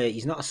 He's not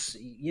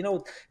you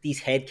know, these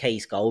head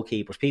case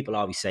goalkeepers. People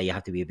always say you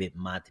have to be a bit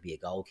mad to be a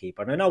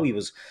goalkeeper. And I know he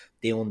was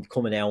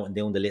coming out and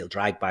doing the little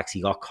drag backs.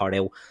 He got caught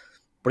out,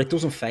 but it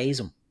doesn't faze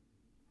him.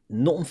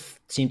 Nothing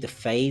seemed to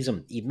faze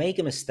him. He'd make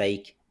a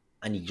mistake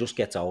and he just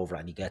gets over it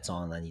and he gets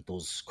on and he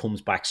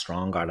comes back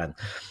stronger. And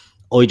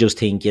I just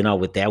think, you know,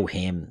 without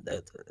him,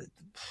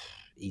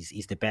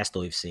 he's the best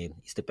I've seen.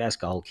 He's the best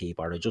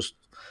goalkeeper.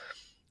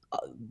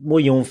 My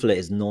young fella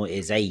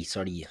is 8.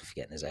 Sorry, I'm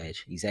forgetting his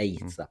age. He's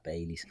 8. It's that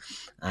Bailey's,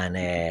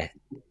 and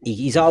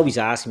he's always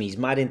asking me. He's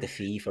mad into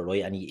FIFA,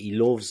 right? And he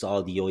loves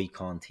all the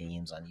icon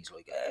teams. And he's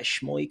like,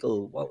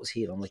 Schmeichel, what was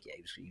he? I'm like, yeah,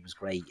 he was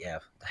great. Yeah,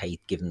 I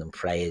hate giving them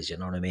praise. You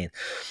know what I mean?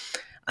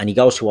 And he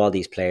goes through all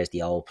these players,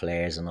 the old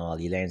players and all.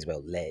 He learns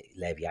about Lev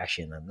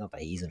Yashin, and not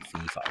that he's in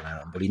FIFA or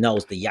anything, but he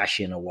knows the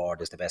Yashin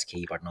Award is the best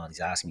keeper and all. He's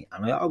asking me,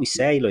 and I always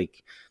say,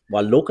 like,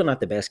 while looking at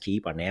the best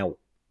keeper now,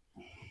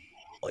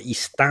 he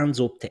stands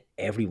up to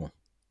everyone.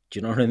 Do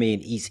you know what I mean?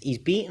 He's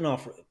beaten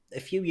off.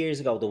 A few years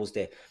ago, there was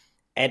the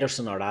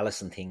Ederson or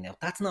Alisson thing. Now,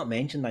 that's not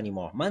mentioned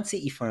anymore. Man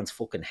City fans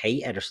fucking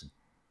hate Ederson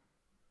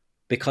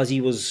because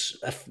he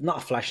was not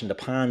a flash in the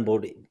pan,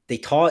 but they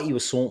thought he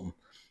was something,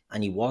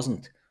 and he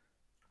wasn't.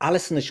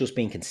 Alisson has just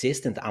been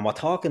consistent, and we're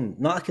talking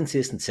not a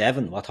consistent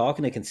 7, we're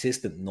talking a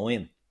consistent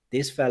 9.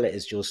 This fella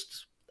is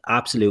just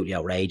absolutely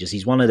outrageous.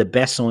 He's one of the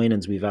best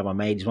signings we've ever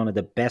made. He's one of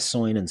the best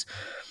signings,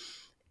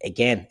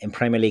 again, in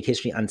Premier League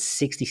history, and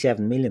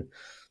 67 million.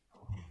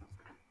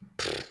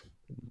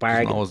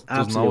 Bargain.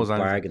 Absolute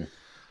bargain.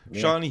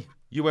 Yeah. Shawnee,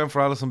 you went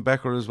for Alisson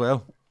Becker as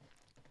well.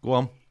 Go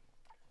on.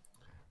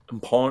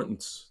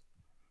 Importance.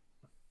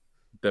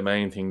 The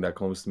main thing that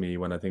comes to me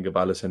when I think of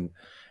Alisson,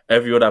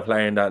 every other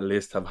player in that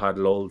list have had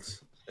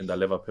lulls in their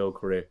Liverpool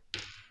career.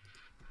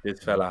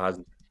 This fella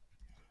hasn't.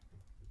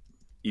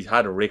 He's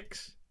had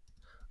Ricks,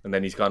 and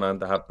then he's gone on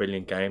to have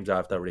brilliant games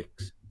after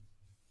Ricks.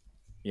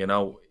 You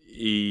know,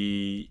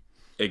 he's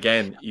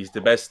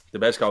the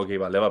best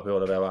goalkeeper Liverpool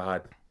have ever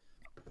had.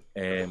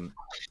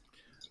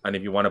 And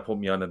if you want to put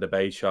me on a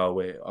debate show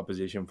with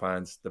opposition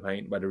fans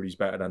debating whether he's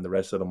better than the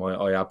rest of them,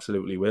 I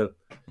absolutely will.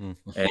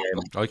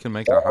 I can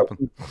make that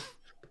happen.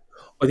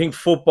 I think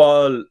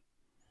football,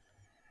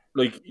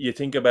 like, you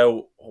think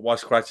about what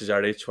scratches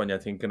your itch when you're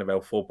thinking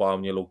about football,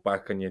 and you look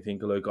back and you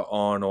think, like,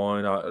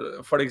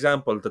 for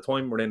example, the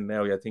time we're in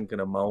now, you're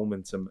thinking of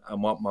moments and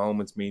what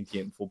moments mean to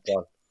you in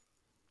football.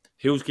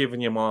 Who's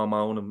given you more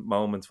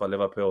moments for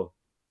Liverpool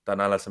than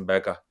Alisson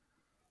Becker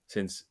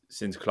since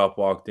Klopp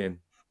walked in,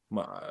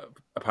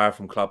 apart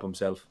from Klopp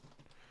himself?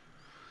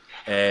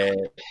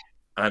 And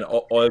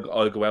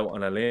I'll go out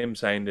on a limb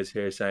saying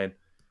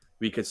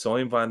we could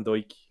sign Van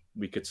Dijk,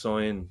 we could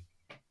sign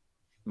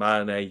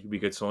Mane, we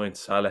could sign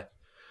Salah,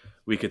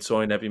 we could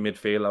sign every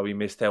midfielder we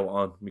missed out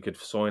on, we could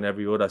sign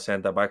every other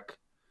centre back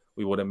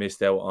we would have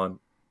missed out on.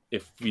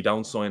 If we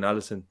don't sign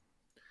Alisson,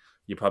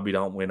 you probably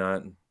don't win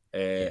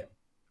anything.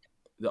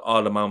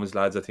 All the moments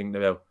lads are thinking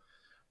about,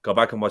 go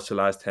back and watch the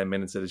last 10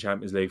 minutes of the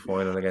Champions League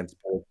final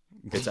against Paul.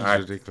 It's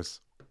art.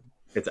 Ridiculous.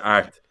 It's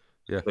art.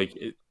 Yeah. Like,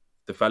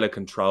 the fella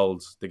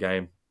controls the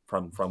game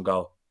from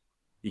goal.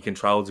 He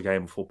controls the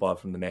game of football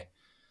from the net.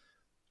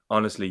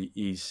 Honestly,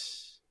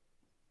 he's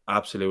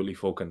absolutely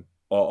fucking.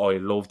 I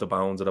love the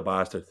bounds of the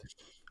bastard,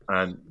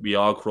 and we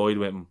all cried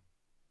with him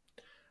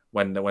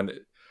when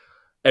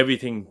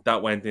everything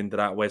that went into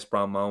that West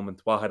Brom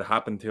moment, what had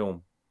happened to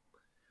him,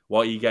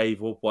 what he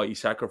gave up, what he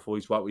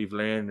sacrificed, what we've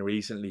learned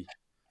recently,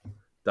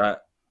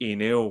 that he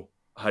knew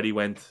had he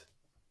went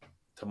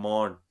to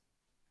mourn,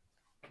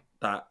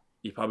 that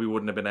he probably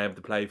wouldn't have been able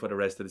to play for the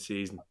rest of the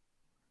season.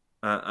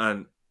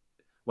 And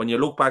when you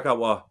look back at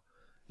what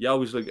you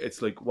always look,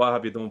 it's like, what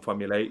have you done for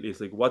me lately?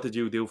 It's like, what did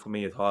you do for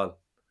me at all?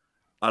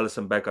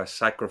 Alisson Becker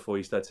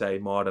sacrificed, I'd say,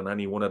 more than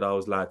any one of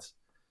those lads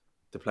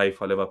to play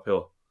for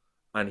Liverpool,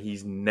 and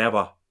he's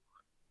never,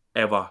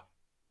 ever,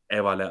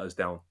 ever let us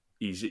down.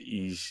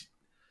 He's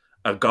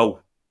a go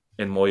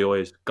in my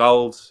eyes.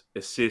 Goals,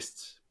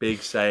 assists,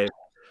 big save,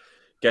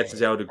 gets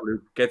us out of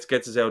group, gets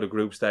us out of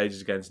group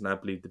stages against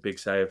Napoli. The big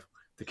save,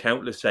 the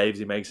countless saves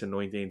he makes in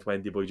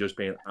 1920 by just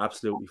being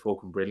absolutely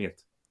fucking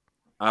brilliant,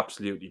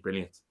 absolutely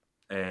brilliant.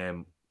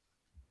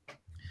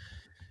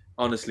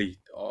 Honestly,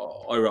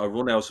 I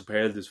run out of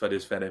superlatives for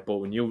this fella. But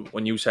when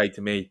you say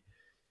to me,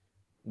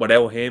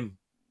 without him,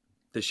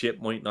 the ship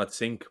might not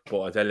sink.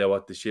 But I tell you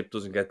what, the ship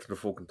doesn't get to the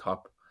fucking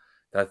top.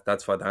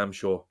 That's for damn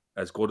sure.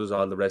 As good as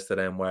all the rest of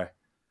them were,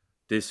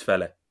 this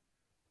fella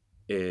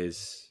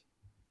is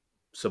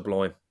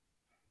sublime.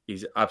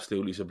 He's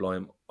absolutely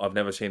sublime. I've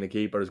never seen a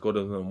keeper as good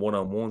as him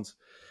one-on-ones.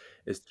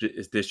 His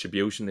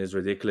distribution is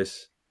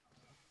ridiculous.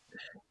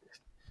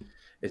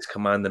 It's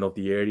commanding of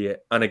the area.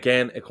 And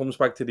again, it comes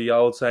back to the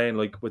old saying,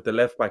 like with the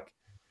left back,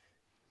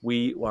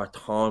 we were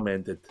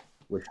tormented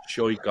with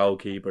shy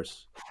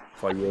goalkeepers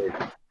for years.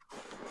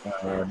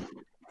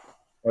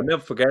 I'll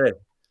never forget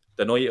it.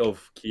 The night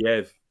of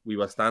Kiev, we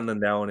were standing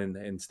down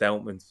in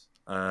Stoutman's,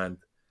 and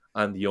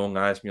Andy Young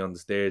asked me on the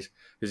stairs,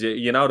 because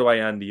you know the way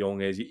Andy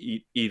Young is,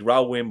 he'd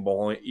row in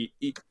behind.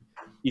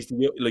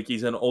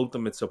 He's an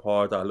ultimate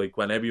supporter. Like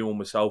when everyone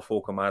was so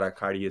fucking mad at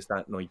Carrius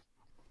that night,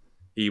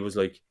 he was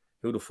like,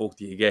 "Who the fuck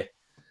do you get?"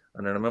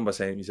 And I remember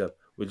saying to myself,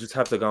 "We'll just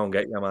have to go and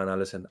get your man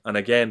Alisson." And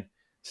again,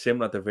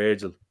 similar to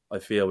Virgil, I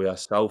feel we are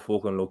so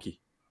fucking lucky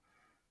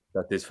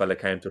that this fella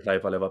came to play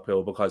for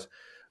Liverpool, because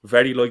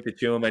very like the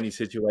Tchouaméni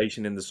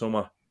situation in the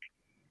summer,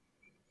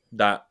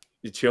 that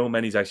the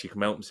Tchouaméni's actually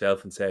come out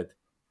himself and said,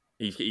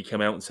 he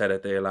came out and said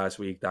it there last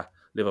week, that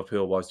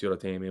Liverpool was the other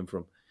team in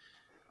from.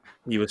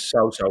 He was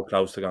so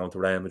close to going to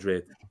Real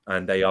Madrid,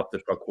 and they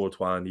opted for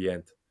Courtois in the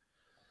end,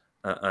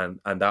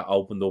 and that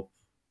opened up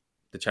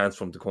the chance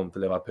for him to come to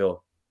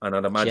Liverpool. And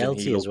I'd imagine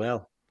Chelsea as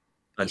well.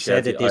 And He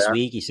said Chelsea, it this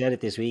week. He said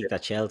it this week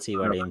that Chelsea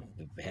were in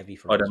heavy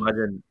for I'd him.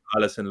 imagine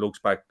Alisson looks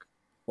back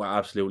with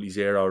absolutely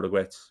zero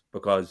regrets,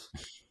 because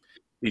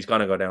he's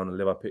going to go down in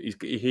Liverpool.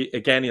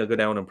 He'll go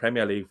down in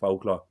Premier League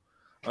folklore.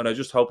 And I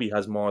just hope he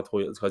has more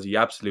titles, because he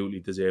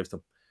absolutely deserves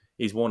them.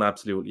 He's won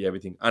absolutely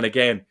everything. And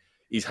again,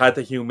 he's had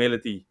the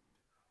humility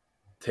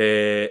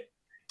to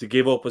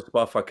give up a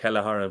spot for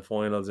Kelleher in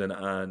finals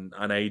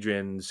and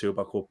Adrian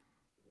Super Cup.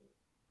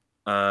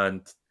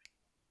 And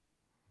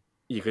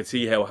you could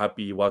see how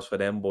happy he was for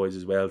them boys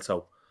as well.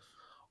 So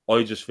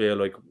I just feel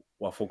like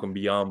we're fucking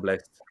beyond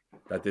blessed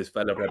that this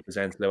fella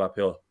represents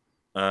Liverpool.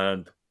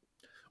 And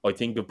I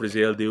think if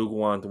Brazil do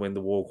go on to win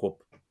the World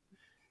Cup,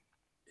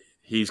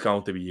 he's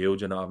going to be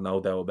huge, and I have no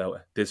doubt about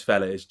it. This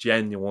fella is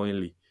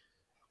genuinely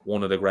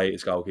one of the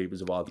greatest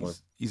goalkeepers of all time.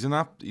 He's an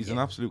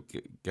absolute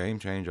game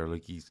changer.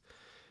 Like you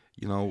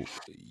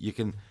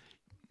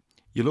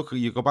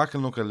go back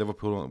and look at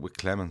Liverpool with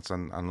Clements,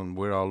 and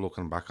we're all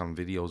looking back on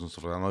videos and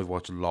stuff like that, and I've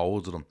watched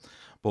loads of them.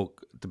 But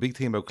the big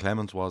thing about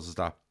Clements is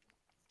that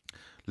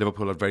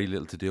Liverpool had very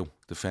little to do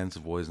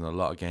defensive-wise in a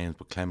lot of games,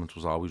 but Clements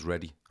was always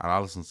ready. And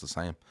Alisson's the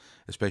same,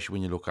 especially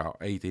when you look at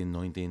 18,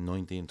 19,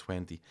 19,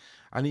 20.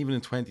 And even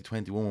in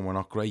 2021, when we're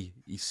not great,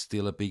 he's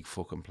still a big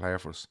fucking player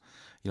for us.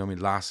 You know what I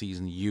mean? Last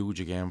season, huge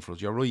again for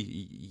us. You're right,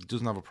 he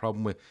doesn't have a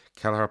problem with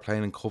Kelleher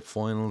playing in cup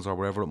finals or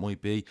wherever it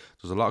might be.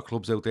 There's a lot of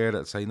clubs out there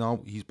that say,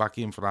 no, he's back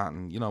in for that.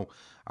 And,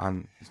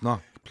 and it's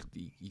not.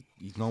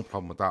 He's no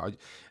problem with that.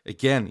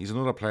 Again, he's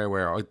another player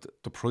where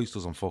the price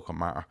doesn't fucking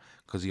matter,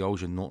 because he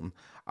owes you nothing.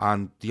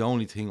 And the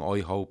only thing I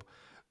hope,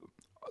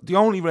 the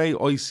only way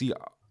I see,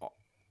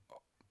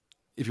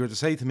 if you were to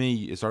say to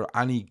me, is there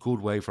any good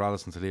way for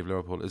Alisson to leave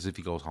Liverpool, is if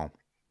he goes home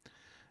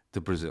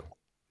to Brazil.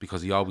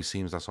 Because he always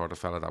seems that sort of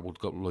fella that would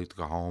like to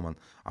go home, and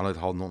I'd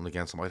hold nothing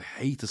against him. I'd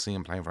hate to see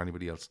him playing for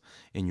anybody else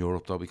in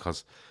Europe, though,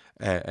 because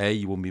A,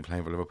 he wouldn't be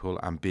playing for Liverpool,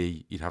 and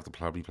B, he'd have to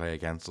probably play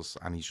against us,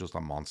 and he's just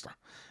a monster.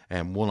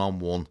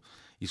 One-on-one,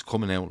 he's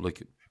coming out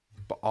like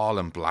all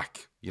in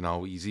black.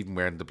 He's even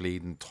wearing the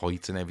bleeding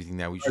tights and everything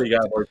now. I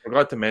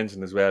forgot to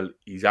mention as well,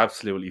 he's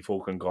absolutely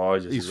fucking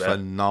gorgeous. He's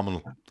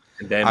phenomenal.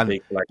 And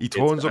he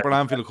turns up at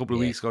Anfield a couple of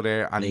weeks ago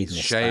there, and he's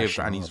shaved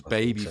and he's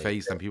baby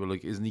faced, and people are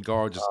like, isn't he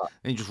gorgeous?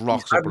 And he just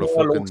rocks up with a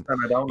fucking.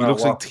 He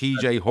looks like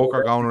TJ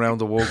Hooker going around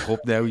the World Cup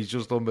now. He's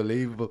just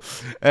unbelievable.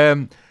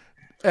 Emma.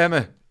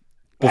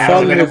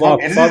 Before we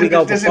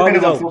go,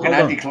 fucking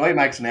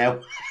anticlimax now.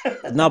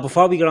 No,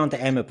 before we get on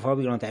to Emma,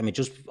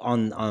 just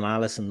on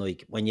Alisson,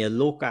 like when you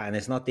look at, and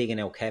it's not digging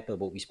out Kepa,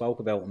 but we spoke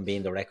about him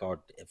being the record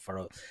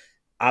for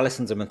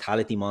Alisson's a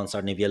mentality monster,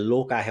 and if you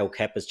look at how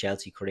Kepa's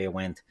Chelsea career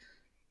went,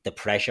 the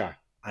pressure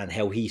and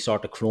how he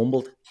sort of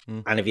crumbled.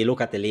 And if you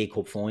look at the League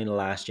Cup final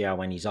last year,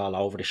 when he's all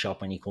over the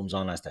shop when he comes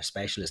on as their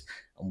specialist,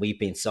 and we've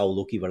been so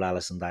lucky with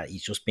Alisson that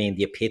he's just been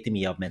the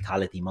epitome of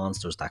mentality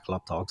monsters that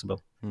Klopp talks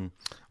about.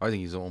 I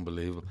think he's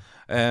unbelievable.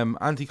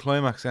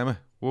 Anti-climax, Emma,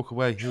 walk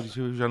away. Who's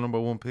your number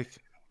one pick?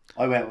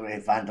 I went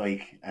with Van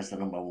Dijk as the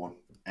number one.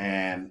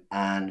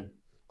 And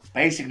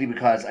basically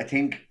because I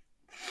think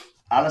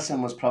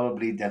Alisson was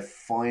probably the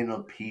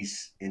final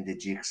piece in the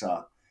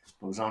jigsaw.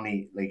 It was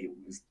only like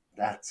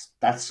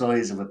that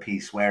size of a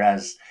piece,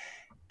 whereas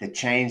the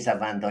change that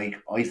Van Dijk,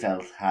 I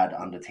felt, had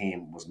on the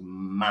team was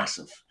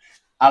massive.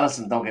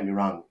 Alisson, don't get me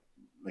wrong,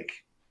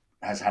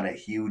 has had a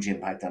huge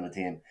impact on the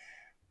team.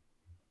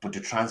 But the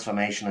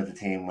transformation of the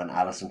team when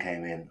Alisson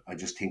came in, I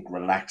just think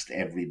relaxed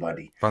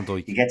everybody. Van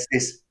Dijk. He gets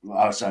this.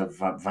 Oh, sorry,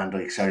 Van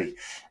Dijk. Sorry.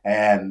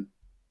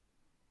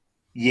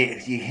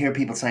 You hear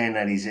people saying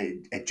that he's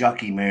a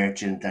jockey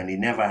merchant and he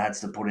never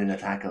has to put in a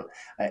tackle.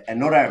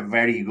 Another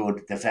very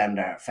good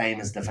defender,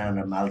 famous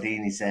defender,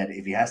 Maldini, said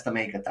if he has to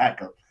make a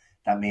tackle,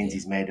 that means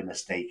he's made a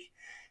mistake.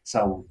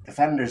 So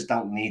defenders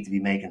don't need to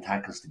be making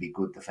tackles to be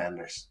good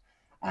defenders.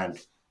 And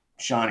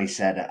Shawnee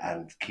said it,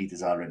 and Keith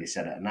has already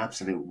said it, an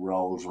absolute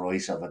Rolls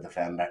Royce of a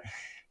defender.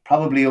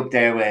 Probably up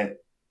there with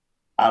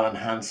Alan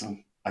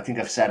Hansen. I think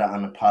I've said it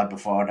on the pod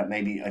before that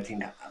maybe I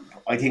think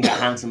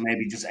Hansen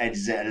maybe just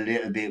edges it a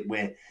little bit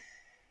with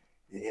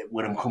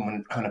him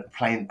coming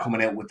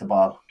out with the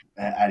ball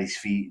at his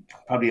feet.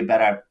 Probably a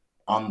better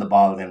on the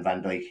ball than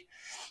Van Dijk.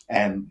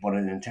 But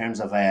in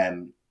terms of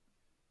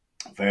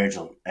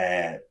Virgil,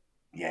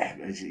 yeah,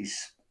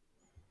 he's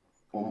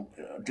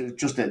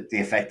just the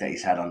effect that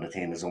he's had on the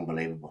team is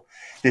unbelievable.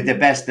 The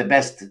best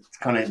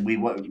kind of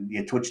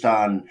you touched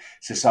on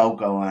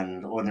Sissoko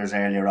and others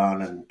earlier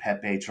on, and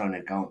Pepe trying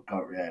to go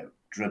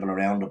dribble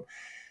around him.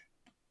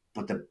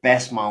 But the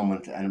best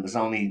moment, and it was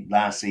only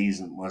last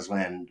season, was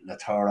when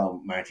Lautaro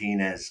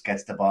Martinez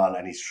gets the ball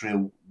and he's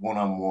through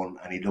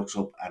 1-on-1 and he looks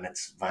up and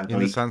it's Van Dijk. In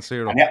the San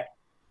Siro. And yeah,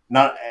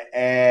 not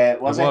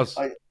was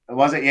it?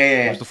 Was it?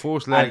 Yeah. It was the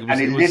first leg. And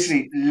he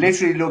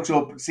literally looks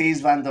up,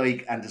 sees Van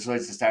Dijk, and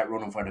decides to start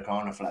running for the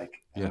corner flag.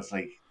 And it's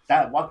like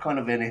that. What kind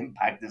of an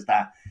impact is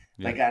that?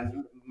 Yeah. Like,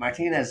 and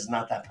Martinez is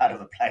not that bad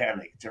of a player.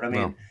 Like, do you know what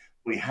I mean? No.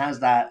 But he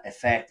has that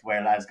effect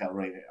where lads go,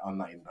 right, I'm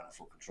not even gonna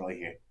fucking try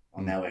here.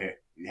 I'm now here.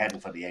 You're heading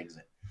for the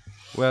exit.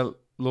 Well,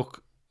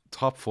 look,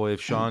 top 5: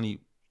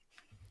 Shawnee,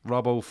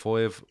 Robbo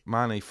 5,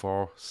 Mane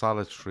 4,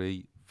 Salah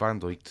 3, Van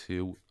Dijk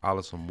 2,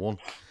 Alisson 1.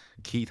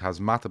 Keith has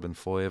Matip in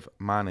 5,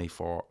 Mane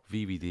 4,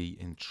 VVD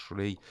in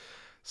 3,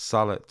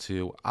 Salah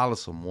 2,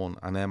 Alisson 1,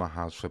 and Emma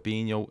has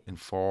Fabinho in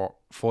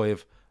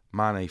 5,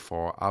 Mane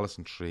 4,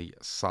 Alisson 3,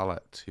 Salah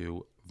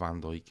 2, Van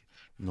Dijk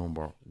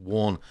number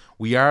 1.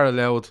 We are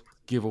allowed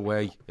give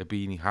away a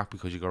beanie hat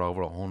because you got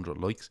over 100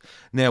 likes.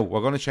 Now we're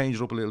going to change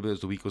it up a little bit as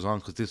the week goes on,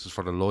 because this is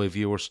for the live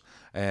viewers,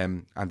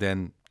 and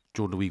then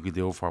during the week we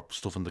do for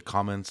stuff in the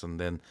comments, and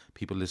then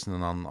people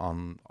listening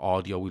on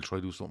audio, we'll try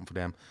to do something for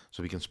them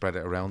so we can spread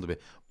it around a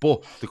bit.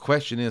 But the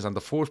question is, and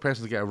the first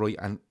person to get it right,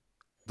 and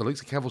the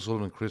likes of Kevin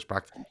Sullivan and Chris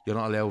Brack, you're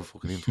not allowed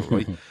fucking into it,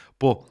 right?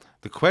 But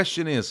the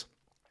question is,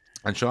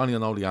 and Shawnee will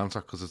know the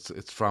answer because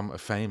it's from a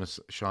famous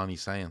Shawnee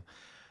saying,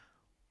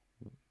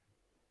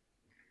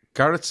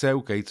 Gareth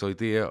Southgate's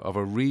idea of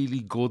a really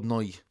good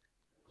night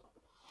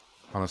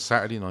on a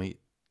Saturday night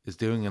is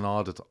doing an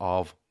audit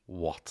of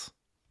what?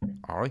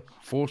 Alright,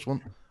 first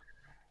one,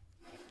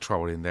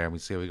 throw it in there and we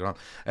see how we get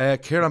on.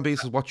 Kieran B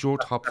says, what's your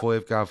top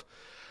 5, Gav?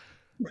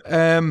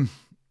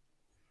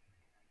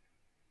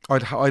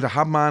 I'd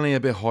have Mane a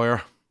bit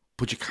higher,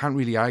 but you can't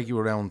really argue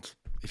around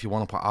if you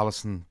want to put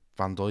Alisson,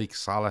 Van Dijk,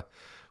 Salah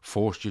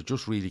first. You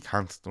just really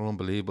can't. They're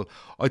unbelievable.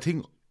 I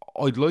think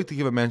I'd like to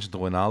give a mention to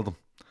Wijnaldum.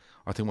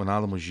 I think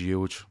Wijnaldum was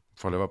huge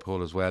for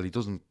Liverpool as well. He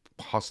doesn't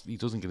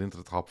get into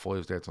the top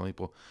 5 there tonight,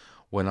 but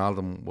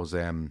Wijnaldum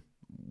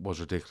was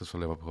ridiculous for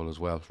Liverpool as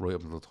well, right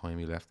up until the time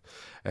he left.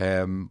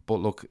 But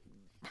look,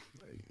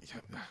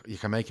 you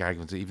can make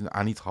arguments. Even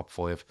any top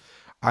 5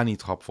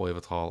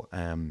 at all.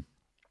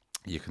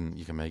 You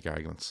can make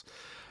arguments.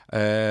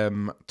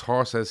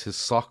 Thor says his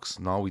socks.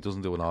 No, he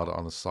doesn't do an audit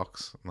on his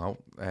socks. No.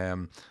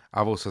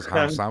 Avo says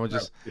ham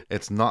sandwiches.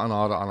 It's not an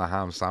audit on a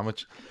ham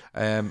sandwich.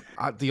 Do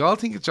you all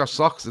think it's your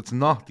socks? It's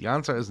not. The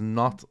answer is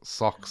not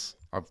socks.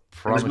 I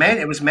promise.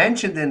 It was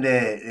mentioned in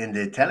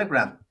the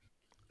Telegram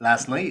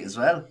last night as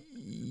well.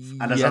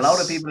 And there's a lot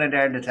of people in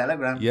there in the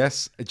Telegram.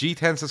 Yes.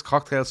 G10 says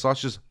cocktail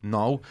sausages.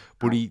 No.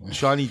 But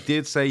Shawnee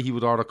did say he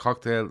would order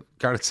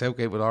Gareth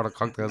Southgate would order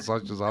cocktail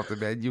sausages off the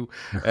menu,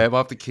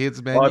 off the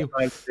kids' menu.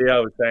 I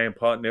was saying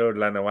pot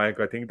noodle and a wank.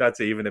 I think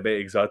that's even a bit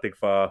exotic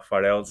for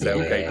old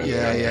Southgate.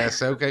 Yeah.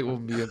 Southgate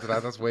wouldn't be into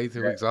that. That's way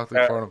too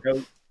exotic for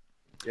him.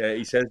 Yeah,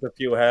 he says a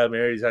few Hail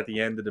Marys at the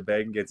end of the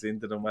bed and gets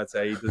into them. I'd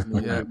say he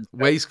doesn't. Yeah,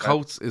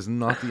 waistcoats is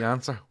not the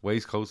answer.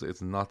 Waistcoats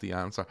is not the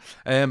answer.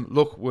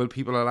 Look, well,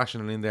 people are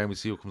lashing in there, and we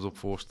see who comes up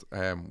first.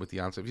 With the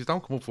answer. If you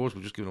don't come up first,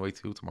 we're just giving away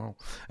 2 tomorrow.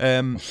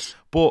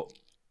 But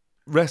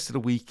rest of the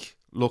week,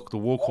 look, the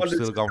World Cup's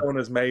still going. All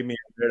this has made me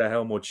aware of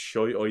how much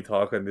shit I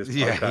talk on this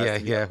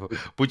podcast. Yeah.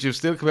 But you've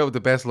still come out with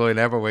the best line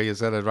ever, where you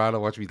said, I'd rather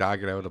watch me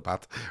dog get out of the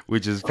bat,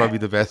 which is probably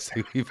the best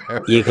thing we've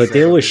ever. You could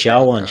do a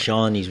show on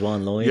Shawnee's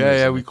one line.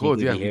 Yeah, we could.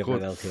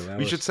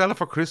 We should sell it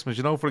for Christmas,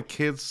 for a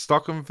kid's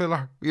stocking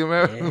filler. You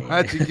know,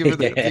 imagine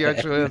giving it the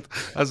actual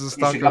as a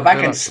stocking filler. Go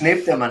back and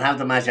snip them and have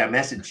them as your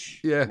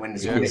message. Yeah, when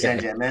somebody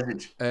sends you a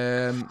message.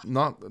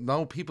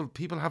 No,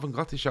 people haven't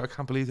got this show. I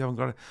can't believe they haven't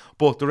got it.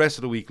 But the rest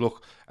of the week,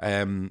 look,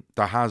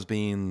 there has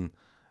been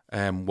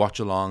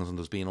watch-alongs and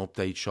there's been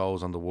update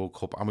shows on the World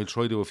Cup, and we'll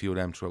try to do a few of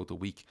them throughout the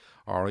week.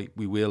 All right,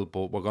 we will,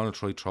 but we're going to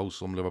try to throw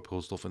some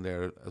Liverpool stuff in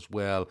there as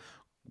well.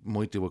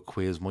 Might do a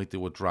quiz, might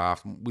do a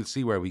draft. We'll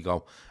see where we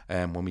go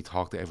when we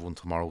talk to everyone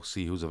tomorrow,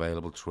 see who's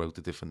available throughout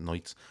the different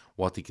nights,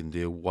 what they can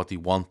do, what they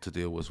want to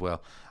do as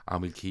well,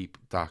 and we'll keep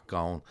that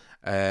going.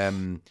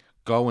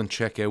 Go and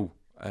check out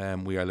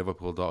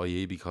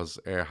weareliverpool.ie, because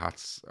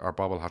our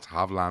bobble hats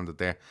have landed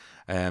there.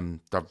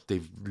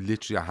 They've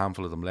literally a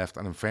handful of them left,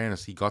 and in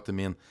fairness, he got them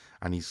in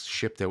and he's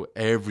shipped out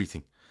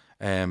everything.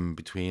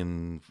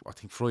 Between I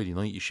think Friday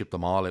night, he shipped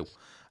them all out.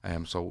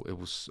 So it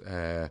was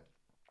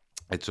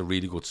it's a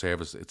really good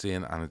service. It's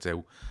in and it's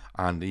out,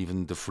 and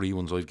even the free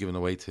ones I've given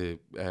away to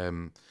a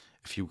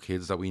few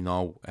kids that we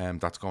know.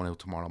 That's going out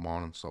tomorrow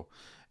morning. So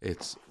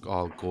it's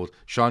all good.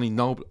 Shawnee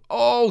Noble.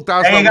 Oh,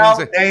 Dazzler wins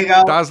it. There you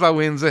go. Dazzler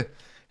wins it.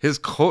 His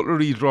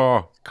cutlery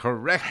drawer,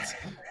 correct.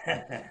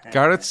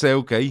 Gareth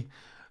Southgate.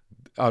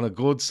 on a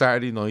good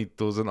Saturday night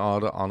does an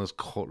audit on his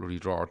cutlery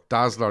drawer.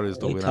 Dazzler is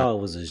the I winner. thought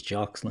it was his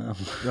jocks now.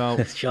 No.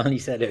 Johnny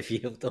said it a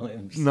few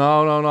times.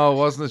 No. It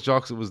wasn't his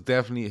jocks. It was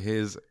definitely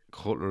his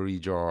cutlery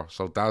drawer.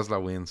 So Dazzler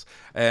wins.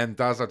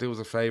 Dazzler, do us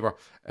a favour.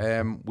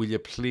 Will you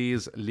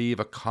please leave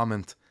a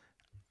comment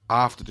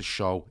after the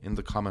show, in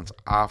the comments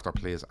after,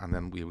 please, and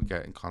then we will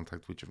get in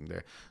contact with you from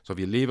there. So if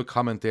you leave a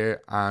comment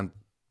there and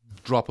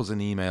drop us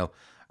an email,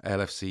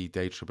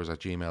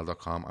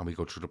 lfcdaytrippers@gmail.com, and we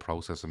go through the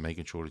process of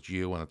making sure it's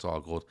you and it's all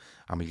good,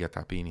 and we get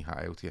that beanie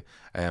hat out to you.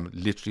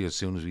 Literally as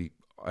soon as we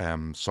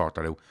sort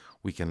that out,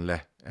 we can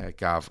let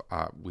Gav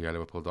at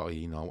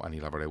weareliverpool.ie know, and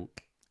he'll have it out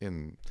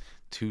in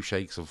 2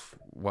 shakes of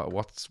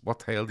what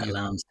tail do you? A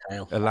lamb's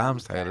tail. A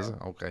lamb's tail, is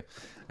it? Okay.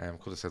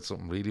 Could have said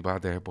something really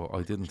bad there, but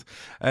I didn't.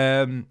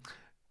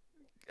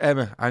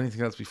 Emma,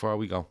 anything else before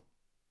we go?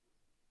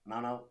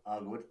 No,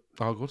 all good.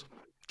 All good.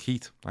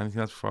 Keith,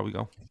 anything else before we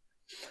go?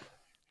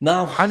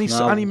 No.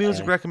 Any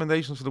music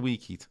recommendations for the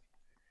week, Keith?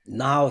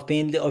 No, I've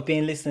been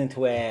listening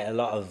to a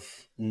lot of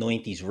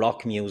 90s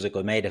rock music.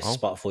 I made a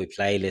Spotify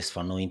playlist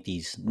for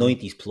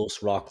 90s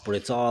plus rock, but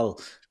it's all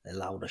a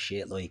load of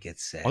shit. Like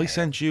it's. I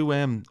sent you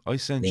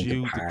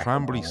the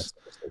Cranberries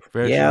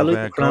version I of like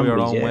the Go Your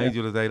Cranberries, Own Way the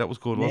other day. That was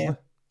good, wasn't it?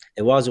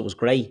 It was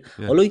great.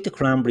 Yeah. I like the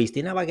Cranberries.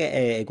 They never get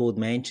a good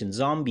mention.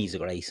 Zombies a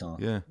great song.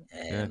 Yeah.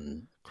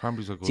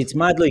 Cranberries are good. See, it's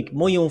mad. Like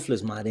my uncle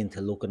is mad into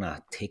looking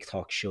at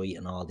TikTok shit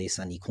and all this,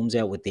 and he comes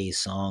out with these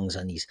songs,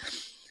 and he's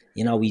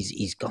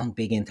gone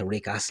big into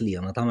Rick Astley,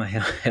 and I don't know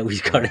how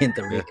he's got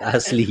into Rick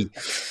Astley.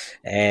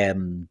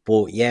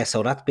 But yeah,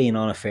 so that's been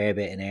on a fair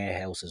bit in our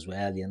house as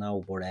well,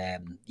 But a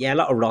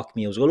lot of rock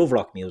music. I love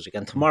rock music,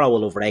 and tomorrow I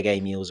love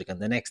reggae music, and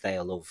the next day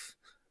I love,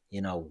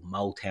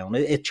 Motown.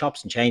 It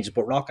chops and changes,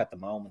 but rock at the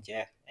moment,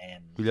 yeah.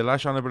 Will you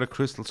lash on a bit of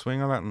Crystal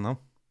Swing or that? No.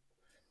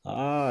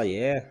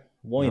 Yeah.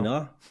 Why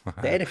not?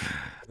 I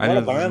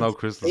know there's no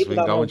Crystal Swing.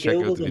 Go and check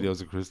out the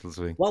videos of Crystal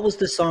Swing. What was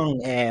the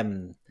song?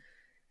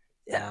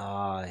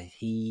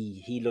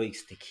 He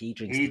likes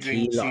drinks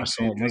tequila or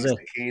something, was it?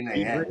 Tequila,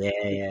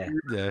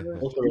 Yeah.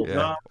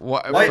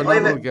 What?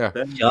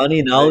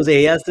 Johnny knows it.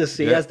 He has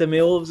the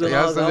moves. He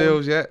has the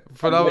moves, yeah.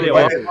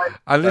 Phenomenal.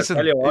 And listen, I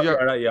tell you what,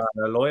 you're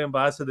a lion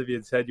bastard if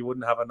you'd said you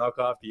wouldn't have a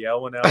knockoff the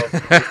L one now.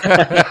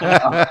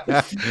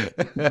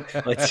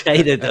 I'd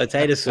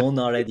say the son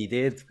already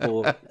did,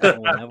 but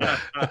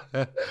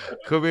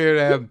come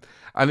here.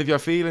 And if you're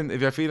feeling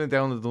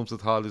down in the dumps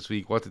at all this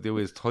week, what to do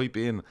is type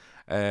into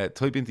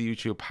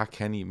YouTube Pat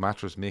Kenny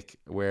Mattress Mick,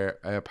 where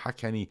Pat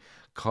Kenny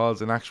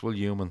calls an actual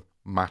human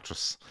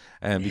mattress,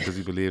 because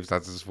he believes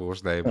that's his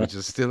first name, which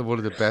is still one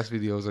of the best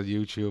videos on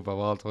YouTube of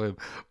all time.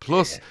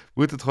 Plus,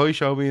 with the toy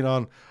show being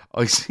on,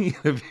 I seen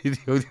a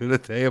video the other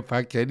day of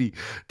Pat Kenny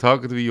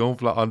talking to a young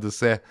fella on the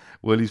set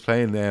while he's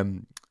playing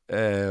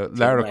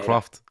Lara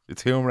Croft, the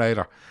Tomb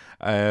Raider.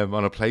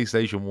 On a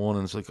PlayStation 1,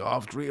 and it's like,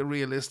 it's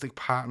realistic,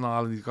 Pat and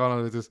all, and he's gone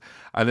on with this,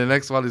 and the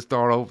next one, his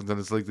door opens and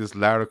it's like this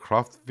Lara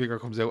Croft figure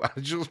comes out, and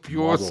it's just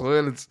pure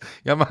silence.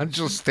 Yeah, man,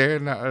 just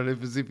staring at her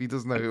as if he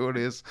doesn't know who it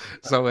is.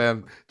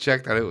 So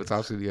check that out, it's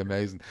absolutely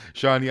amazing.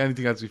 Shawnee,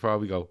 anything else before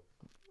we go?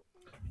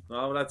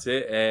 No, that's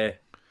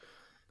it.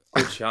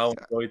 Good show,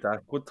 enjoyed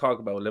that. Good talk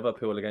about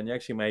Liverpool again. You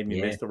actually made me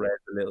miss the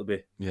Reds a little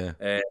bit. Yeah.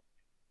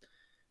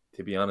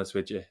 To be honest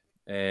with you.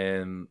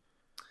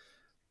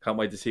 Can't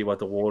wait to see what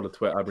the world of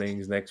Twitter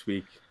brings next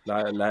week.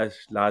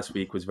 Last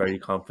week was very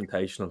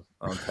confrontational.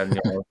 I'm telling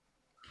you,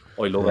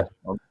 I love it.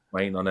 I'm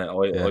waiting on it.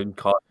 I'm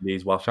caught in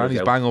these waffles.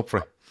 Shawnee's bang up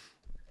for it.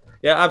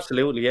 Yeah,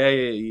 absolutely. Yeah,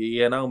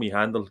 you know me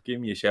handle. Give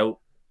me a shout.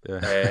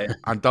 Yeah.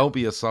 And don't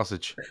be a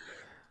sausage.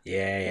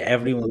 Yeah,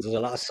 there's a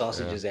lot of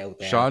sausages out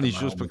there. Shawnee's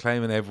just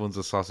proclaiming everyone's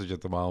a sausage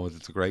at the moment.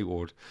 It's a great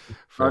word.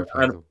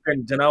 And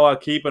you know what?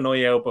 Keep an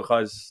eye out,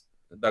 because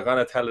they're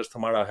going to tell us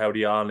tomorrow how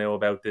they all know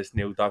about this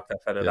new doctor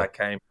fella that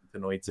came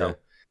tonight. So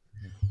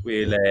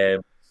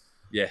we'll,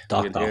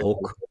 Dr.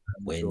 Hook.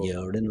 When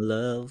you're in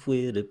love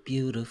with a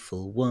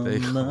beautiful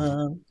woman.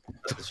 What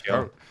was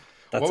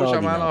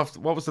your man off?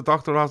 What was the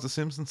doctor of The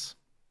Simpsons?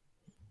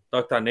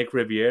 Dr. Nick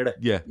Riviera.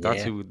 Yeah,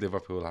 that's who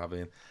Liverpool have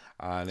in.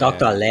 And,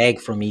 Dr. Leg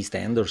from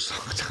EastEnders.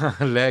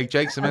 Dr. Leg.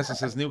 Jake Semessa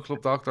says, new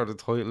club doctor, the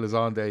title is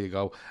on, there you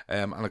go.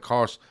 And of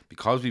course,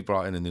 because we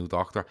brought in a new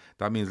doctor,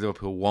 that means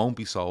Liverpool won't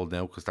be sold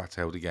now, because that's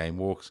how the game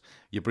works.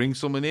 You bring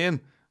someone in,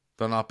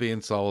 they're not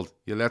being sold.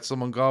 You let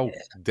someone go,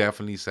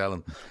 definitely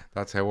selling.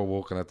 That's how we're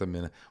working at the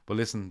minute. But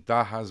listen,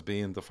 that has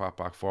been the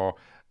Fatback 4.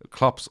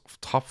 Klopp's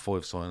top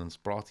 5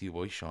 signings, brought to you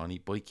by Shawnee,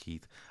 by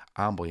Keith,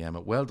 and by Emma.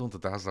 Well done to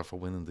Dazzler for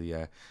winning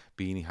the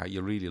beanie hat.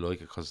 You really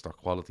like it because they're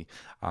quality.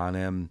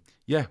 And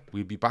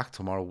we'll be back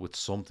tomorrow with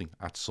something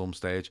at some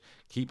stage.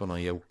 Keep an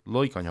eye out,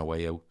 like on your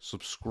way out,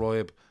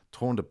 subscribe,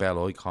 turn the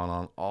bell icon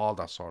on, all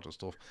that sort of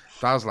stuff.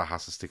 Dazzler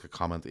has to stick a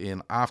comment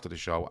in after the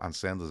show and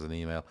send us an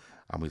email,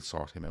 and we'll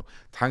sort him out.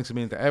 Thanks a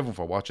million to everyone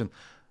for watching.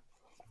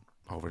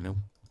 Over now.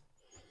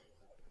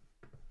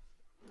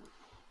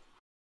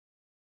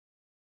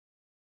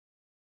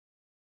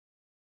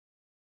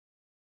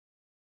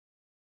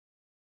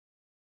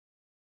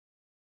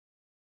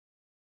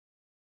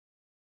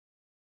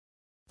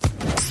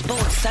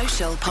 Sports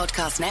Social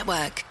Podcast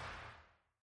Network.